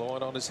Kendrick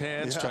blowing on his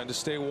hands, trying to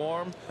stay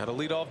warm. And a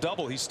leadoff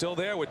double. He's still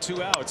there with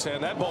 2 outs,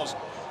 and that ball's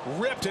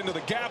ripped into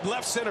the gap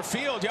left center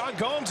field. Yan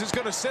Gomes is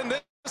going to send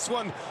this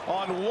one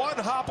on one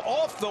hop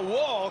off the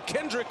wall.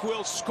 Kendrick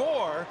will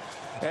score,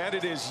 and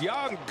it is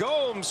Yan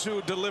Gomes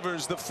who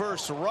delivers the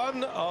first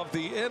run of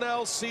the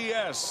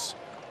NLCS.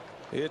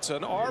 It's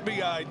an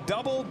RBI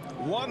double,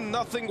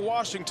 1-0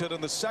 Washington in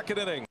the second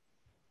inning.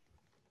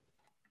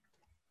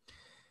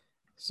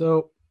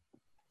 So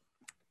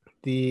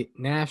the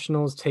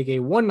Nationals take a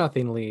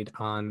 1-0 lead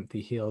on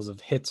the heels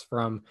of hits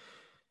from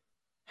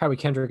Howie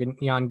Kendrick and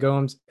Yan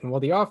Gomes. And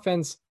while the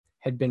offense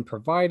had been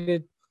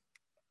provided,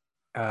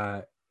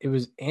 it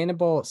was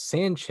Anibal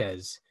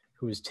Sanchez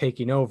who was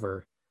taking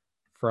over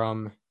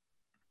from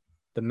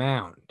the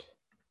mound.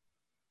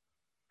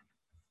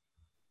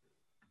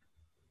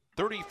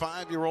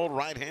 35-year-old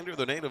right-hander,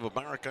 the native of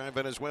Maracay,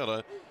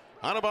 Venezuela,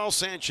 Anibal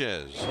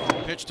Sanchez.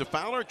 Pitch to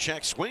Fowler,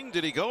 check swing.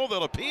 Did he go?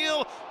 They'll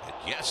appeal. And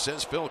yes,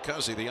 says Phil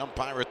Cuzzy, the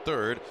umpire at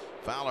third.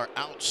 Fowler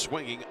out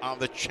swinging on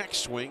the check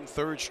swing,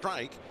 third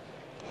strike.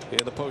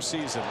 In the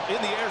postseason.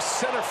 In the air,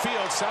 center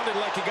field. Sounded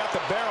like he got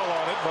the barrel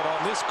on it, but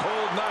on this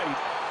cold night,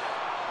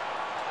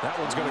 that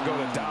one's going to go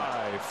to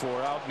die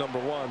for out number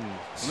 1.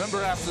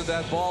 Remember after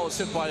that ball was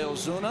hit by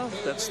Ozuna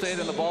that stayed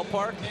in the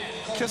ballpark?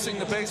 Kissing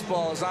the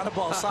baseball is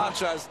Anibal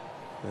Sanchez.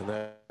 And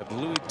that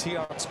Louis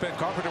Tion spin.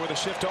 Carpenter with a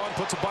shift on,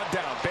 puts a bunt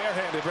down.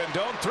 Barehanded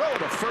Rendon, throw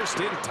to first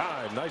in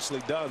time.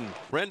 Nicely done.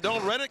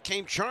 Rendon read it,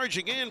 came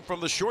charging in from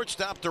the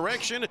shortstop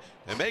direction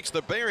and makes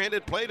the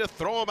barehanded play to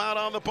throw him out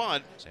on the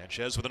bunt.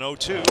 Sanchez with an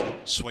 0-2.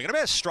 Swing and a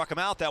miss. Struck him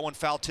out. That one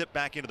foul tip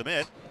back into the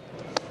mitt.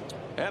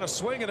 And a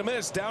swing and a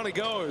miss. Down he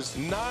goes.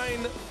 9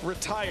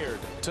 retired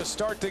to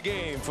start the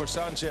game for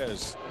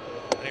Sanchez.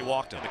 And he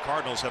walked in. The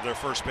Cardinals have their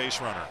first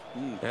base runner.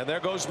 And there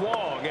goes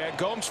Wong, and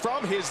Gomes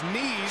from his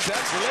knees.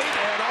 That's late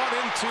and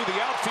on into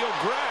the outfield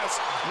grass.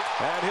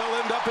 And he'll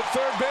end up at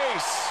third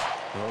base.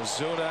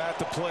 Ozuna at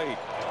the plate.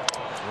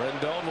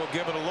 Rendon will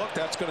give it a look.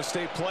 That's going to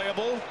stay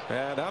playable.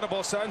 And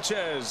Anibal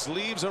Sanchez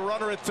leaves a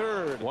runner at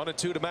third.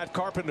 1-2 to Matt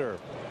Carpenter.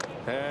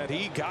 And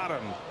he got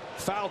him.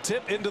 Foul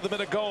tip into the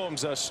middle of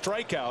Gomes. A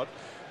strikeout.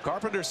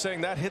 Carpenter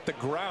saying that hit the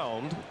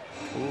ground.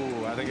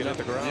 Ooh, I think it hit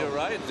the ground. You're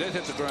right, it did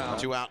hit the ground.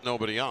 2 out,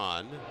 nobody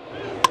on.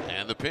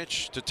 And the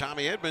pitch to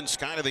Tommy Edmonds,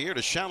 kind of the year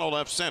to shallow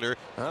left center.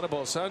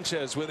 Anibal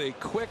Sanchez with a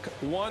quick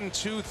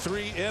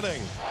 1-2-3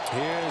 inning.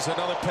 Here's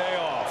another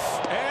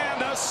payoff.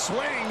 And a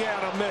swing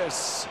and a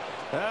miss.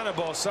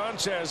 Anibal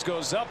Sanchez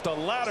goes up the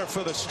ladder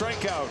for the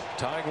strikeout.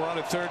 Tying run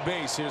at third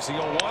base. Here's the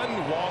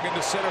 0-1. Wong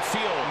into center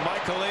field.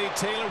 Michael A.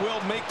 Taylor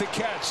will make the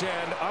catch.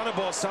 And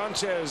Anibal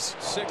Sanchez,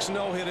 6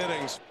 no-hit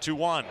innings.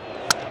 2-1.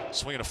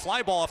 Swinging a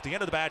fly ball off the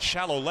end of the bat,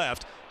 shallow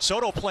left.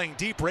 Soto playing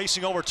deep,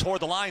 racing over toward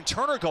the line.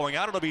 Turner going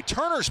out. It'll be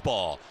Turner's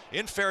ball.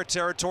 In fair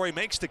territory,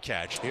 makes the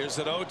catch. Here's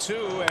an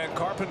 0-2, and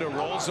Carpenter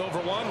rolls over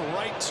one,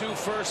 right to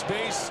first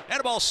base.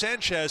 Anibal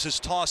Sanchez has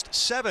tossed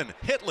 7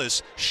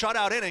 hitless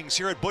shutout innings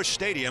here at Busch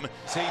Stadium.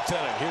 8th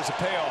inning. Here's a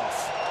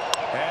payoff.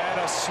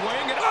 And a swing.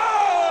 And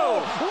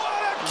oh!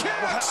 What a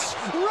catch!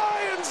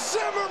 Ryan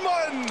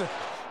Zimmerman!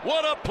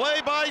 What a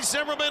play by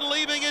Zimmerman,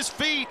 leaving his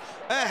feet.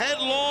 A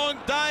headlong,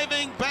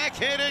 diving,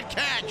 backhanded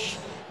catch.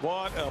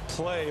 What a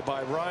play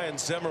by Ryan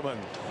Zimmerman.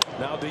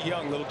 Now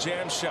DeYoung, little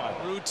jam shot.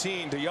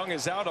 Routine. DeYoung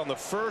is out on the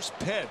first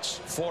pitch.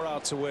 4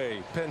 outs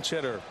away. Pinch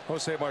hitter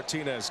Jose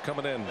Martinez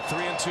coming in.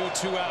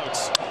 3-2, 2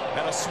 outs.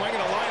 And a swing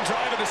and a line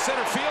drive into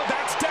center field.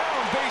 That's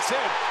down. Base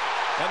hit.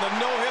 And the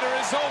no-hitter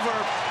is over.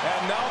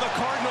 And now the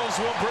Cardinals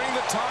will bring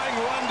the tying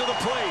run to the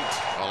plate.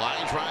 A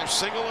line drive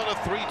single and a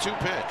 3-2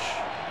 pitch.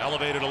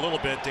 Elevated a little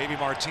bit. Davey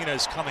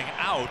Martinez coming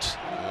out.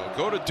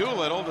 Go to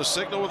Doolittle, the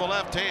signal with the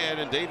left hand,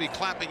 and Davey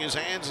clapping his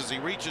hands as he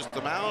reaches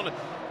the mound.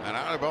 And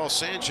Anibal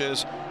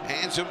Sanchez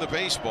hands him the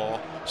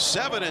baseball.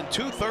 7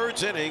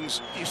 2/3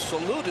 innings. He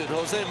saluted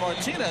Jose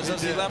Martinez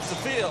as he left the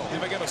field. He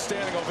may get a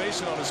standing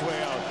ovation on his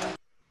way out.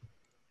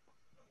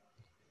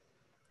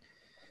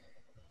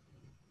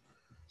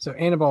 So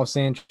Anibal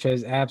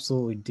Sanchez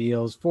absolutely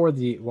deals for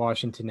the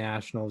Washington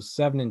Nationals.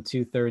 7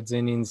 2/3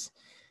 innings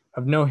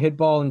of no hit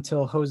ball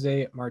until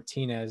Jose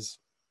Martinez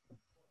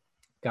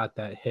got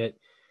that hit.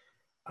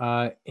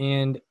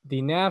 And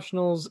the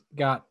Nationals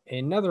got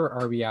another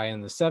RBI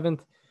in the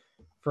 7th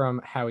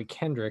from Howie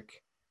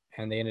Kendrick,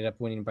 and they ended up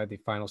winning by the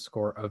final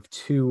score of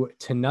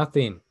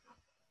 2-0.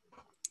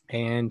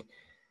 And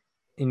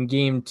in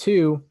game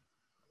 2,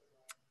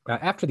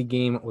 after the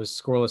game was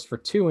scoreless for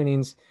 2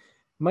 innings,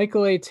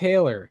 Michael A.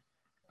 Taylor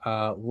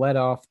led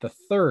off the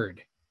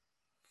third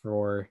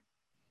for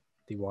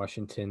the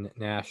Washington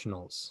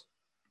Nationals.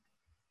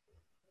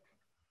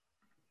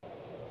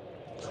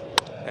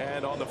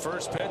 And on the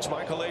first pitch,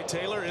 Michael A.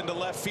 Taylor into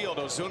left field.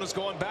 Ozuna's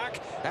going back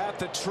at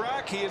the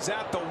track. He is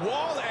at the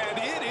wall, and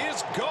it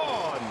is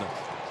gone.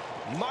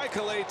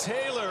 Michael A.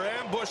 Taylor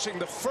ambushing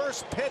the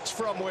first pitch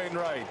from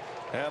Wainwright.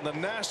 And the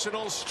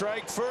Nationals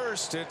strike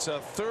first. It's a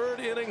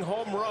third-inning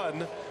home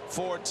run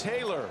for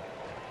Taylor.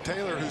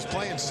 Taylor, who's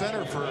playing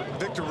center for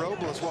Victor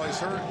Robles while he's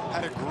hurt,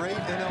 had a great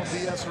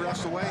NLDS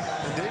rest away.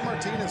 And Dave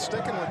Martinez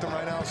sticking with him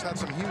right now. Has had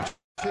some huge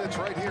pitch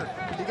right here.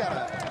 He got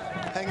a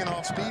hanging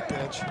off speed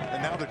pitch,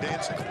 and now they're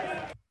dancing.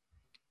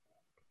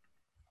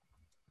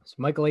 So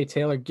Michael A.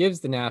 Taylor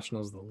gives the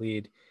Nationals the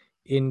lead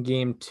in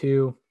game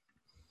 2.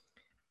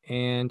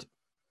 And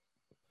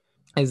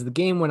as the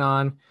game went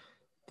on,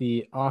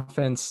 the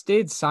offense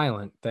stayed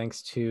silent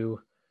thanks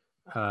to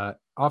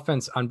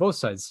offense on both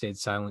sides stayed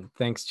silent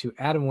thanks to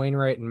Adam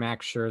Wainwright and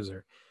Max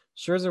Scherzer.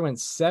 Scherzer went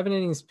 7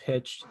 innings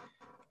pitched,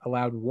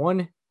 allowed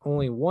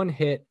only one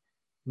hit,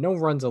 no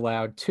runs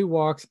allowed, 2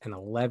 walks, and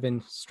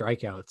 11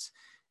 strikeouts.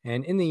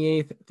 And in the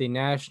 8th, the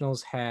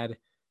Nationals had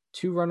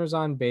 2 runners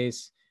on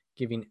base,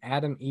 giving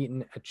Adam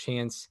Eaton a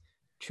chance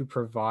to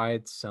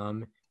provide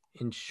some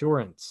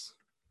insurance.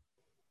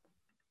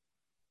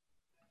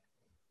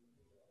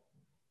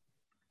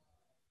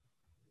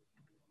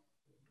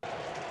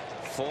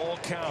 Full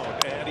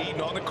count, and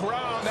Eaton on the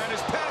ground. That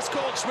is past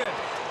Goldschmidt.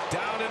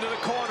 Down into the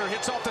corner,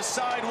 hits off the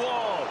side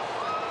wall.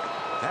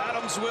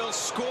 Adams will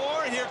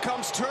score. Here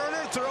comes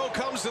Turner. Throw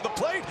comes to the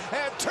plate,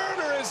 and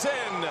Turner is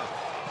in.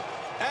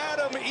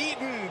 Adam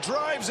Eaton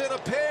drives in a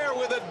pair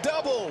with a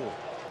double.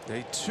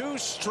 A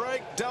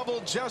 2-strike double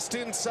just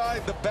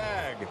inside the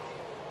bag.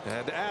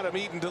 And Adam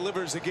Eaton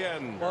delivers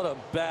again. What a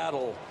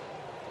battle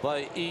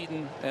by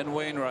Eaton and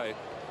Wainwright.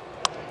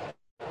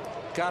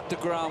 Got the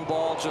ground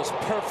ball just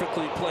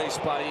perfectly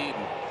placed by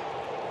Eaton.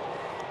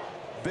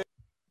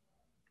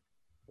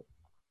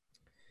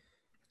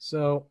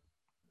 So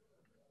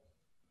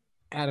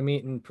Adam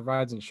Eaton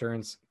provides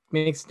insurance,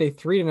 makes it a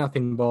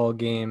 3-0 ball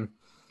game,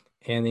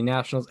 and the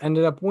Nationals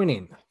ended up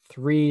winning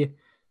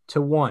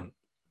 3-1,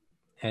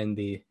 and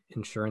the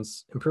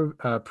insurance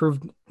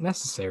proved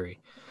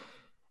necessary.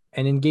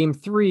 And in game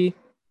 3,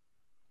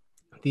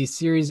 the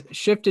series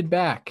shifted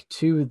back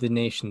to the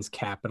nation's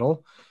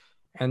capital,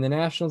 and the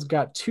Nationals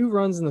got 2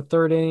 runs in the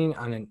 3rd inning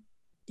on an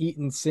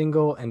Eaton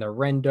single and a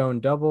Rendon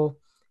double.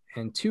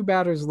 And 2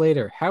 batters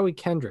later, Howie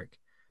Kendrick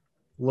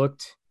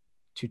looked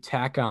to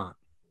tack on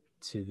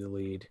to the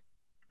lead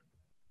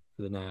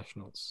for the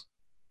Nationals.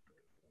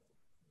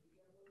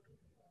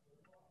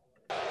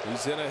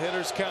 He's in a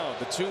hitter's count.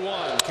 The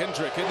 2-1.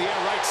 Kendrick in the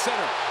air, right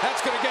center.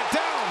 That's going to get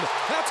down.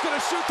 That's going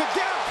to shoot the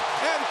gap.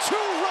 And 2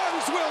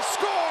 runs will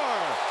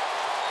score.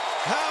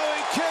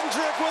 Howie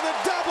Kendrick with a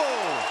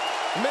double.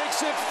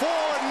 Makes it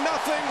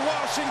 4-0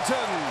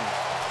 Washington.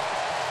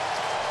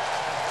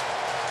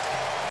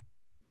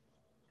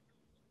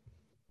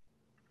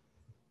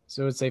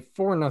 So it's a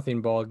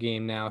 4-0 ball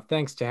game now,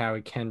 thanks to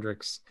Howie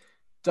Kendrick's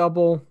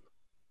double.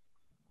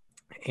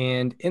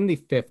 And in the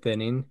 5th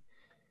inning,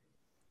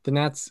 the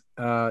Nats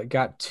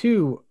got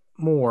 2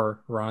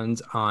 more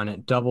runs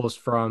on doubles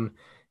from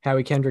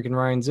Howie Kendrick and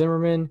Ryan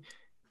Zimmerman.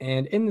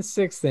 And in the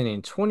 6th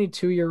inning,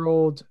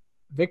 22-year-old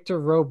Victor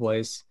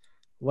Robles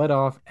led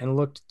off and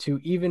looked to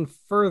even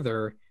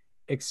further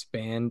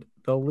expand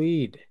the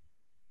lead.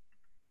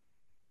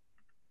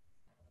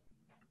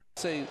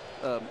 Say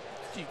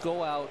you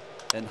go out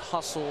and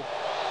hustle.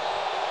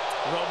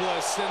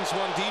 Robles sends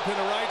one deep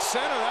into right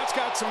center. That's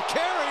got some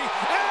carry,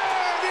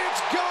 and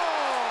it's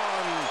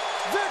gone.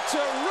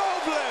 Victor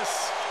Robles,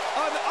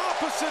 an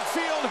opposite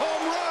field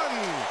home run.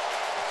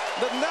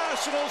 The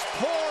Nationals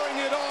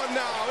pouring it on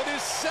now. It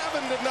is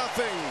 7-0.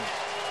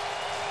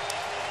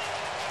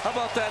 How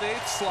about that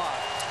 8th slot?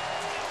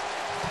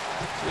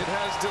 It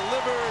has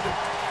delivered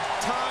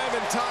time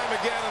and time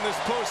again in this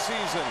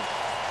postseason.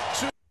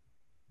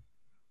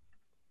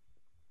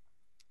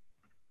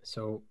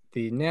 So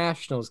the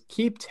Nationals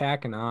keep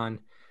tacking on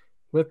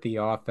with the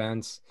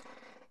offense,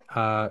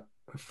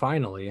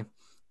 finally.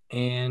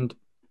 And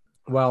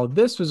while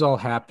this was all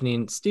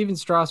happening, Steven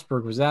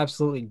Strasburg was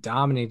absolutely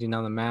dominating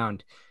on the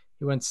mound.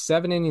 He went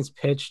 7 innings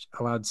pitched,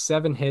 allowed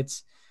 7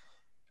 hits,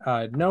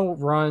 no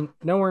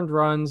earned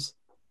runs,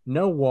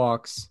 no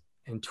walks,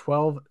 and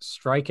 12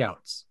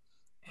 strikeouts.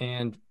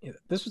 And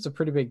this was a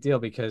pretty big deal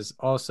because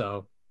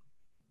also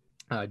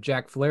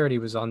Jack Flaherty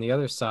was on the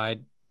other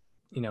side.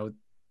 You know,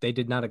 they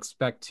did not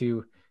expect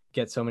to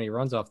get so many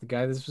runs off the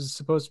guy. This was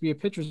supposed to be a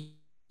pitcher's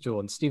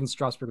duel, and Steven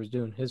Strasburg was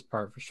doing his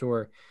part for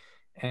sure.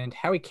 And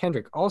Howie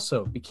Kendrick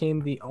also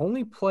became the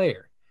only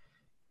player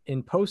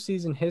in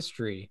postseason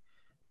history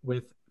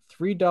with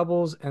 3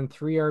 doubles and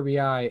 3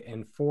 RBI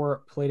and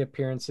 4 plate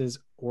appearances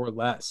or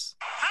less.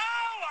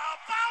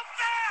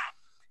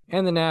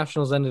 And the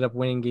Nationals ended up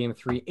winning game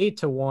 3,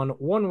 8-1,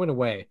 1 win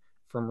away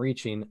from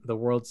reaching the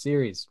World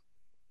Series.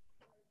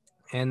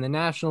 And the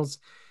Nationals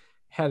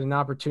had an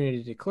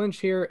opportunity to clinch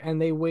here,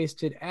 and they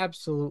wasted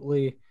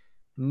absolutely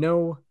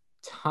no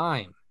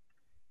time.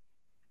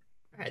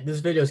 All right, this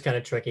video is kind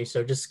of tricky,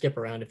 so just skip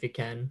around if you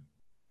can.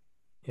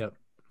 Yep.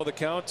 The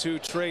count to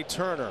Trey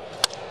Turner.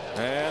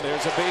 And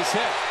there's a base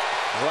hit.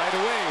 Right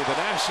away, the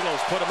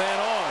Nationals put a man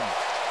on.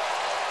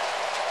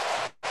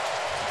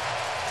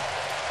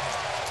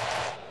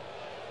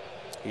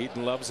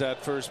 Eaton loves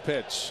that first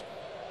pitch.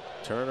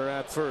 Turner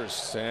at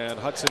first, and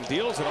Hudson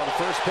deals it on the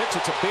first pitch.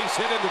 It's a base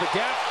hit into the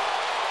gap.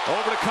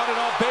 Over to cut it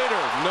off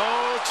Bader.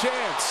 No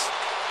chance.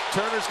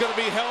 Turner's going to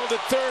be held at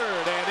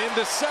third, and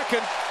into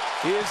second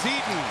is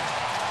Eaton.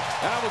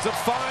 That was a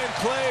fine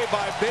play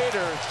by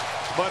Bader,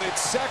 but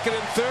it's second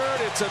and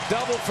third. It's a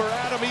double for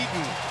Adam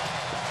Eaton.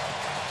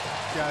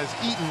 Guys,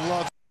 Eaton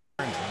loves.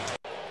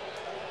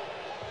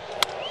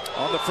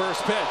 On the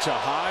first pitch, a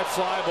high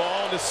fly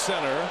ball to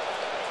center.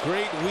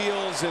 Great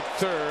wheels at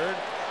third.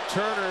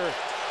 Turner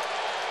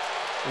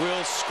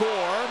will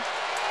score.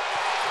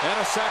 And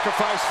a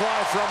sacrifice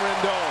fly from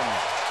Rendon.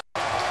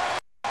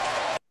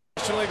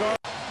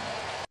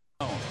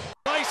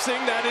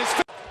 Slicing, that is.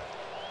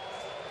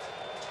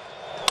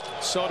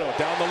 Soto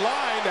down the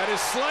line, that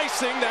is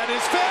slicing, that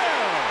is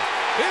fair.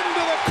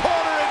 Into the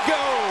corner it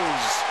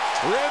goes.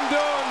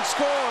 Rendon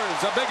scores.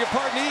 I beg your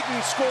pardon,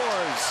 Eaton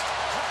scores.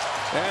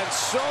 And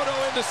Soto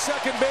into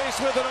second base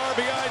with an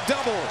RBI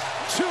double.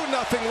 2-0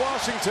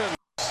 Washington.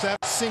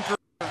 Sinker.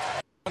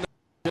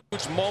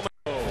 Huge moment.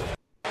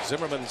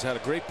 Zimmerman's had a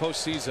great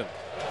postseason.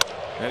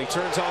 And he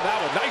turns on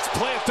that one. Nice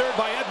play at third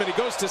by Edman. He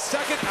goes to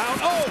second. Out.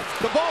 Oh,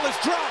 the ball is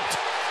dropped.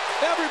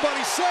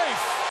 Everybody's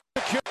safe.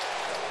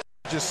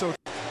 Just so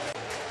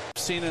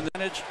seen in the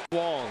advantage.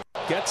 Wong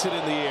gets it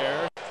in the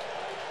air.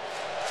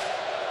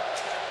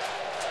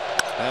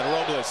 And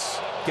Robles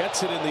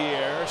gets it in the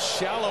air.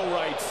 Shallow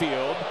right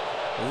field.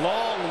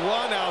 Long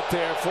run out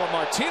there for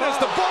Martinez.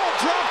 The ball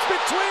drops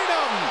between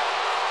them.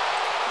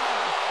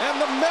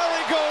 And the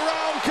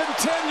merry-go-round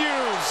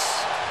continues.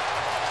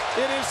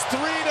 It is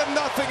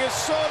 3-0 as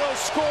Soto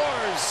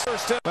scores.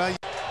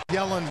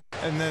 Yelling,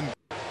 and then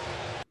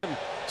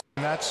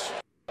that's.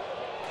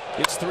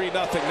 It's 3-0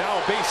 now.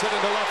 A base hit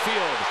into left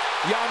field.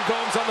 Yan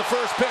Gomes on the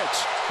first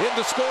pitch. In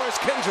to score is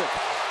Kendrick.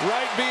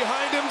 Right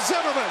behind him,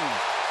 Zimmerman.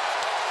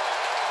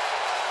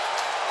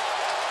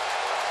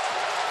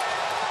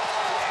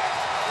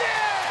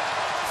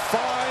 Yeah!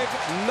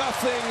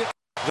 5-0.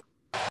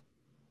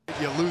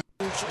 You lose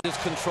his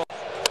control.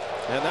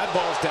 And that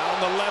ball's down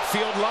the left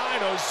field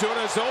line.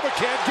 Ozuna's over,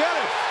 can't get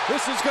it.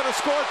 This is going to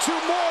score 2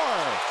 more.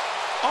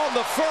 On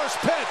the first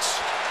pitch,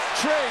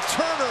 Trey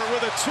Turner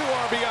with a 2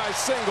 RBI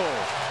single.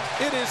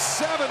 It is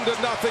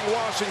 7-0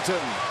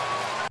 Washington.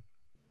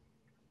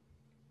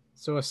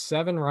 So a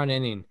 7-run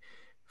inning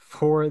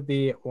for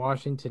the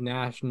Washington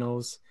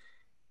Nationals,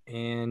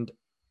 and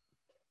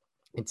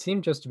it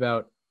seemed just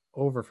about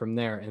over from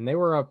there. And they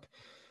were up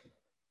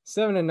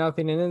 7-0,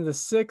 and in the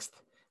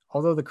 6th,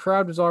 although the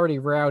crowd was already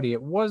rowdy,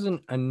 it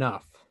wasn't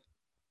enough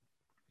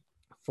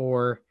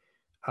for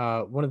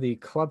one of the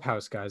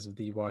clubhouse guys of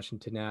the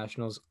Washington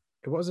Nationals.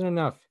 It wasn't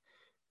enough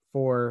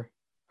for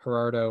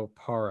Gerardo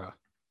Parra.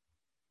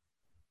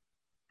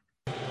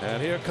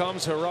 And here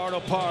comes Gerardo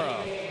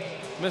Parra,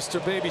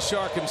 Mr. Baby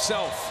Shark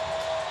himself.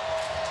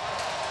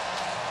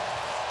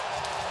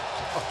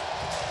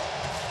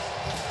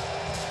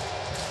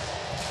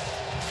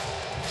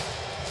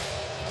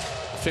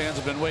 Fans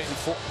have been waiting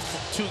for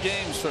 2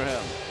 games for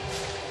him.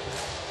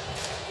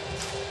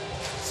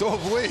 So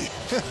have we.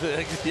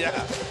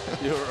 Yeah,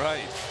 you're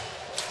right.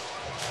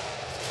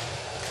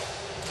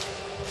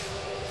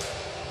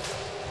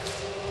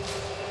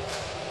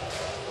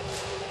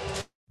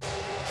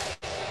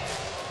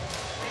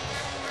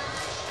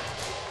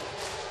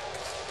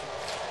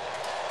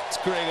 It's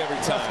great every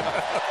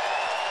time.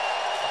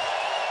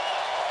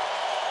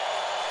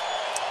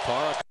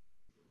 Parra.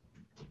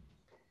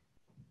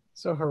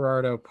 So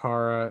Gerardo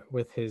Parra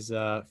with his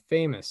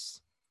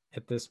famous,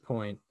 at this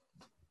point,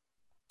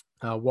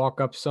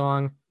 walk-up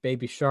song,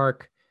 Baby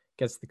Shark,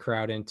 gets the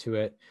crowd into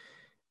it.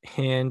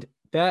 And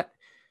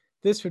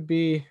this would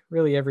be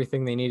really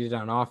everything they needed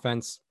on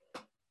offense.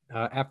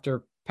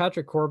 After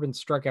Patrick Corbin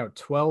struck out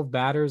 12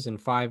 batters in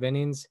 5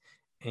 innings,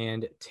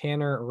 and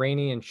Tanner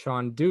Rainey and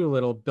Sean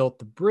Doolittle built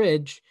the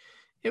bridge,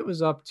 it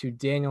was up to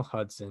Daniel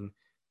Hudson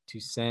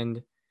to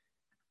send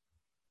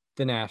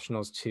the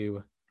Nationals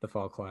to the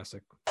Fall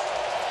Classic.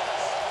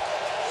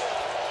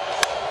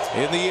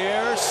 In the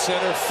air,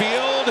 center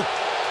field.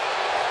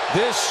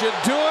 This should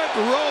do it.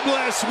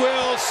 Robles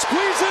will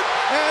squeeze it,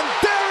 and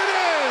there it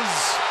is.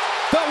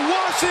 The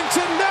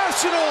Washington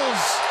Nationals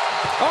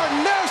are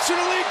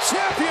National League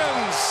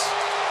champions.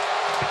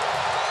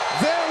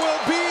 There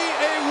will be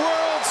a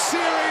World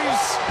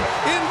Series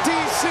in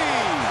D.C.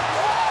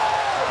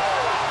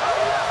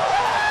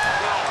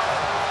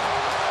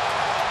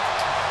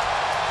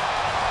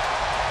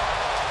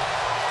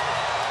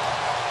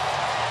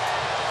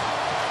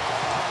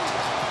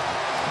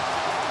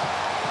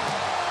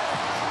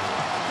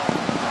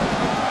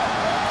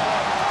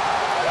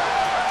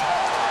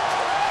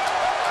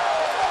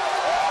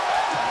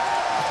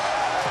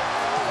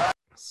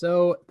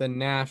 So the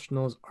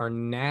Nationals are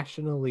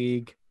National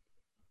League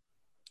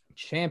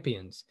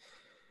champions.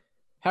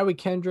 Howie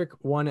Kendrick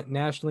won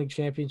National League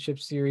Championship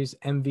Series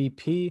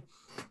MVP,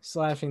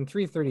 slashing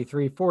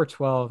 .333,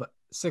 .412,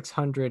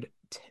 .600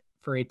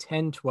 for a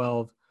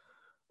 .1012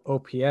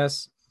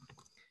 OPS.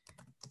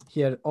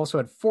 He also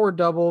had 4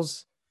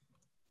 doubles,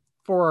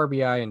 4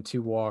 RBI, and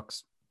 2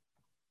 walks.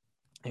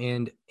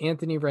 And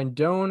Anthony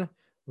Rendon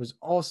was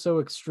also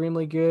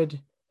extremely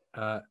good,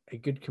 a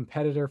good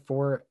competitor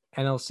for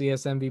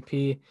NLCS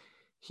MVP.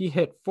 He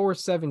hit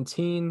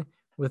 .417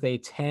 with a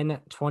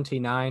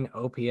 .1029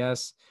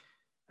 OPS.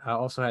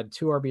 Also had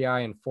 2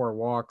 RBI and 4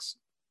 walks.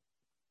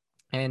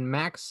 And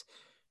Max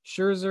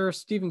Scherzer,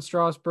 Steven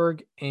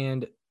Strasburg,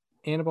 and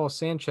Anibal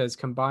Sanchez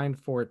combined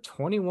for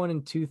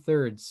 21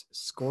 2/3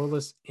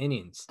 scoreless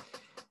innings.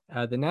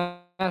 The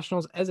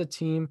Nationals as a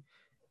team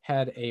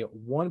had a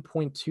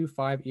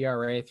 1.25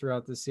 ERA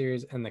throughout the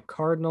series, and the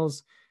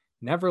Cardinals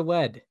never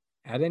led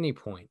at any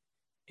point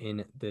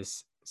in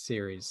this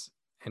series.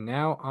 And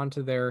now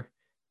onto their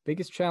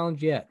biggest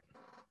challenge yet.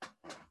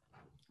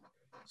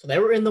 So they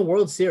were in the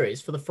World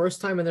Series for the first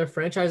time in their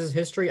franchise's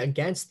history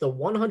against the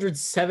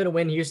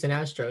 107-win Houston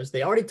Astros.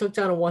 They already took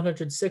down a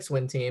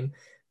 106-win team.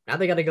 Now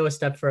they got to go a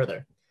step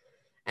further.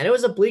 And it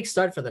was a bleak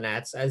start for the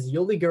Nats as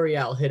Yuli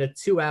Gurriel hit a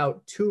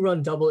 2-out,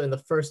 2-run double in the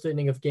first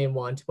inning of Game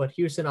 1 to put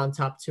Houston on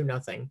top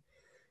 2-0.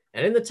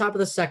 And in the top of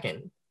the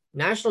second,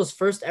 Nationals'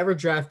 first ever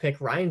draft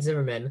pick, Ryan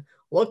Zimmerman,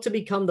 looked to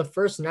become the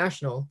first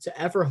National to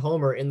ever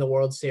homer in the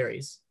World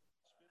Series.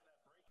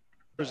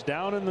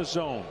 Down in the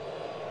zone.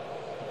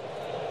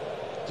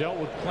 Dealt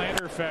with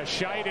plantar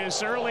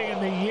fasciitis early in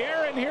the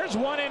year, and here's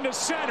one into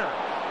center.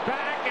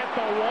 Back at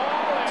the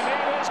wall, and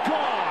it is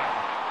gone.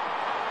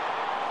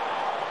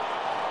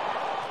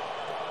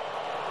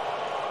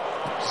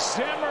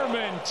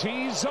 Zimmerman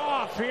tees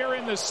off here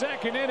in the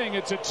second inning.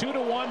 It's a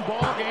 2-1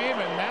 ball game,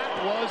 and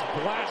that was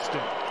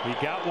blasted. He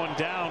got one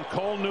down.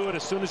 Cole knew it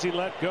as soon as he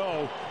let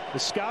go. The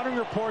scouting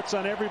reports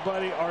on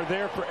everybody are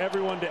there for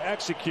everyone to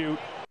execute.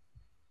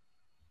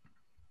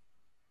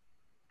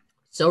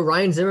 So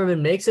Ryan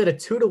Zimmerman makes it a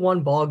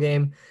 2-1 ball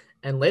game,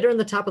 and later in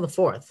the top of the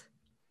fourth,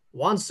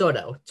 Juan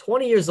Soto,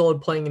 20 years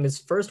old, playing in his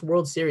first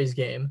World Series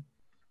game,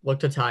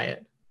 looked to tie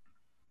it.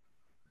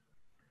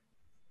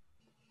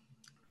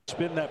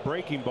 Spin that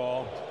breaking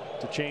ball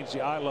to change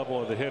the eye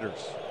level of the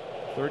hitters.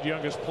 Third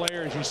youngest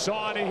player, as you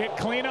saw it, he hit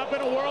cleanup in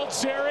a World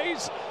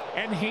Series,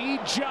 and he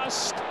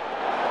just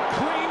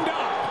cleaned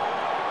up.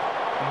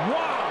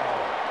 Wow.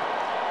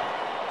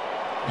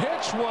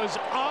 Pitch was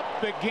up.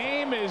 The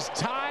game is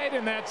tied,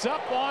 and that's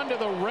up onto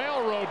the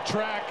railroad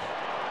track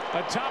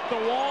atop the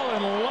wall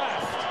and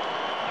left.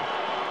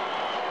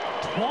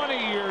 20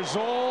 years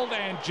old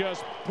and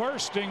just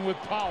bursting with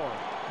power.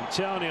 I'm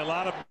telling you, a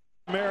lot of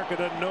America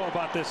doesn't know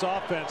about this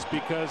offense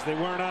because they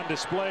weren't on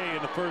display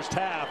in the first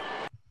half.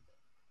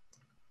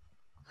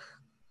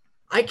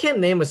 I can't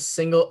name a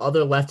single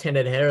other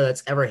left-handed hitter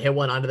that's ever hit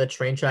one onto the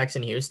train tracks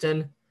in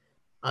Houston.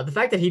 The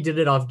fact that he did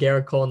it off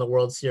Garrett Cole in the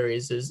World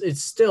Series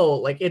it's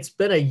still, like, it's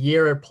been a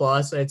year or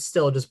plus, and it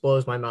still just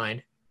blows my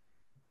mind.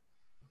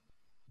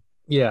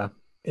 Yeah,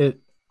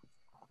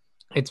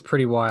 it's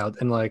pretty wild.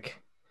 And, like,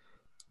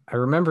 I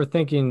remember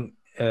thinking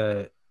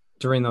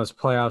during those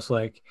playoffs,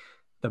 like,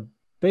 the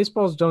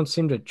baseballs don't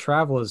seem to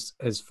travel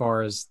as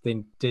far as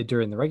they did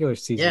during the regular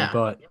season, yeah.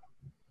 But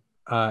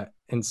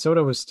and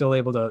Soto was still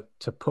able to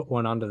put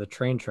one onto the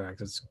train tracks.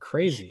 It's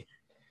crazy.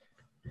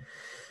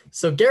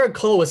 So Garrett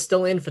Cole was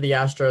still in for the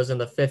Astros in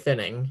the fifth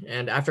inning,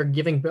 and after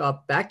giving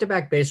up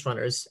back-to-back base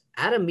runners,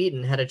 Adam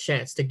Eaton had a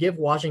chance to give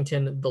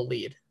Washington the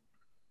lead.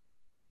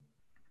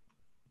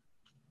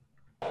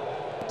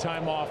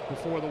 Time off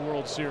before the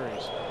World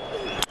Series.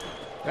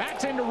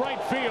 That's into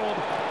right field.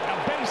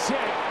 A base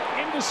hit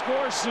into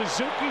score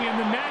Suzuki, and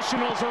the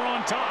Nationals are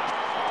on top.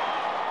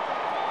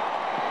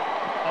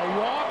 A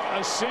walk,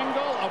 a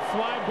single, a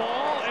fly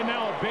ball, and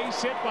now a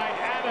base hit by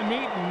Adam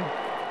Eaton.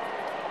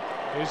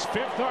 His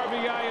 5th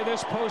RBI of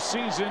this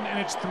postseason, and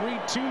it's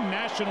 3-2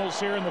 Nationals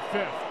here in the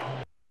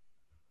 5th.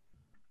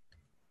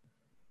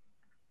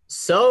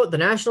 So the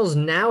Nationals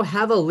now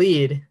have a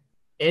lead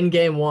in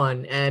Game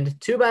 1, and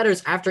 2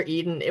 batters after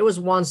Eaton, it was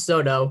Juan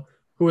Soto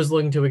who was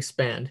looking to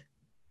expand.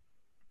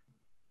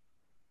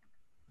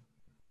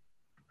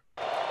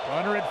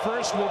 Runner at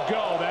first will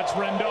go. That's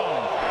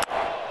Rendon.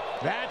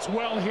 That's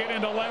well hit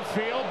into left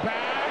field.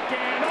 Back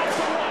and off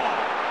the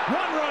wall.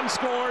 1 run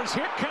scores.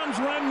 Here comes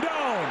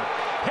Rendon.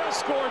 He'll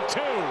score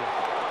 2.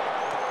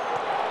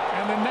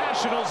 And the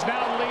Nationals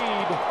now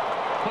lead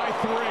by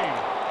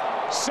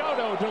 3.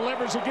 Soto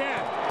delivers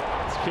again.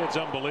 This kid's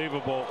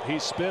unbelievable. He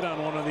spit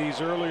on one of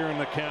these earlier in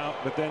the count,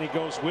 but then he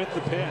goes with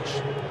the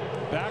pitch.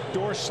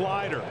 Backdoor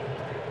slider.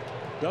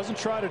 Doesn't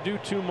try to do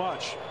too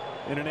much.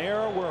 In an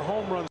era where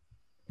home runs.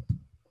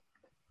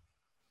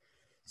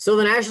 So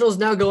the Nationals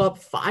now go up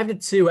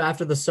 5-2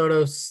 after the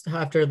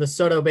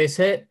Soto base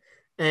hit.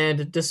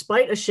 And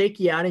despite a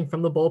shaky outing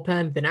from the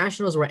bullpen, the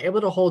Nationals were able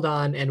to hold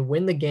on and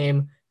win the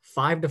game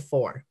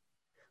 5-4.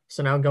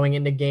 So now going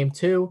into Game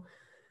 2,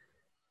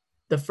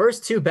 The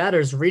first two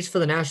batters reached for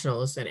the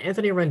Nationals, and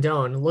Anthony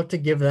Rendon looked to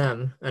give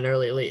them an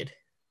early lead.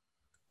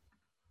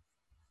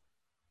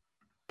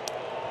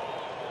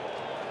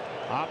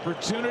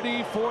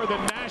 Opportunity for the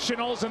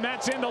Nationals, and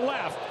that's into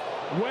left.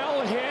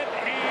 Well hit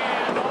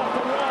and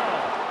off the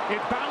wall.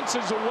 It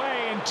bounces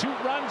away, and 2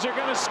 runs are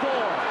going to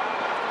score.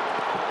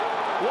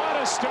 What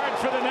a start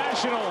for the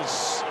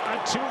Nationals. A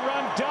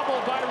 2-run double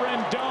by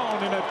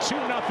Rendon in a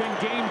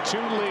 2-0 Game 2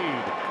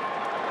 lead.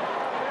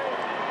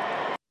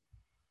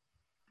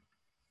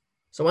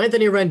 So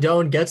Anthony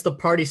Rendon gets the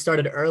party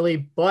started early,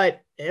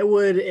 but it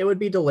would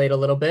be delayed a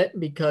little bit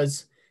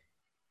because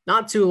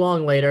not too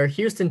long later,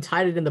 Houston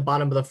tied it in the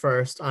bottom of the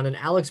first on an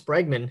Alex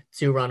Bregman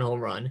 2-run home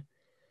run.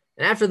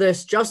 And after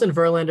this, Justin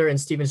Verlander and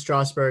Steven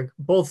Strasburg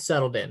both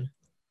settled in.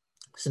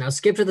 So now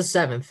skip to the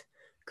 7th.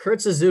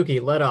 Kurt Suzuki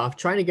led off,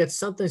 trying to get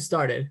something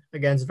started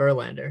against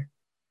Verlander.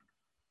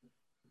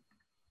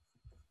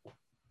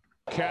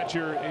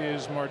 Catcher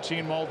is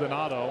Martin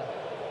Maldonado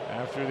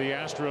after the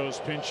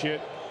Astros pinch hit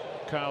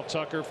Kyle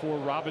Tucker for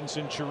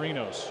Robinson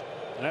Chirinos.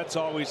 That's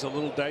always a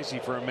little dicey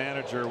for a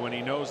manager when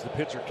he knows the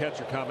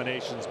pitcher-catcher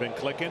combination's been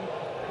clicking.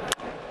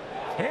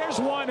 Here's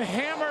one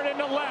hammered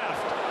into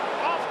left.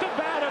 Off the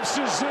bat of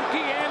Suzuki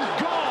and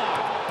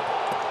gone.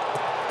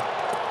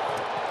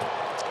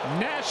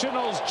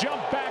 Nationals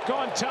jump back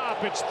on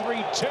top. It's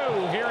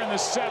 3-2 here in the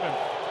 7th.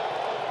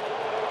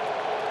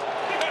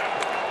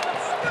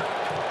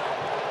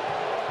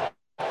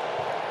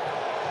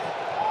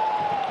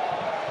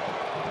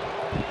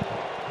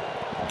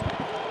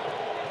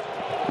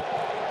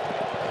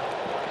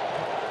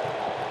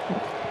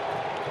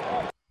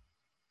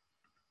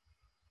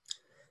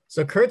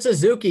 So Kurt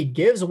Suzuki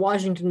gives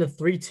Washington the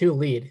 3-2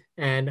 lead.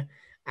 And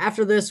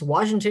after this,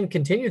 Washington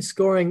continued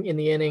scoring in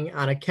the inning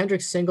on a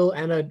Kendrick single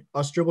and a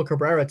Asdrubal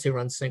Cabrera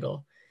 2-run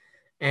single.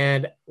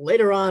 And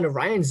later on,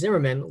 Ryan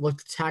Zimmerman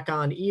looked to tack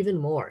on even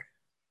more.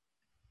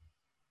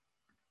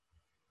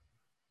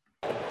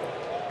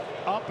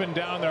 Up and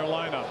down their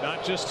lineup,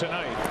 not just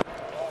tonight.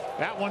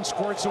 That one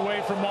squirts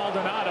away from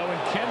Maldonado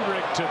and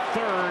Kendrick to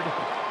third.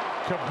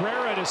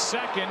 Cabrera to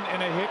second,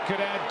 and a hit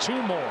could add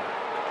 2 more.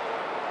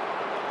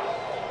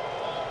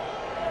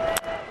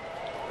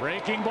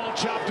 Breaking ball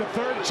chopped to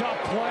third,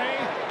 tough play.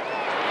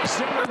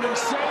 Zimmerman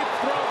safe,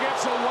 throw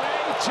gets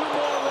away. 2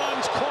 more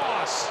runs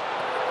cross.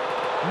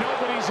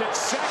 Nobody's at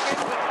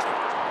second,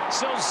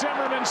 so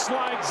Zimmerman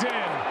slides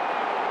in.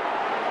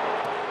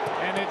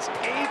 And it's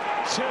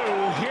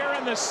 8-2 here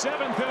in the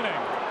 7th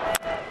inning.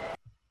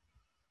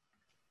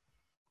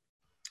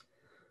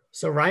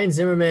 So Ryan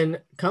Zimmerman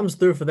comes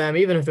through for them,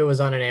 even if it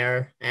was on an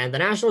error. And the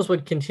Nationals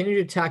would continue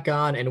to tack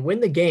on and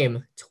win the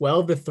game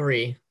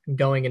 12-3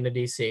 going into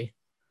DC.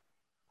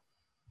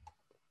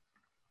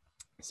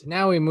 So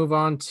now we move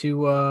on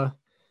to an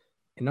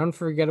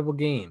unforgettable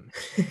game.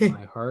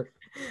 My heart.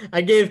 I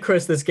gave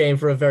Chris this game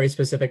for a very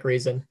specific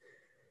reason.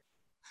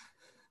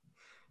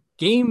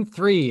 Game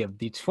 3 of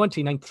the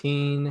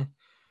 2019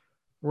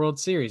 World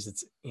Series.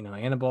 It's,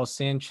 Anibal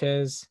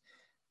Sanchez,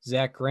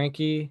 Zach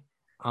Greinke.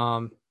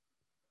 I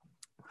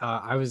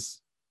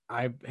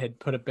had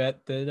put a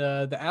bet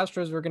that the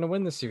Astros were going to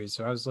win the series.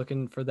 So I was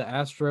looking for the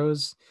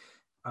Astros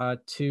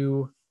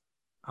to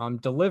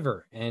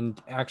deliver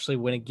and actually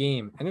win a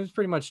game. And it was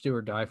pretty much do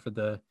or die for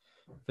the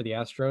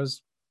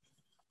Astros,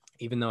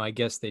 even though I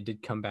guess they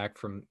did come back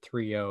from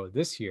 3-0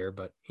 this year,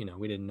 but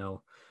we didn't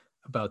know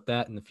about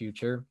that in the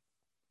future.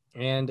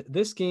 And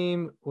this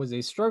game was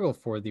a struggle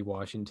for the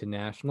Washington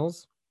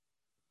Nationals.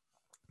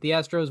 The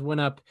Astros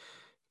went up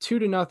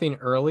 2-0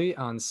 early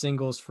on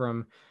singles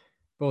from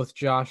both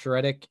Josh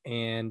Reddick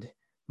and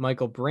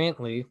Michael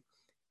Brantley.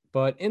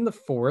 But in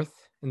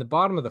the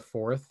bottom of the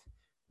fourth,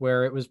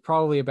 where it was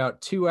probably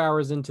about 2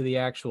 hours into the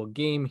actual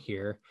game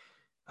here,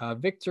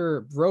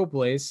 Victor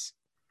Robles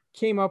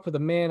came up with a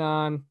man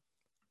on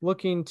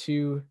looking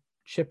to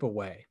chip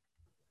away.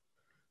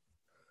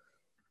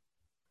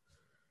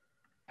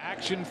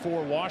 Action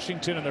for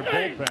Washington and their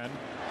bullpen.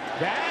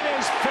 That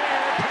is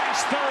fair,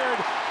 past third,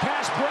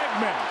 past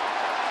Bregman.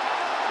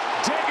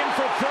 Digging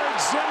for third,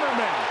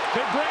 Zimmerman.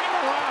 They bring him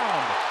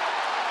around.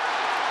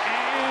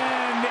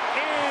 And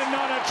in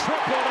on a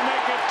triple to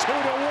make it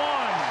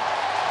 2-1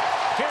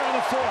 here in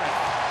the 4th.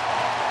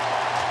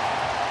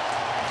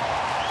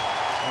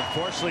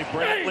 Unfortunately,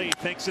 Brantley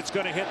thinks it's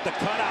going to hit the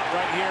cutout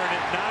right here, and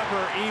it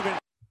never even.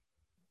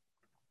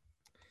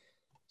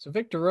 So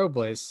Victor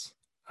Robles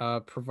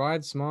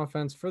provides some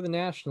offense for the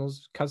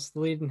Nationals, cuts the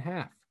lead in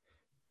half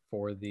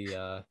for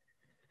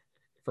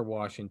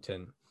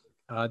Washington.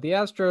 The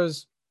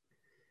Astros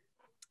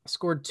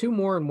scored 2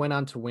 more and went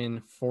on to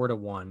win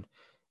 4-1.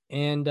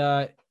 And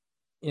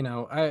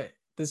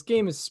this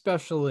game is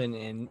special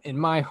in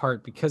my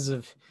heart because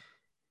of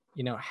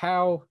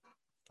how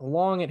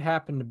long it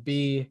happened to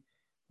be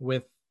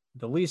with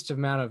the least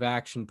amount of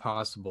action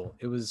possible.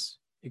 It was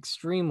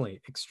extremely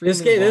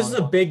this is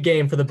a big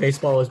game for the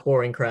baseball is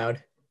boring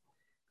crowd.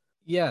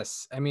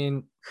 Yes, I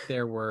mean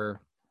there were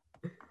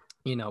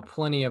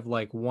plenty of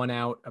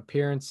 1-out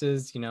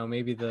appearances,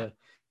 maybe the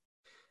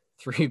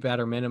 3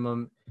 batter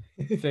minimum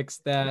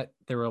fixed that.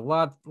 There were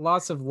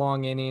lots of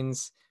long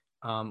innings,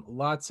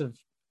 lots of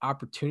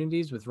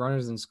opportunities with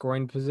runners in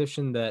scoring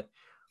position that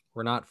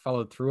were not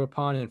followed through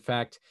upon. In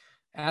fact,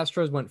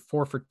 Astros went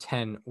 4 for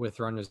 10 with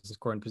runners in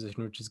scoring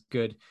position, which is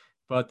good,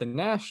 but the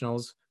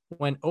Nationals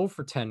went 0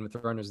 for 10 with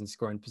runners in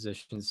scoring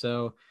position.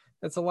 So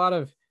that's a lot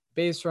of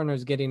base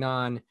runners getting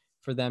on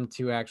for them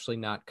to actually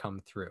not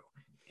come through.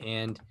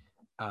 And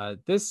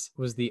this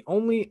was the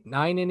only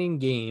 9-inning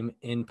game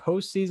in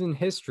postseason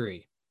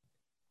history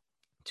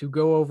to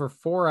go over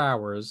 4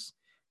 hours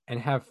and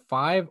have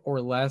 5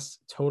 or less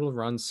total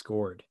runs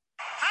scored.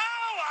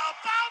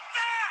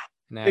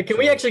 Hey, can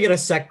we actually get a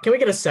Can we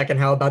get a second?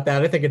 How about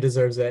that? I think it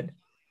deserves it.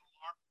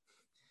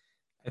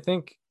 I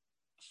think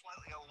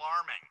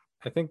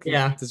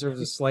yeah, it deserves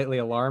a slightly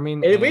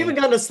alarming. We haven't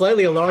gotten a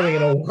slightly alarming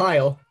in a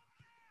while.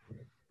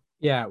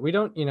 Yeah, we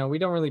don't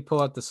really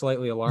pull out the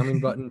slightly alarming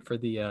button for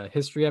the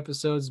history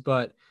episodes,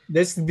 but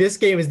this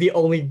game is the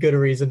only good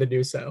reason to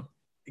do so.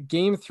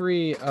 Game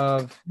 3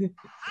 of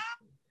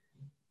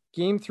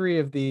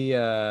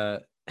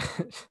the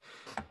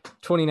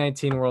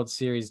 2019 World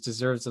Series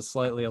deserves a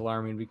slightly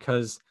alarming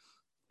because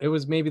it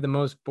was maybe the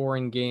most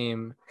boring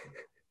game,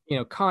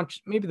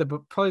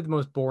 probably the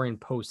most boring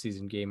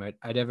postseason game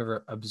I'd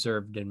ever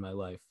observed in my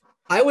life.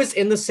 I was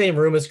in the same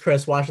room as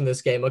Chris watching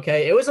this game,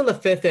 okay? It was in the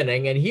 5th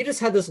inning, and he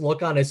just had this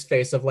look on his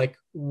face of like,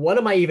 what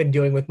am I even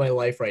doing with my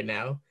life right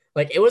now?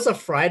 Like, it was a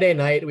Friday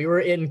night. We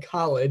were in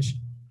college.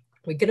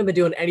 We couldn't have been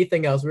doing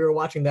anything else. We were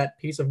watching that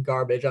piece of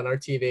garbage on our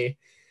TV.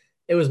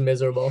 It was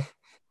miserable.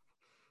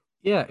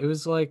 Yeah, it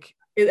was like...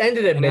 It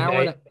ended at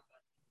midnight.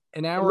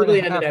 An hour it really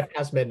and a ended half, at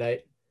past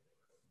midnight.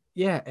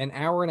 Yeah, an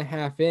hour and a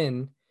half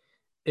in,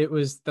 it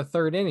was the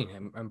 3rd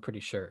inning, I'm pretty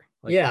sure.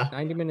 Like, yeah.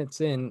 90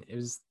 minutes in, it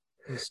was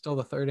still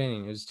the 3rd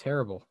inning. It was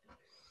terrible.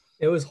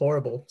 It was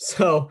horrible.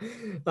 So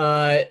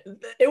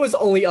it was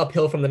only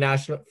uphill for the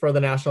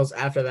Nationals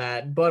after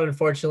that, but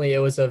unfortunately it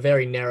was a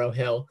very narrow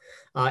hill.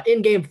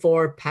 In Game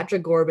 4,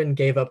 Patrick Corbin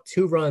gave up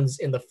 2 runs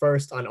in the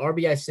first on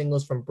RBI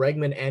singles from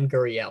Bregman and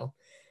Gurriel,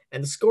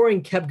 and the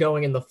scoring kept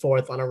going in the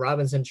 4th on a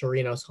Robinson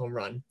Chirinos home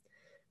run.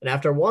 And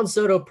after Juan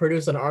Soto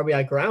produced an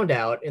RBI ground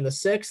out in the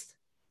 6th,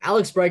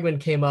 Alex Bregman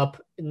came up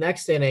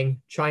next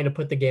inning trying to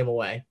put the game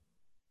away.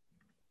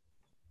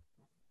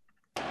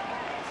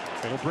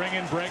 It'll bring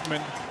in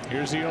Bregman.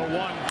 Here's the 0-1.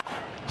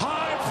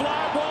 High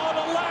fly ball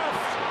to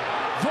left.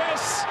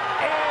 This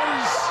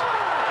is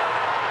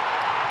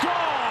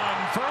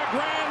gone for a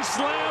grand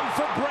slam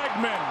for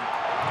Bregman.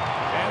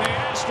 And the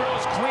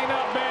Astros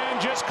cleanup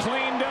man just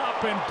cleaned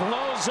up and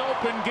blows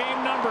open game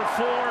number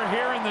 4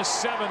 here in the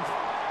 7th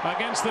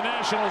against the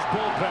Nationals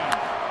bullpen.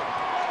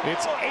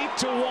 It's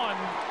 8-1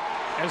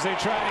 as they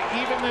try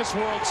to even this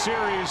World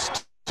Series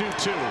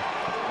 2-2.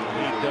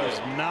 He does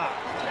not.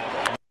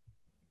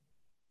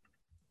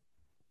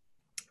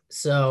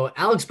 So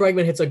Alex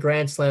Bregman hits a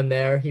grand slam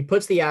there. He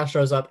puts the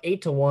Astros up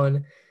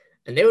 8-1,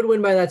 and they would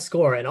win by that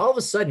score. And all of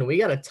a sudden, we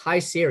got a tie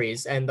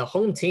series, and the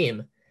home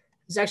team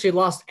has actually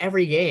lost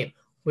every game,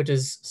 which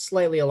is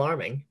slightly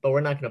alarming. But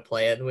we're not going to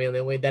play it.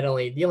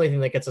 The only thing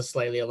that gets us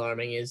slightly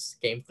alarming is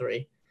Game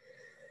 3.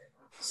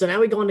 So now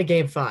we go into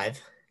Game 5,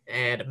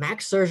 and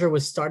Max Scherzer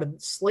was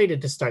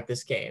slated to start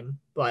this game.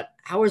 But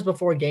hours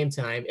before game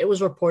time, it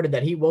was reported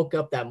that he woke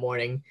up that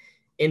morning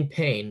in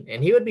pain,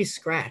 and he would be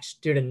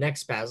scratched due to neck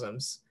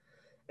spasms.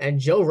 And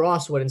Joe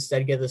Ross would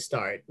instead get the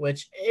start,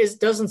 which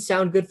doesn't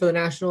sound good for the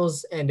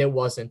Nationals, and it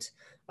wasn't.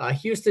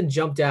 Houston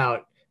jumped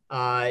out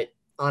on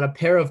a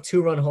pair of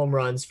 2-run home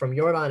runs from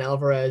Yordan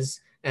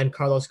Alvarez and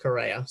Carlos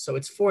Correa, so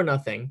it's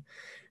 4-0.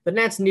 The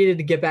Nats needed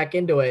to get back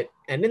into it,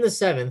 and in the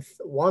 7th,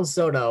 Juan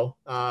Soto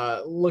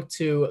looked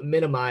to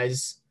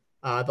minimize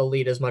the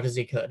lead as much as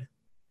he could.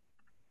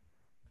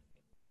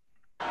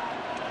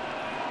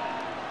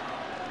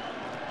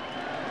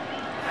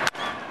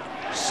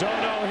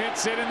 Soto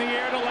hits it in the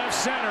air to left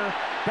center.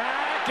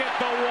 Back at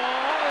the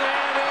wall.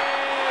 It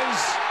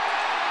is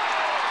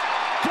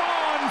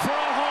gone for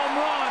a home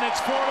run.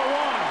 It's 4-1.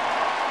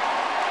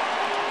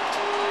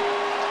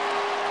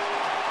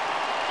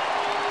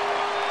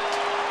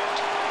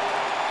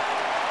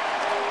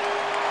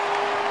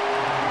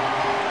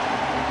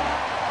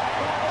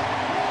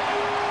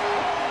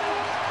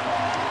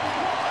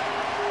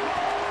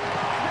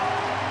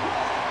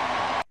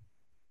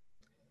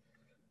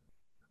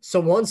 So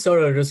Juan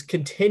Soto just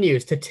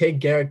continues to take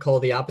Garrett Cole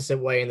the opposite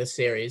way in the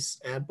series.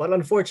 But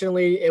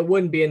unfortunately, it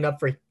wouldn't be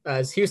enough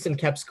as Houston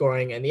kept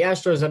scoring, and the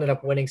Astros ended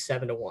up winning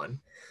 7-1.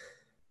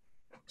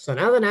 So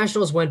now the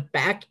Nationals went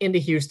back into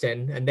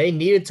Houston, and they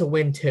needed to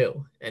win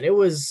too. And they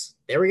were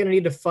going to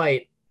need to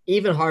fight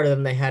even harder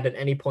than they had at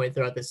any point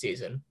throughout the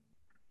season.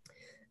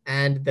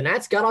 And the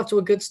Nats got off to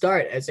a good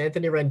start as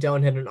Anthony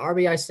Rendon hit an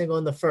RBI single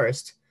in the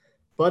first,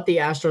 but the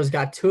Astros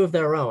got 2 of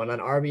their own on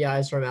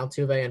RBIs from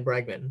Altuve and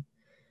Bregman.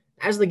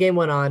 As the game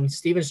went on,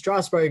 Steven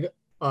Strasburg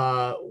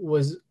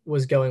was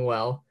going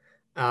well,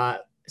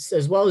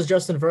 as well as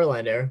Justin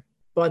Verlander.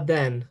 But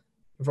then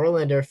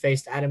Verlander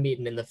faced Adam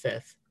Eaton in the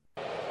 5th.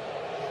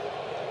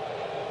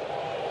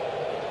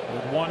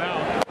 With 1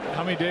 out,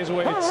 How many days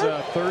away? It's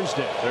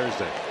Thursday.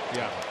 Thursday.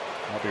 Yeah.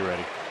 I'll be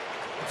ready.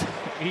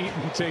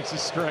 Eaton takes a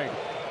strike.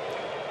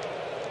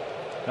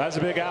 That's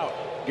a big out.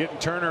 Getting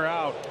Turner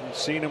out. You've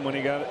seen him when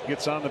he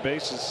gets on the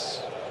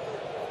bases.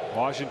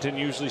 Washington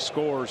usually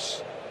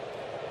scores.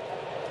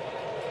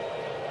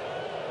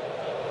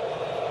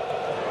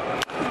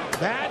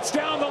 That's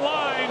down the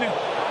line.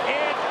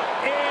 It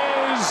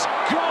is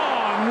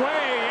gone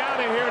way out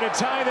of here to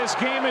tie this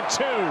game at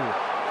 2.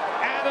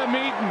 Adam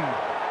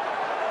Eaton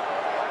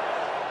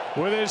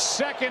with his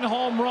second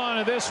home run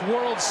of this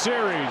World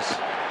Series.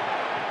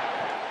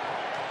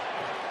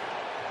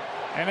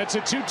 And it's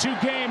a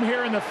 2-2 game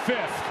here in the 5th.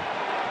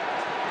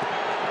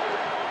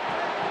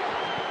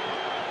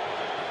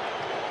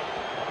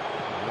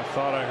 I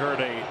thought I heard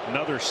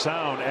another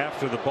sound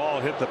after the ball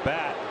hit the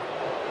bat.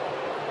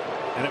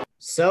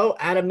 So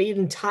Adam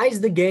Eaton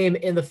ties the game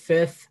in the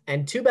 5th,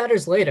 and 2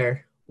 batters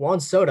later, Juan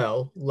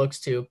Soto looks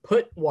to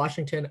put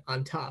Washington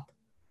on top.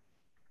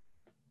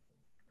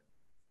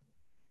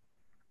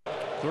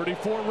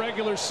 34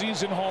 regular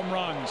season home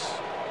runs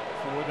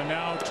for the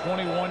now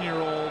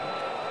 21-year-old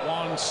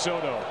Juan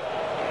Soto.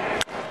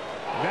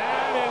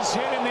 That is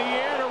hit in the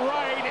air to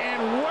right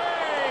and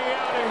way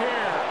out of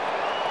here.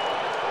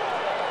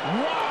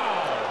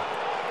 Wow.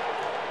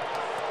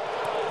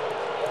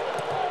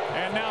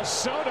 And now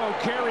Soto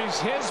carries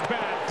his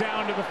bat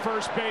down to the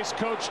first base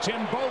coach,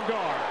 Tim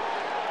Bogar.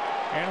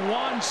 And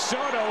Juan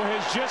Soto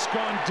has just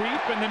gone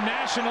deep, and the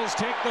Nationals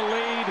take the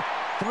lead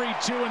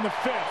 3-2 in the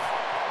 5th.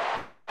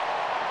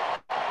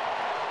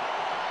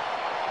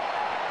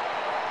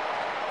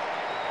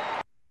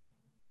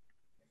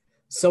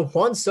 So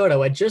Juan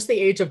Soto, at just the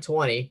age of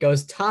 20,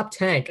 goes top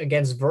tank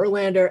against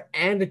Verlander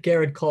and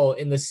Garrett Cole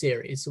in the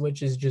series,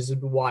 which is just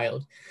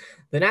wild.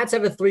 The Nats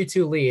have a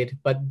 3-2 lead,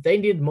 but they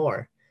need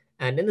more.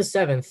 And in the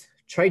 7th,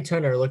 Trey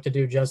Turner looked to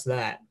do just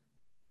that.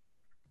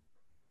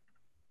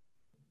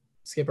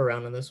 Skip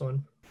around on this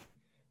one.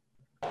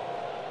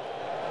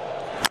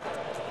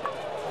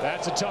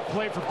 That's a tough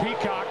play for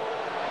Peacock.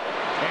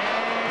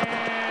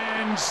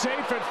 And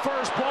safe at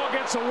first. Ball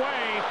gets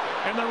away,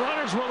 and the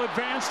runners will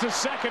advance to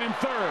second and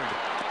third.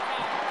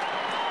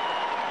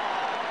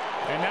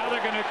 And now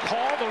they're going to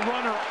call the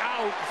runner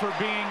out for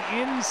being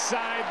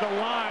inside the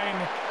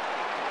line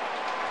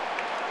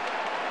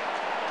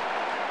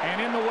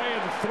and in the way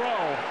of the throw.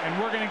 And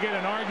we're going to get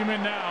an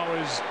argument now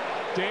as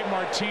Dave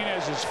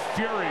Martinez is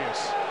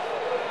furious.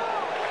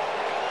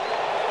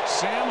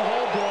 Sam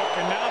Holbrook,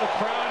 and now the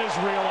crowd is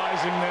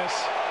realizing this.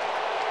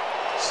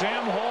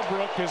 Sam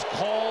Holbrook has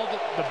called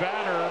the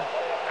batter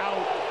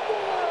out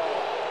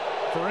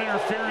for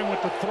interfering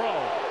with the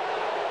throw.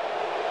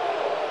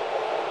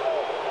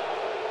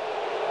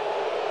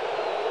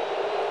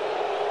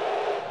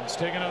 Let's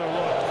take another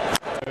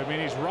look. I mean,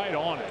 he's right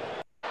on it.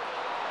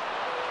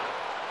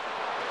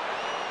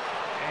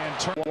 And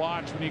turn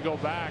watch when you go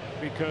back,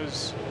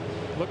 because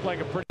it looked like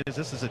a pretty.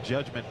 This is a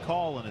judgment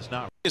call and is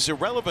not. Is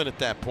irrelevant at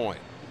that point.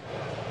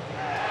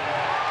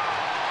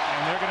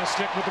 And they're going to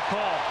stick with the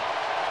call.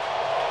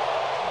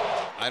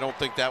 I don't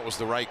think that was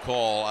the right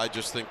call. I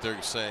just think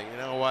they're saying, you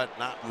know what,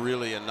 not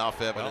really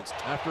enough evidence.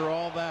 Well, after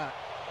all that,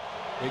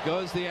 it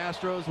goes the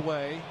Astros'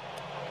 way.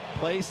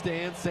 Play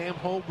stands. Sam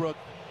Holbrook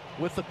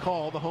with the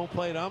call, the home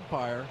plate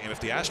umpire. And if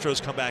the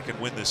Astros come back and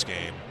win this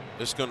game,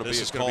 this is going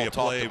to be a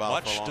play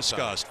much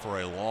discussed for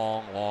a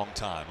long, long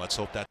time. Let's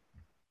hope that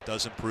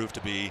doesn't prove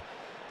to be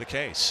the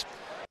case.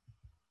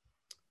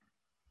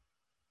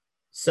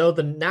 So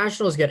the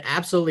Nationals get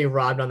absolutely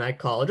robbed on that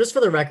call. Just for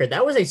the record,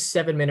 that was a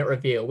 7-minute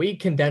review. We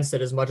condensed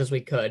it as much as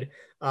we could.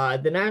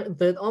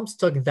 The umps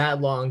took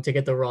that long to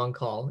get the wrong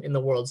call in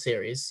the World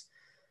Series.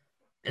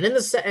 And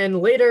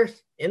later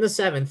in the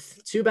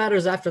 7th, 2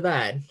 batters after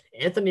that,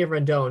 Anthony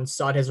Rendon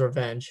sought his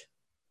revenge.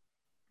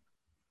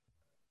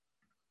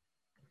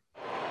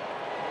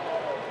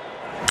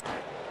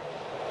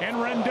 And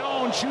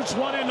Rendon shoots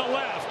one into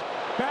left.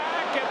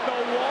 Back at the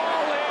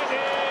wall,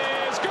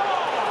 it is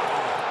gone!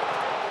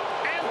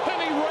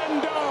 Anthony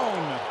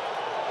Rendon.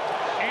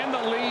 And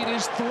the lead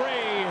is 3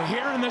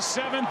 here in the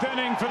 7th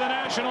inning for the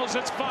Nationals.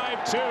 It's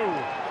 5-2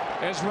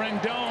 as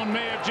Rendon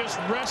may have just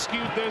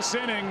rescued this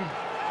inning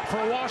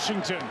for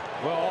Washington.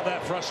 Well, all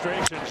that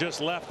frustration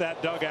just left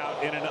that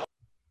dugout in an.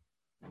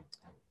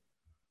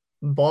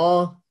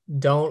 Ball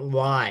don't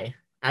lie.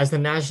 As the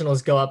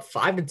Nationals go up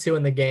 5-2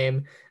 in the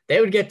game, they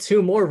would get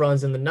 2 more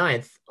runs in the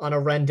 9th on a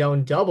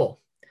Rendon double.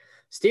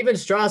 Steven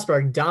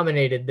Strasburg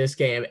dominated this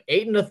game.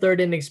 8 1/3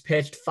 innings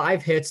pitched,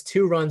 5 hits,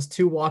 2 runs,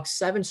 2 walks,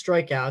 7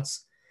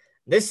 strikeouts.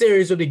 This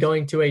series would be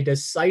going to a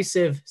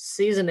decisive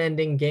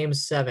season-ending Game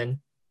 7.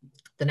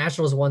 The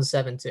Nationals won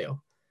 7-2.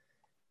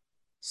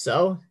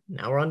 So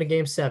now we're on to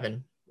Game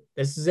 7.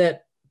 This is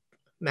it.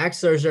 Max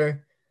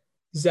Scherzer,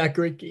 Zach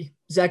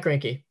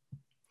Greinke.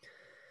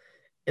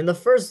 In the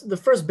first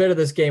bit of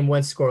this game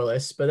went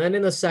scoreless, but then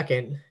in the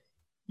second,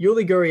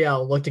 Yuli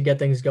Gurriel looked to get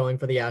things going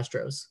for the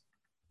Astros.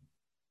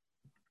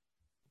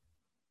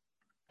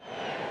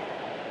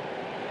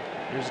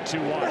 Here's a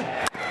 2-1.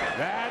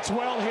 That's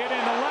well hit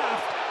into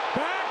left.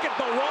 Back at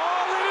the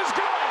wall. It is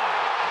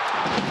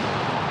gone.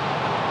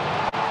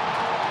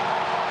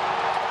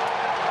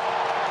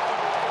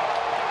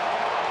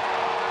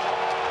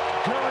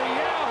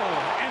 Gurriel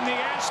and the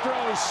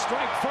Astros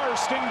strike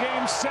first in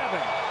Game 7.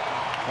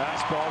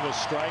 Fastball was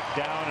strike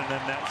down, and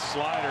then that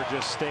slider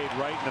just stayed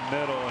right in the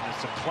middle, and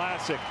it's a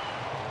classic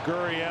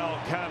Gurriel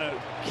kind of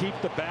keep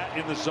the bat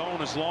in the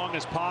zone as long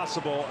as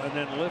possible and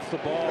then lift the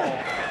ball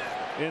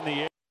in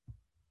the air.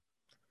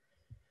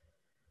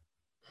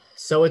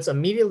 So it's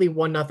immediately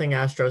 1-0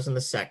 Astros in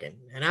the second.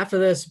 And after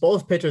this,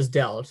 both pitchers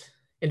dealt.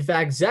 In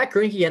fact, Zach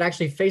Greinke had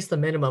actually faced the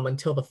minimum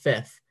until the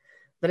 5th.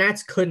 The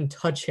Nats couldn't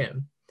touch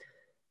him.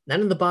 Then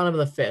in the bottom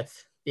of the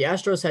 5th, the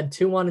Astros had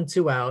 2-1 and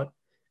 2 out,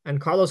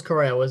 and Carlos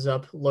Correa was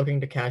up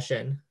looking to cash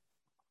in.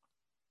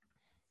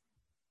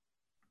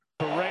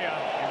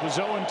 Correa, it was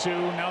 0-2,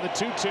 now the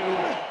 2-2.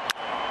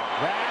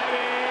 That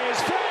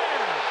is fair.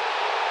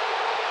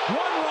 1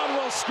 run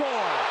will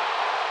score.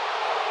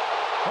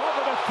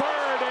 Over the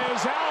third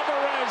is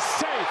Alvarez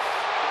safe.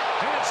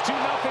 And it's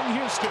 2-0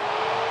 Houston.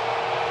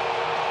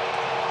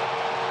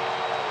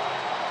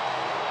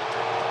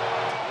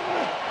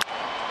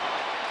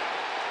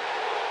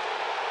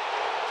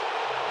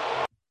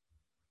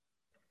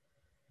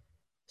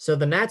 So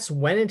the Nats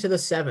went into the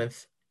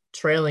 7th,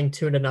 trailing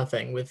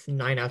 2-0 with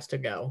 9 outs to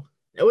go.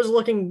 It was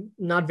looking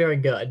not very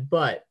good,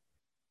 but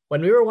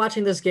when we were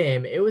watching this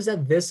game, it was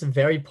at this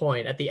very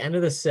point at the end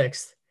of the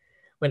 6th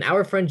when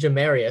our friend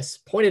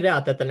Jamarius pointed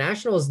out that the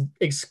Nationals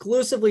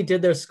exclusively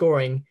did their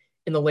scoring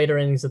in the later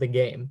innings of the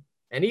game.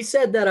 And he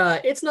said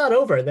that it's not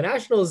over. The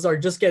Nationals are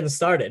just getting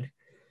started.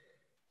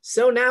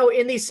 So now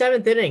in the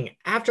 7th inning,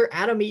 after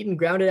Adam Eaton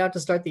grounded out to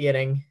start the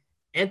inning,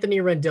 Anthony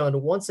Rendon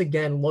once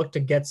again looked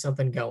to get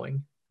something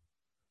going.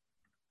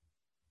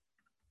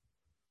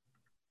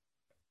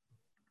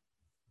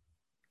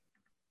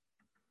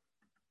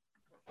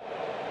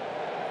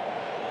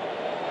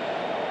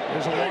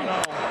 There's a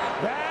 1-0.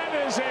 That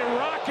is a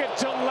rocket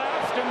to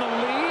left, and the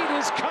lead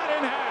is cut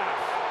in half.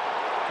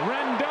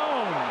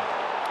 Rendon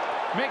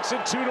makes it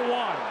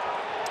 2-1.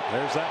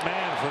 There's that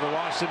man for the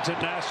Washington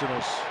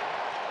Nationals.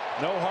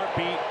 No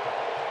heartbeat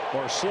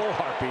or slow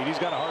heartbeat. He's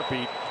got a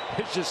heartbeat.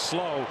 It's just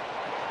slow,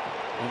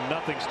 and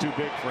nothing's too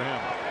big for him.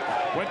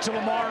 Went to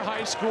Lamar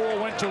High School,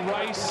 went to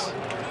Rice.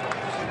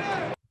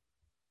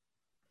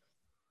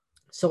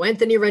 So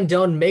Anthony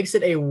Rendon makes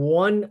it a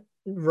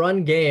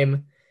 1-run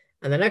game.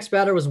 And the next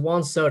batter was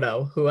Juan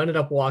Soto, who ended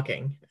up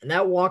walking. And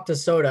that walk to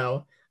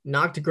Soto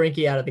knocked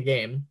Greinke out of the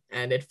game,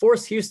 and it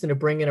forced Houston to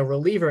bring in a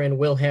reliever in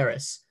Will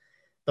Harris.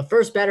 The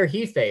first batter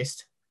he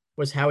faced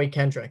was Howie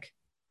Kendrick.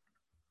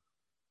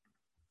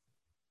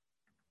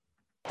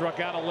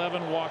 Struck out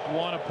 11, walked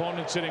 1,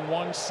 opponents hitting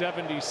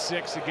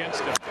 176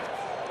 against him.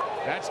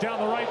 That's down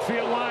the right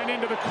field line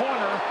into the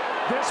corner.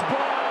 This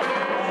ball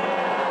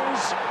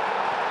is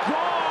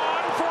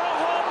gone for a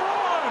home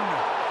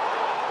run.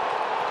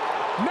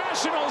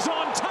 Nationals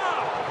on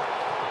top.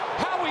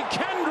 Howie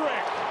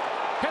Kendrick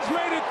has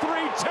made it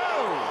 3-2.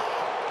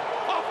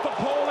 Off the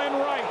pole and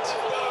right.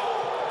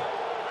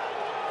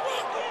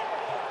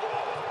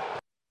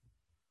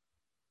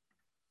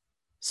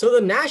 So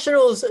the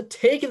Nationals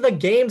take the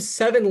Game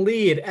 7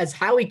 lead as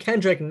Howie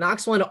Kendrick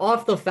knocks one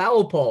off the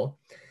foul pole.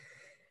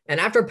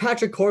 And after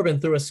Patrick Corbin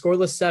threw a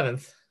scoreless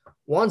 7th,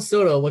 Juan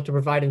Soto looked to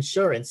provide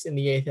insurance in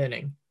the 8th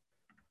inning.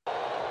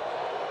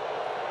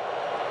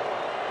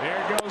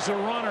 There goes a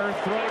runner,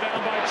 throw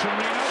down by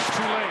Chirinos,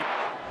 too late.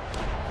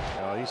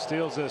 Well, he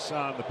steals this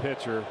on the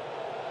pitcher.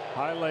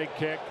 High leg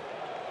kick.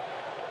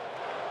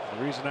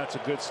 The reason that's a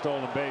good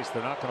stolen base,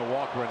 they're not going to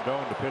walk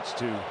Rendon to pitch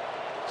to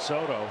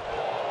Soto.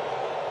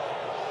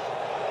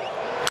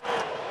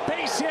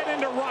 Base hit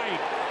into right.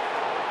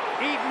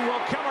 Eaton will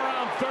come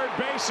around third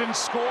base and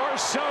score.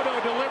 Soto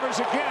delivers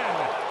again.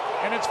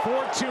 And it's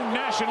 4-2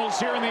 Nationals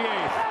here in the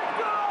 8th.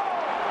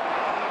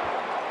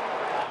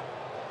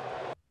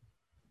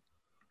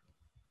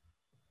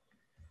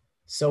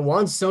 So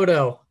Juan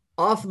Soto,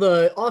 off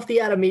the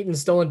Adam Eaton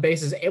stolen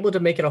bases, able to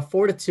make it a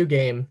 4-2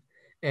 game.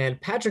 And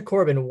Patrick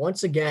Corbin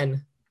once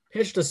again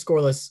pitched a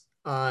scoreless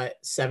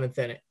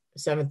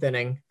 8th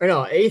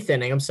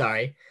inning, I'm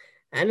sorry.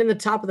 And in the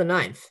top of the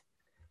 9th,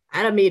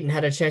 Adam Eaton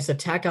had a chance to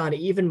tack on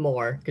even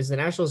more because the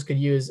Nationals could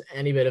use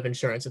any bit of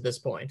insurance at this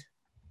point.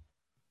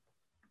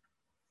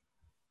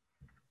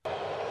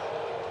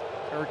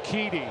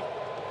 Urquidy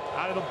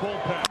out of the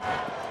bullpen.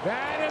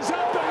 That is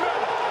up the middle.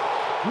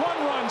 1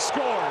 run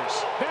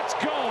scores. That's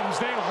Gomes.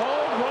 They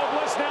hold.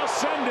 Robles now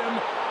send him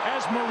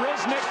as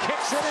Marisnick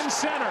kicks it in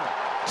center.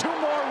 2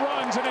 more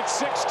runs and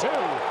it's 6-2.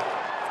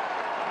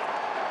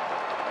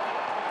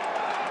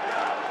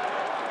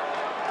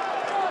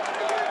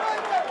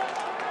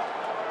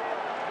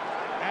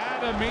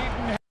 Adam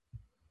Eaton.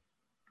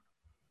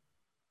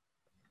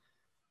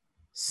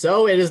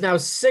 So it is now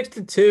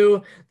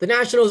 6-2. The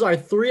Nationals are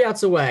 3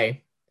 outs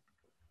away.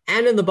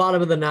 And in the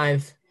bottom of the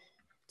 9th,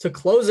 to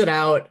close it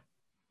out,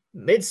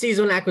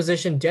 mid-season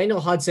acquisition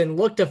Daniel Hudson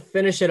looked to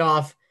finish it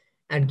off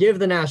and give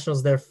the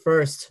Nationals their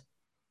first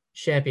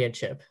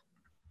championship.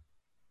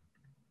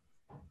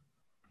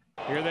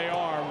 Here they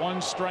are,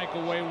 1 strike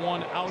away,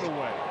 1 out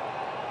away.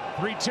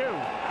 3-2.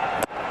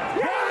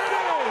 There it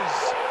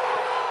is!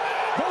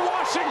 The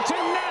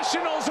Washington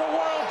Nationals are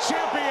world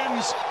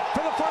champions for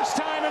the first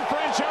time in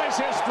franchise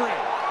history.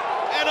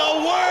 And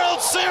a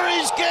World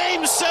Series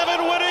Game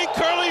 7 winning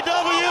Curly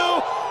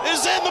W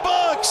is in the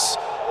books.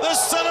 The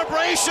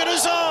celebration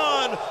is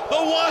on.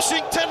 The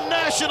Washington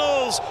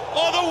Nationals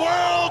are the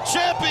world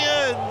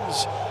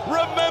champions.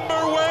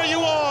 Remember where you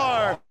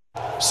are.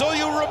 So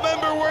you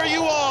remember where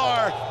you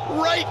are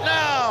right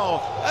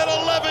now at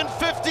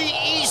 11:50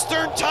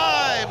 Eastern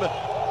Time.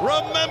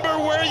 Remember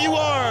where you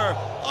are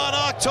on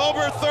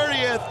October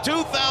 30th,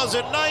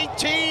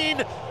 2019,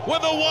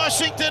 when the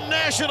Washington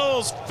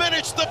Nationals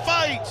finished the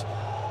fight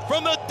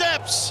from the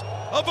depths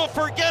of a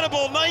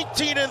forgettable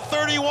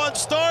 19-31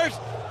 start.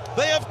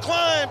 They have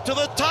climbed to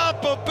the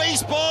top of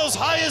baseball's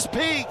highest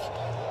peak,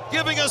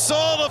 giving us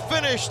all a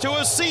finish to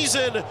a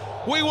season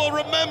we will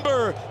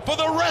remember for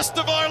the rest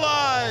of our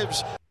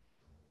lives.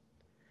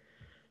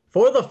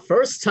 For the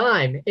first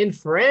time in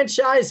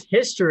franchise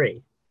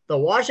history, the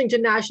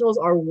Washington Nationals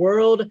are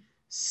World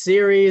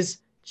Series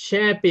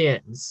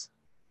champions.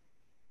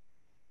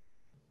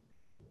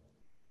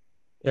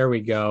 There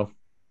we go.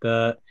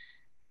 This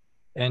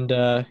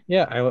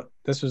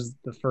was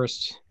the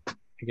first,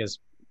 I guess,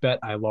 bet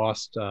I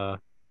lost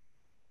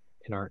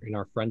in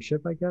our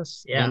friendship, I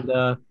guess. Yeah.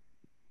 And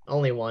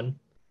only one.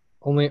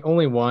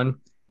 Only one.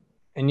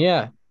 And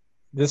yeah,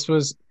 this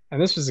was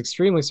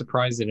extremely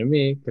surprising to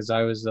me because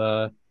I was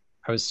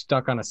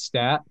stuck on a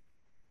stat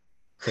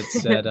that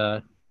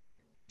said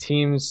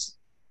teams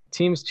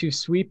to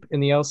sweep in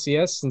the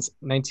LCS since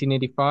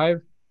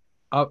 1985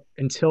 up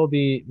until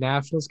the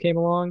Nationals came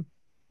along.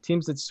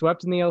 Teams that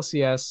swept in the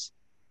LCS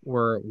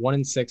were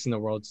 1-6 in the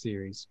World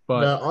Series.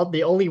 But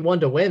the only one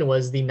to win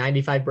was the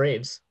 95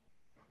 Braves.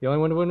 The only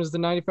one to win was the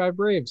 95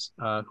 Braves,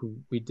 who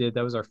we did.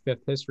 That was our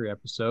 5th history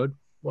episode.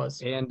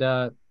 And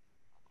the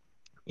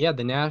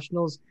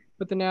Nationals,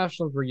 but the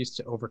Nationals were used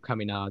to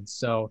overcoming odds.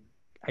 So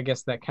I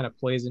guess that kind of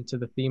plays into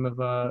the theme of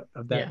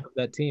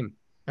that team.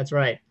 That's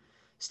right.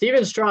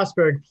 Steven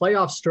Strasburg,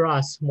 playoff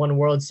Strauss, won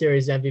World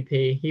Series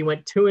MVP. He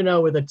went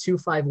 2-0 with a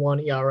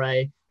 2.51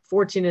 ERA,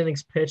 14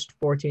 innings pitched,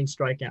 14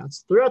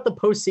 strikeouts. Throughout the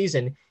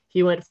postseason,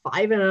 he went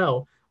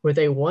 5-0 with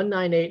a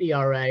 1.98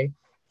 ERA,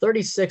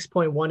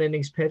 36.1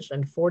 innings pitched,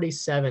 and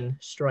 47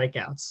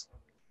 strikeouts.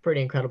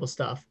 Pretty incredible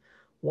stuff.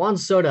 Juan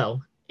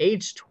Soto,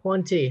 age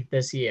 20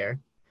 this year.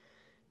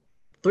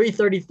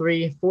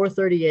 333,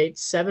 438,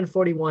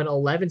 741,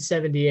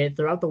 1178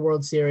 throughout the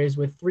World Series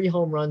with 3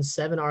 home runs,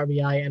 7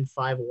 RBI, and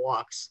 5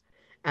 walks.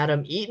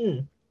 Adam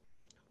Eaton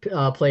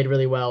played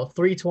really well.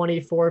 320,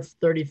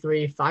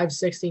 433,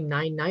 560,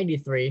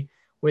 993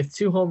 with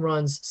 2 home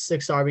runs,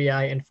 6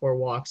 RBI, and 4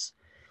 walks.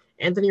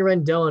 Anthony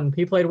Rendon,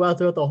 he played well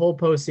throughout the whole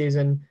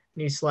postseason, and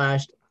he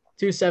slashed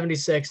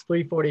 276,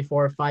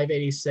 344,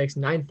 586,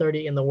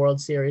 930 in the World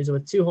Series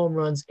with 2 home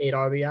runs, 8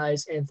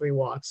 RBIs, and 3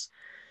 walks.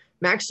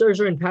 Max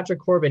Scherzer and Patrick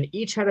Corbin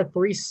each had a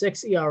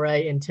 3.6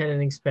 ERA in 10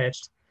 innings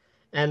pitched.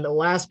 And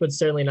last but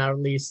certainly not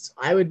least,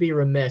 I would be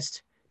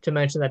remiss to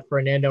mention that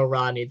Fernando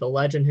Rodney, the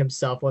legend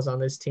himself, was on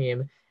this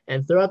team.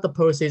 And throughout the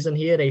postseason,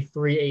 he had a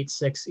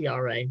 3.86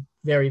 ERA.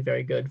 Very,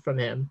 very good from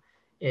him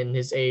in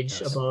his age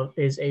above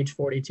his age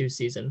 42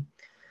 season.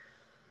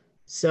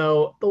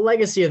 So the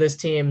legacy of this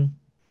team,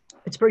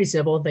 it's pretty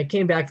simple. They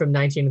came back from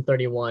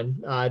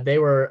 1931. They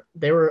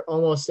were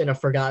almost in a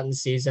forgotten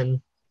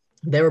season.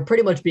 They were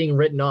pretty much being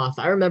written off.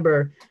 I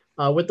remember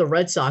with the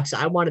Red Sox,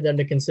 I wanted them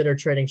to consider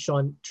trading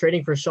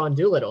for Sean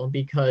Doolittle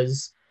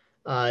because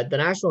the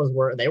Nationals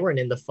weren't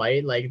in the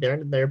fight. Like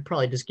they're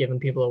probably just giving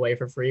people away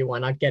for free. Why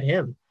not get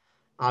him?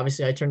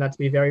 Obviously, I turned out to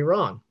be very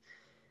wrong.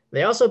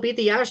 They also beat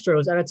the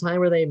Astros at a time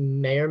where they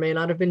may or may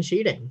not have been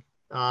cheating.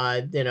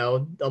 A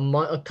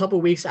couple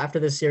weeks after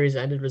this series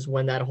ended was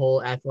when that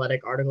whole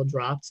Athletic article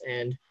dropped,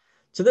 and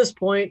to this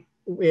point,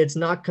 it's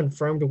not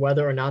confirmed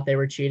whether or not they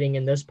were cheating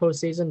in this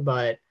postseason,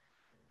 but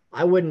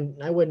I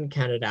wouldn't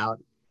count it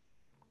out.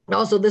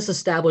 Also, this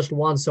established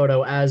Juan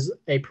Soto as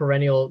a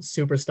perennial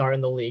superstar in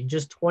the league,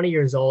 just 20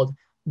 years old,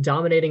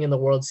 dominating in the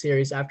World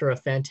Series after a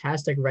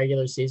fantastic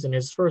regular season,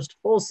 his first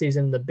full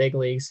season in the big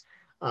leagues,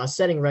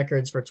 setting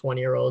records for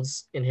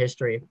 20-year-olds in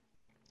history.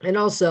 And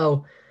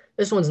also,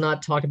 this one's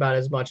not talked about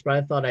as much, but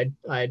I thought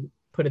I'd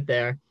put it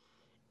there.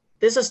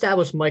 This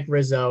established Mike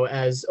Rizzo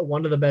as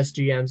one of the best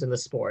GMs in the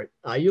sport.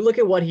 You look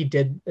at what he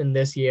did in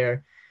this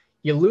year.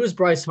 You lose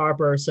Bryce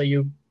Harper, so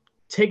you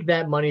take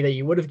that money that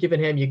you would have given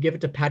him, you give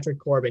it to Patrick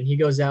Corbin. He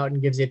goes out and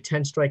gives you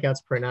 10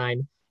 strikeouts per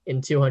 9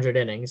 in 200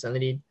 innings. And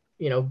then he,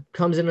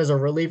 comes in as a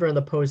reliever in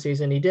the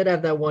postseason. He did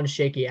have that one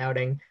shaky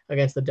outing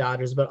against the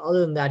Dodgers, but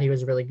other than that, he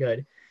was really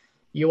good.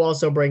 You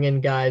also bring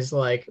in guys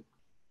like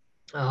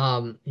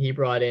he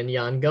brought in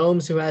Yan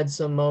Gomes, who had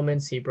some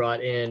moments. He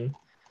brought in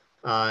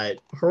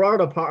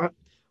Gerardo Parra.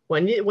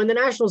 When the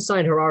Nationals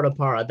signed Gerardo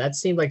Parra, that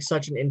seemed like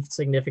such an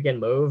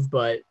insignificant move,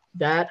 but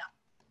that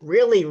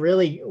really,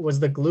 really was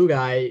the glue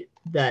guy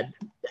that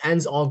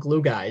ends all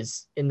glue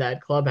guys in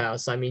that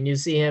clubhouse. I mean, you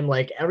see him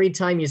like every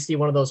time you see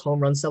one of those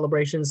home run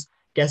celebrations,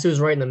 guess who's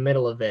right in the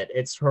middle of it?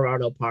 It's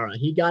Gerardo Parra.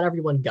 He got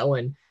everyone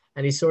going,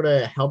 and he sort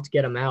of helped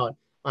get him out.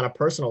 on a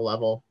personal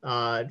level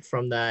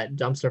from that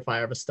dumpster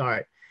fire of a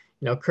start.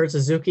 You know, Kurt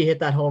Suzuki hit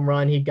that home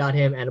run. He got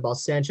him. Anibal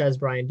Sanchez,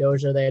 Brian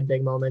Dozier, they had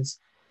big moments.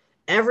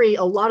 A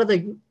lot of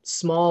the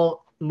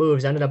small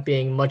moves ended up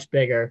being much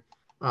bigger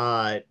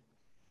on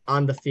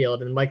the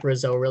field, and Mike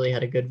Rizzo really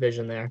had a good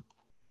vision there.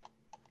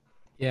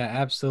 Yeah,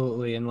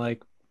 absolutely. And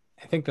like,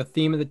 I think the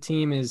theme of the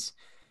team is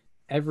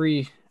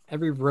every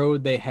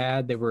road they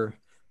had, they were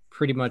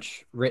pretty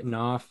much written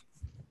off.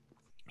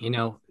 You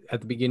know,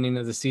 at the beginning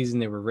of the season,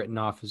 they were written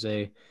off as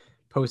a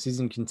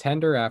postseason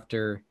contender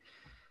after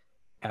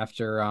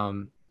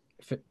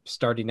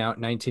starting out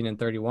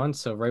 19-31.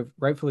 So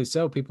rightfully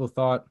so, people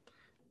thought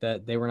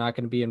that they were not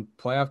going to be in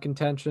playoff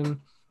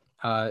contention.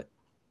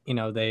 You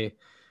know, they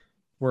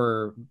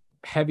were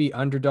heavy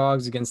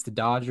underdogs against the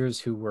Dodgers,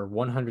 who were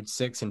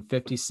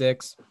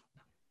 106-56.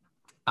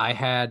 I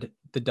had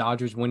the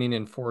Dodgers winning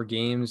in 4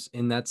 games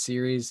in that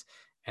series,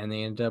 and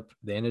they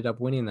ended up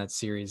winning that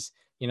series.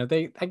 You know,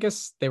 I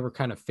guess they were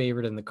kind of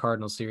favored in the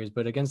Cardinals series,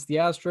 but against the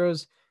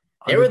Astros,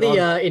 they were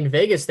in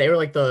Vegas. They were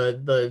like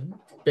the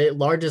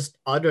largest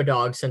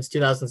underdog since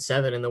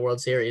 2007 in the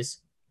World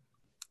Series.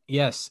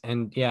 Yes,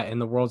 and yeah, in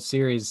the World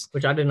Series,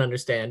 which I didn't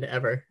understand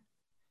ever.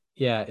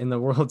 Yeah, in the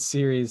World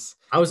Series,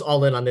 I was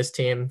all in on this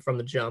team from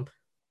the jump.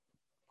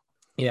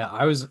 Yeah,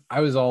 I was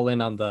all in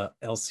on the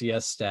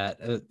LCS stat.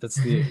 That's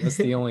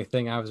the only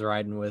thing I was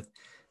riding with.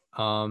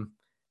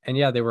 And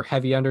yeah, they were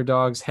heavy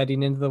underdogs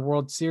heading into the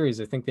World Series.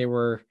 I think they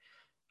were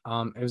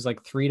it was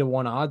like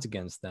 3-1 odds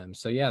against them.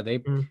 So yeah,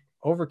 they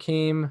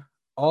overcame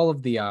all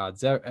of the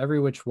odds every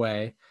which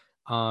way.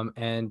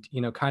 And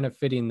you know, kind of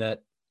fitting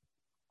that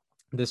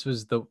this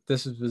was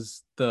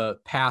the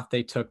path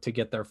they took to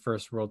get their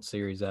first World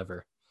Series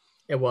ever.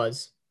 It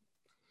was.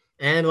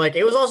 And like,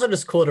 it was also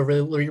just cool to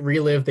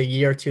relive the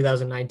year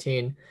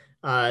 2019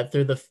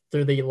 through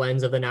the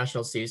lens of the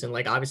national season.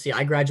 Like, obviously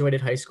I graduated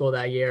high school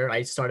that year.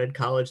 I started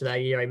college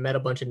that year. I met a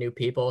bunch of new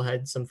people,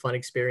 had some fun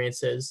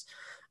experiences.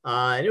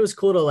 And it was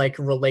cool to like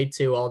relate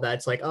to all that.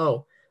 It's like,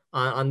 oh,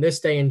 on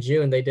this day in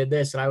June, they did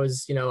this. And I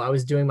was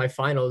doing my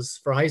finals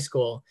for high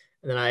school.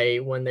 And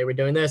then when they were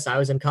doing this, I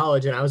was in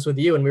college and I was with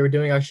you and we were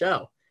doing our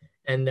show.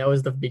 And that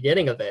was the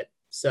beginning of it.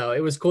 So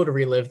it was cool to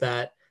relive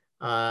that.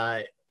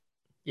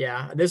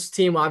 Yeah, this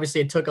team, obviously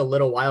it took a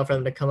little while for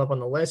them to come up on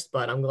the list,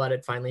 but I'm glad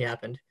it finally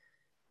happened.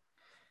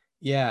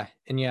 Yeah.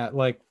 And yeah,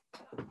 like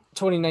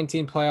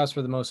 2019 playoffs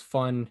were the most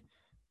fun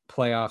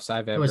playoffs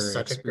I've ever It was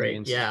such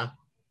experienced.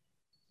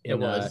 It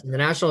was. The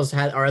Nationals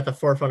are at the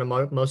forefront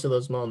of most of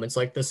those moments.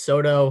 Like the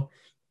Soto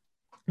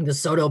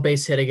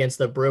base hit against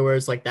the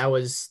Brewers, like that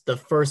was the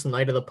first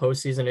night of the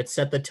postseason. It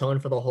set the tone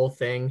for the whole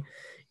thing.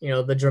 You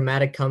know, the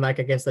dramatic comeback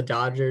against the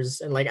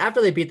Dodgers. And like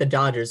after they beat the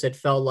Dodgers, it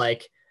felt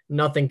like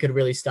nothing could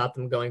really stop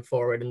them going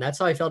forward. And that's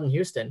how I felt in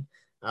Houston.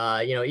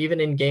 You know, even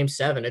in Game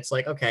 7, it's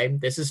like, okay,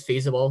 this is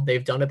feasible.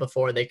 They've done it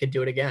before. They could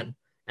do it again.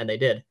 And they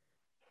did.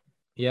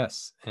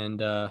 Yes.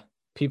 And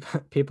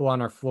people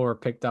on our floor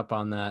picked up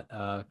on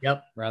that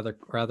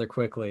rather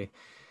quickly.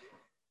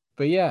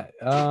 But yeah,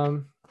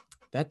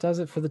 that does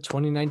it for the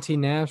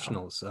 2019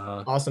 Nationals.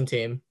 Awesome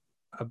team.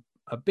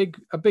 A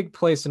big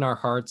place in our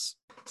hearts.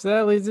 So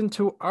that leads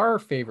into our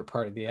favorite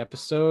part of the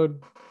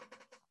episode,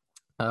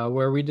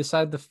 where we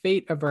decide the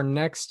fate of our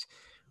next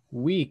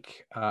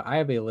week. I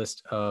have a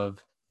list of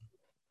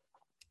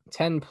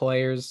 10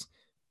 players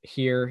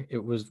here.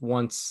 It was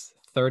once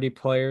 30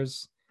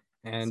 players.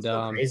 And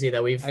so crazy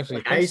that we've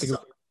actually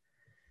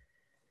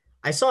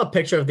I saw a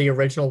picture of the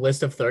original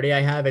list of 30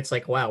 I have. It's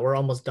like, wow, we're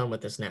almost done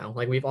with this now.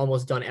 Like we've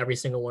almost done every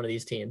single one of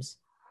these teams.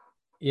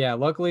 Yeah,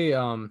 luckily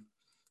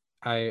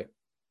I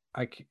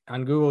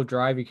on Google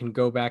Drive you can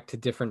go back to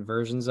different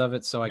versions of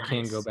it, so I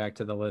can go back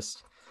to the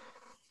list.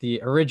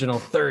 The original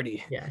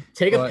 30. Yeah.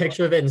 Take a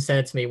picture of it and send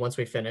it to me once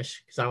we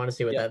finish, because I want to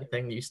see what that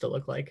thing used to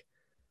look like.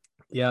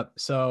 Yep.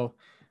 So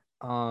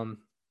I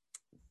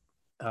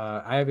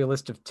have a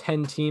list of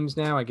 10 teams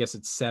now. I guess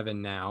it's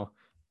 7 now.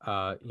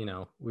 You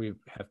know, we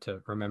have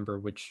to remember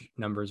which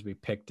numbers we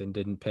picked and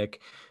didn't pick.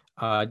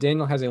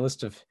 Daniel has a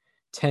list of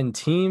 10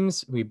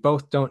 teams. We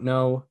both don't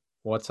know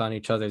what's on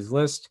each other's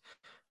list.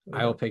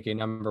 I will pick a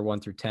number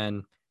 1 through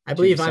 10. I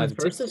believe I'm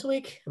first this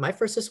week. Am I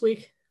first this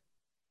week?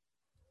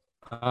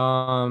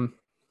 I'm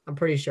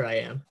pretty sure I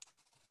am.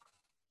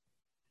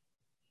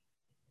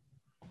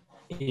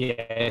 Yeah,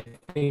 I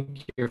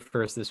think you're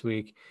first this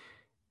week.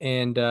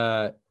 And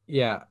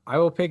yeah, I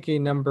will pick a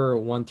number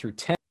 1 through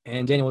 10,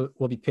 and Daniel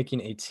will be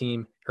picking a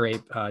team or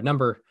a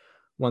number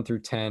 1 through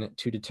 10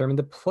 to determine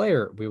the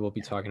player we will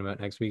be talking about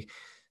next week.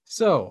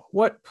 So,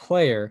 what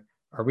player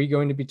are we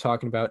going to be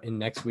talking about in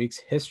next week's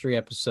history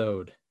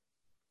episode?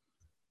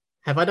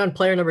 Have I done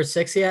player number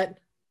 6 yet?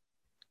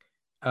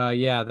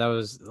 Yeah, that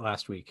was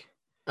last week.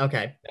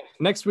 Okay.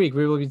 Next week,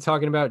 we will be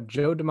talking about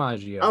Joe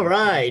DiMaggio. All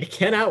right.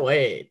 Cannot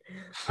wait.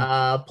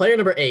 Player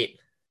number 8.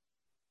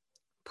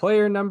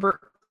 Player number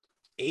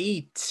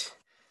 8.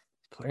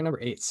 Player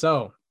number 8.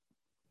 So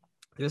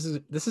this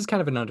is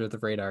kind of an under the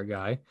radar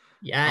guy.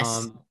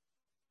 Yes.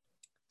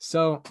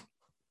 So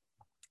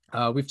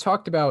we've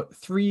talked about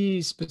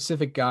 3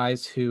 specific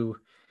guys who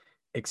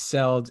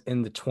excelled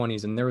in the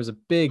 20s, and there was a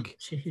big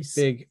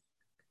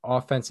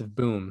offensive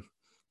boom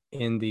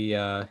in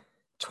the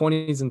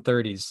 20s and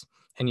 30s.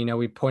 And,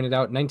 we pointed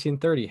out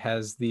 1930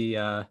 has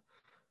the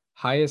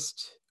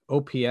highest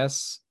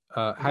OPS,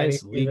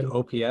 highest league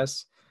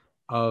OPS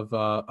of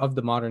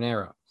the modern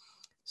era.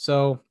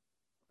 So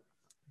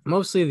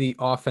mostly the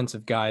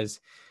offensive guys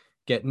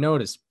get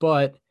noticed,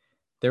 but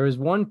there was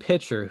one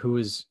pitcher who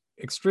was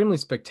extremely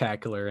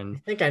spectacular. And I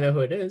think I know who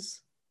it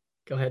is.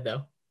 Go ahead,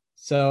 though.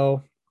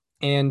 So,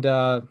 and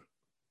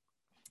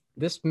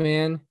this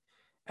man,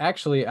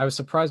 actually, I was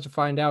surprised to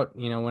find out,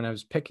 when I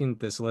was picking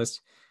this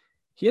list,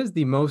 he has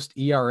the most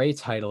ERA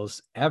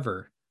titles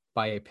ever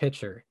by a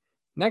pitcher.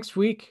 Next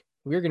week,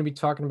 we're going to be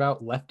talking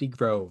about Lefty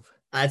Grove.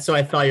 That's what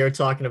I thought you were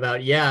talking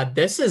about. Yeah,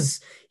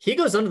 he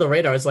goes under the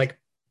radar. It's like,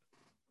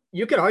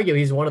 you could argue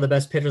he's one of the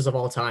best pitchers of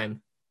all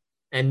time,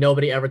 and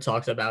nobody ever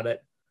talks about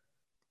it.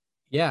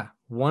 Yeah,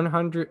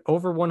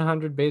 over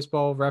 100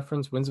 Baseball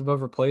Reference wins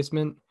above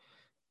replacement,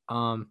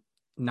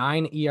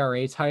 9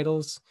 ERA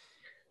titles.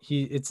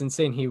 It's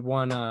insane. He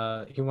won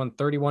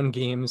 31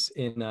 games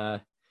in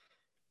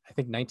I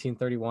think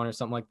 1931 or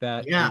something like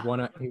that. Yeah,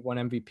 he won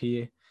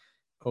MVP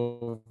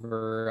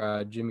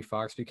over Jimmy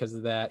Fox because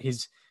of that. He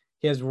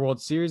has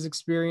World Series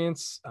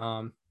experience.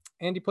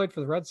 And he played for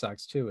the Red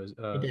Sox too,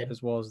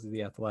 as well as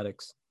the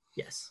Athletics.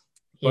 Yes.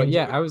 But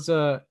yeah, I was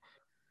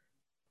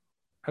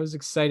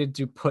excited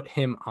to put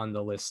him on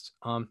the list.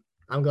 I'm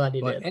glad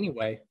you did.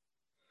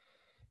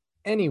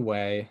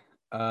 Anyway,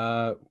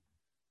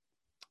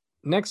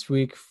 next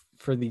week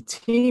for the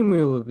team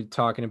we will be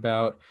talking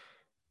about,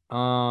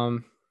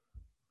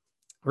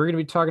 we're going to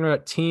be talking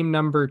about team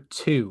number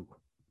 2.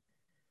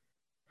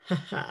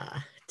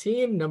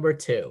 Team number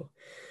 2.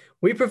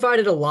 We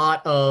provided a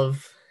lot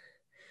of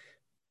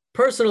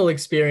personal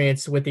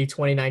experience with the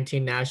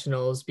 2019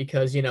 Nationals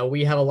because,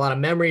 we have a lot of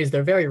memories.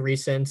 They're very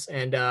recent,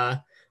 and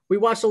we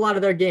watched a lot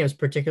of their games,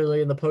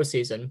 particularly in the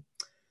postseason.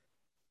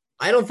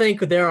 I don't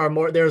think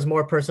there's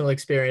more personal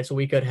experience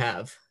we could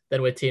have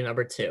than with team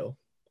number 2.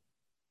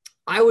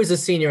 I was a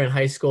senior in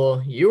high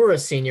school. You were a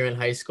senior in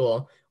high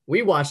school.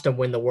 We watched them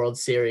win the World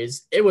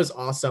Series. It was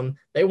awesome.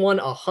 They won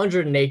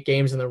 108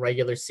 games in the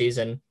regular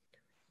season.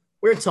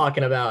 We're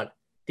talking about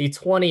the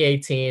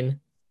 2018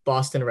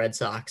 Boston Red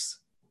Sox.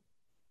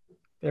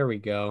 There we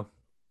go.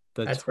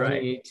 That's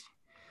right.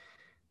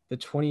 The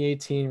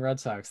 2018 Red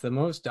Sox, the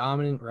most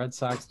dominant Red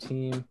Sox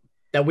team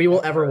that we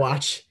will ever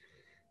watch.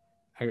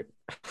 I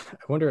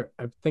wonder,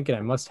 I'm thinking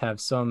I must have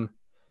some.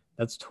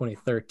 That's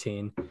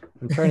 2013.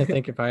 I'm trying to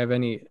think if I have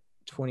any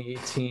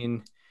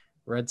 2018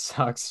 Red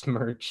Sox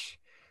merch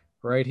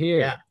right here.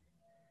 Yeah.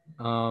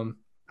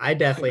 I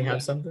definitely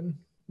have something.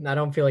 I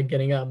don't feel like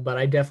getting up, but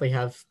I definitely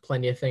have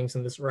plenty of things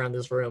around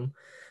this room.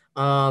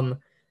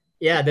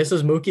 Yeah, this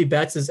was Mookie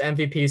Betts'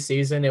 MVP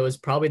season. It was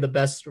probably the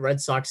best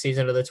Red Sox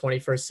season of the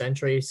 21st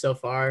century so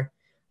far.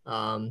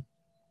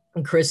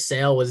 Chris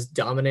Sale was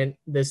dominant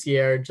this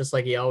year, just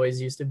like he always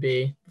used to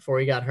be before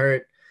he got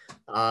hurt.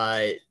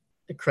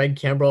 Craig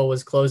Kimbrell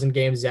was closing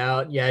games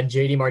out. You had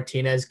JD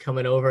Martinez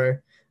coming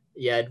over.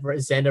 You had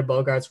Xander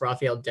Bogaerts,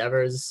 Rafael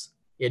Devers.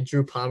 You had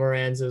Drew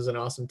Pomeranz. It was an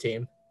awesome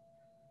team.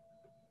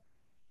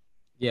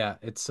 Yeah,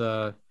 it's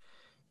a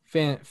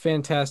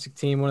fantastic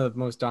team, one of the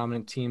most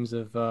dominant teams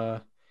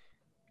of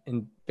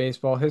in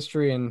baseball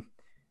history, and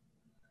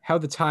how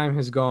the time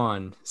has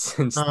gone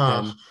since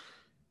then.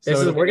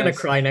 We're gonna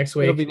cry next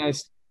week. It'll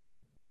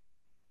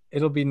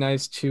be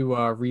nice to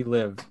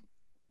relive.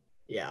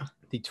 Yeah,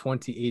 the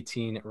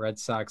 2018 Red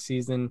Sox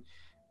season.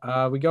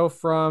 We go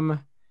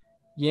from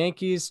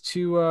Yankees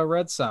to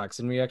Red Sox,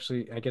 and we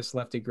actually, I guess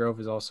Lefty Grove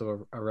is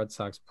also a Red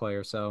Sox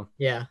player. So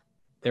yeah,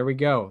 there we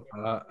go.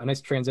 A nice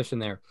transition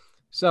there.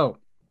 So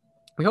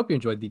we hope you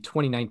enjoyed the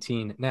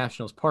 2019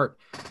 Nationals part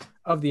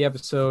of the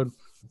episode.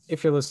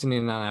 If you're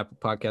listening on Apple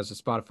Podcasts or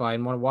Spotify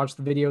and want to watch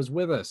the videos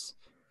with us,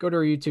 go to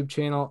our YouTube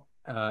channel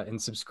and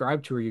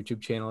subscribe to our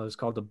YouTube channel. It's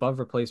called Above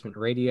Replacement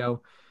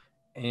Radio.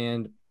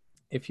 And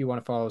if you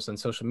want to follow us on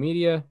social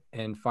media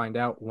and find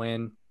out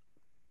when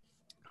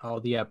all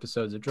the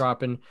episodes are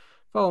dropping,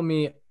 follow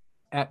me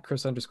at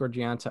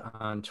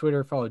Chris_Gianta on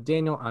Twitter. Follow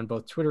Daniel on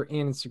both Twitter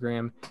and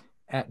Instagram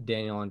at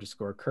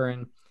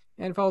Daniel_Curran.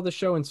 And follow the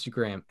show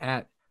Instagram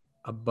at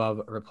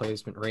Above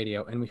Replacement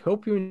Radio. And we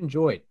hope you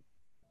enjoyed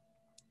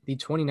the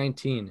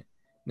 2019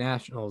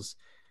 Nationals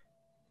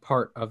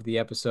part of the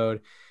episode.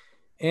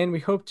 And we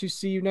hope to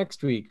see you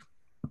next week,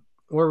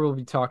 where we'll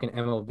be talking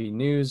MLB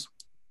news.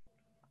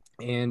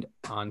 And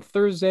on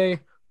Thursday,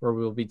 where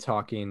we'll be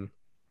talking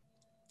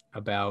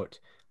about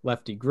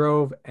Lefty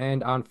Grove.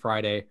 And on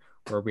Friday,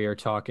 where we are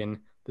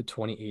talking the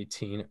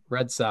 2018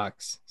 Red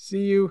Sox.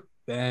 See you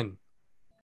then.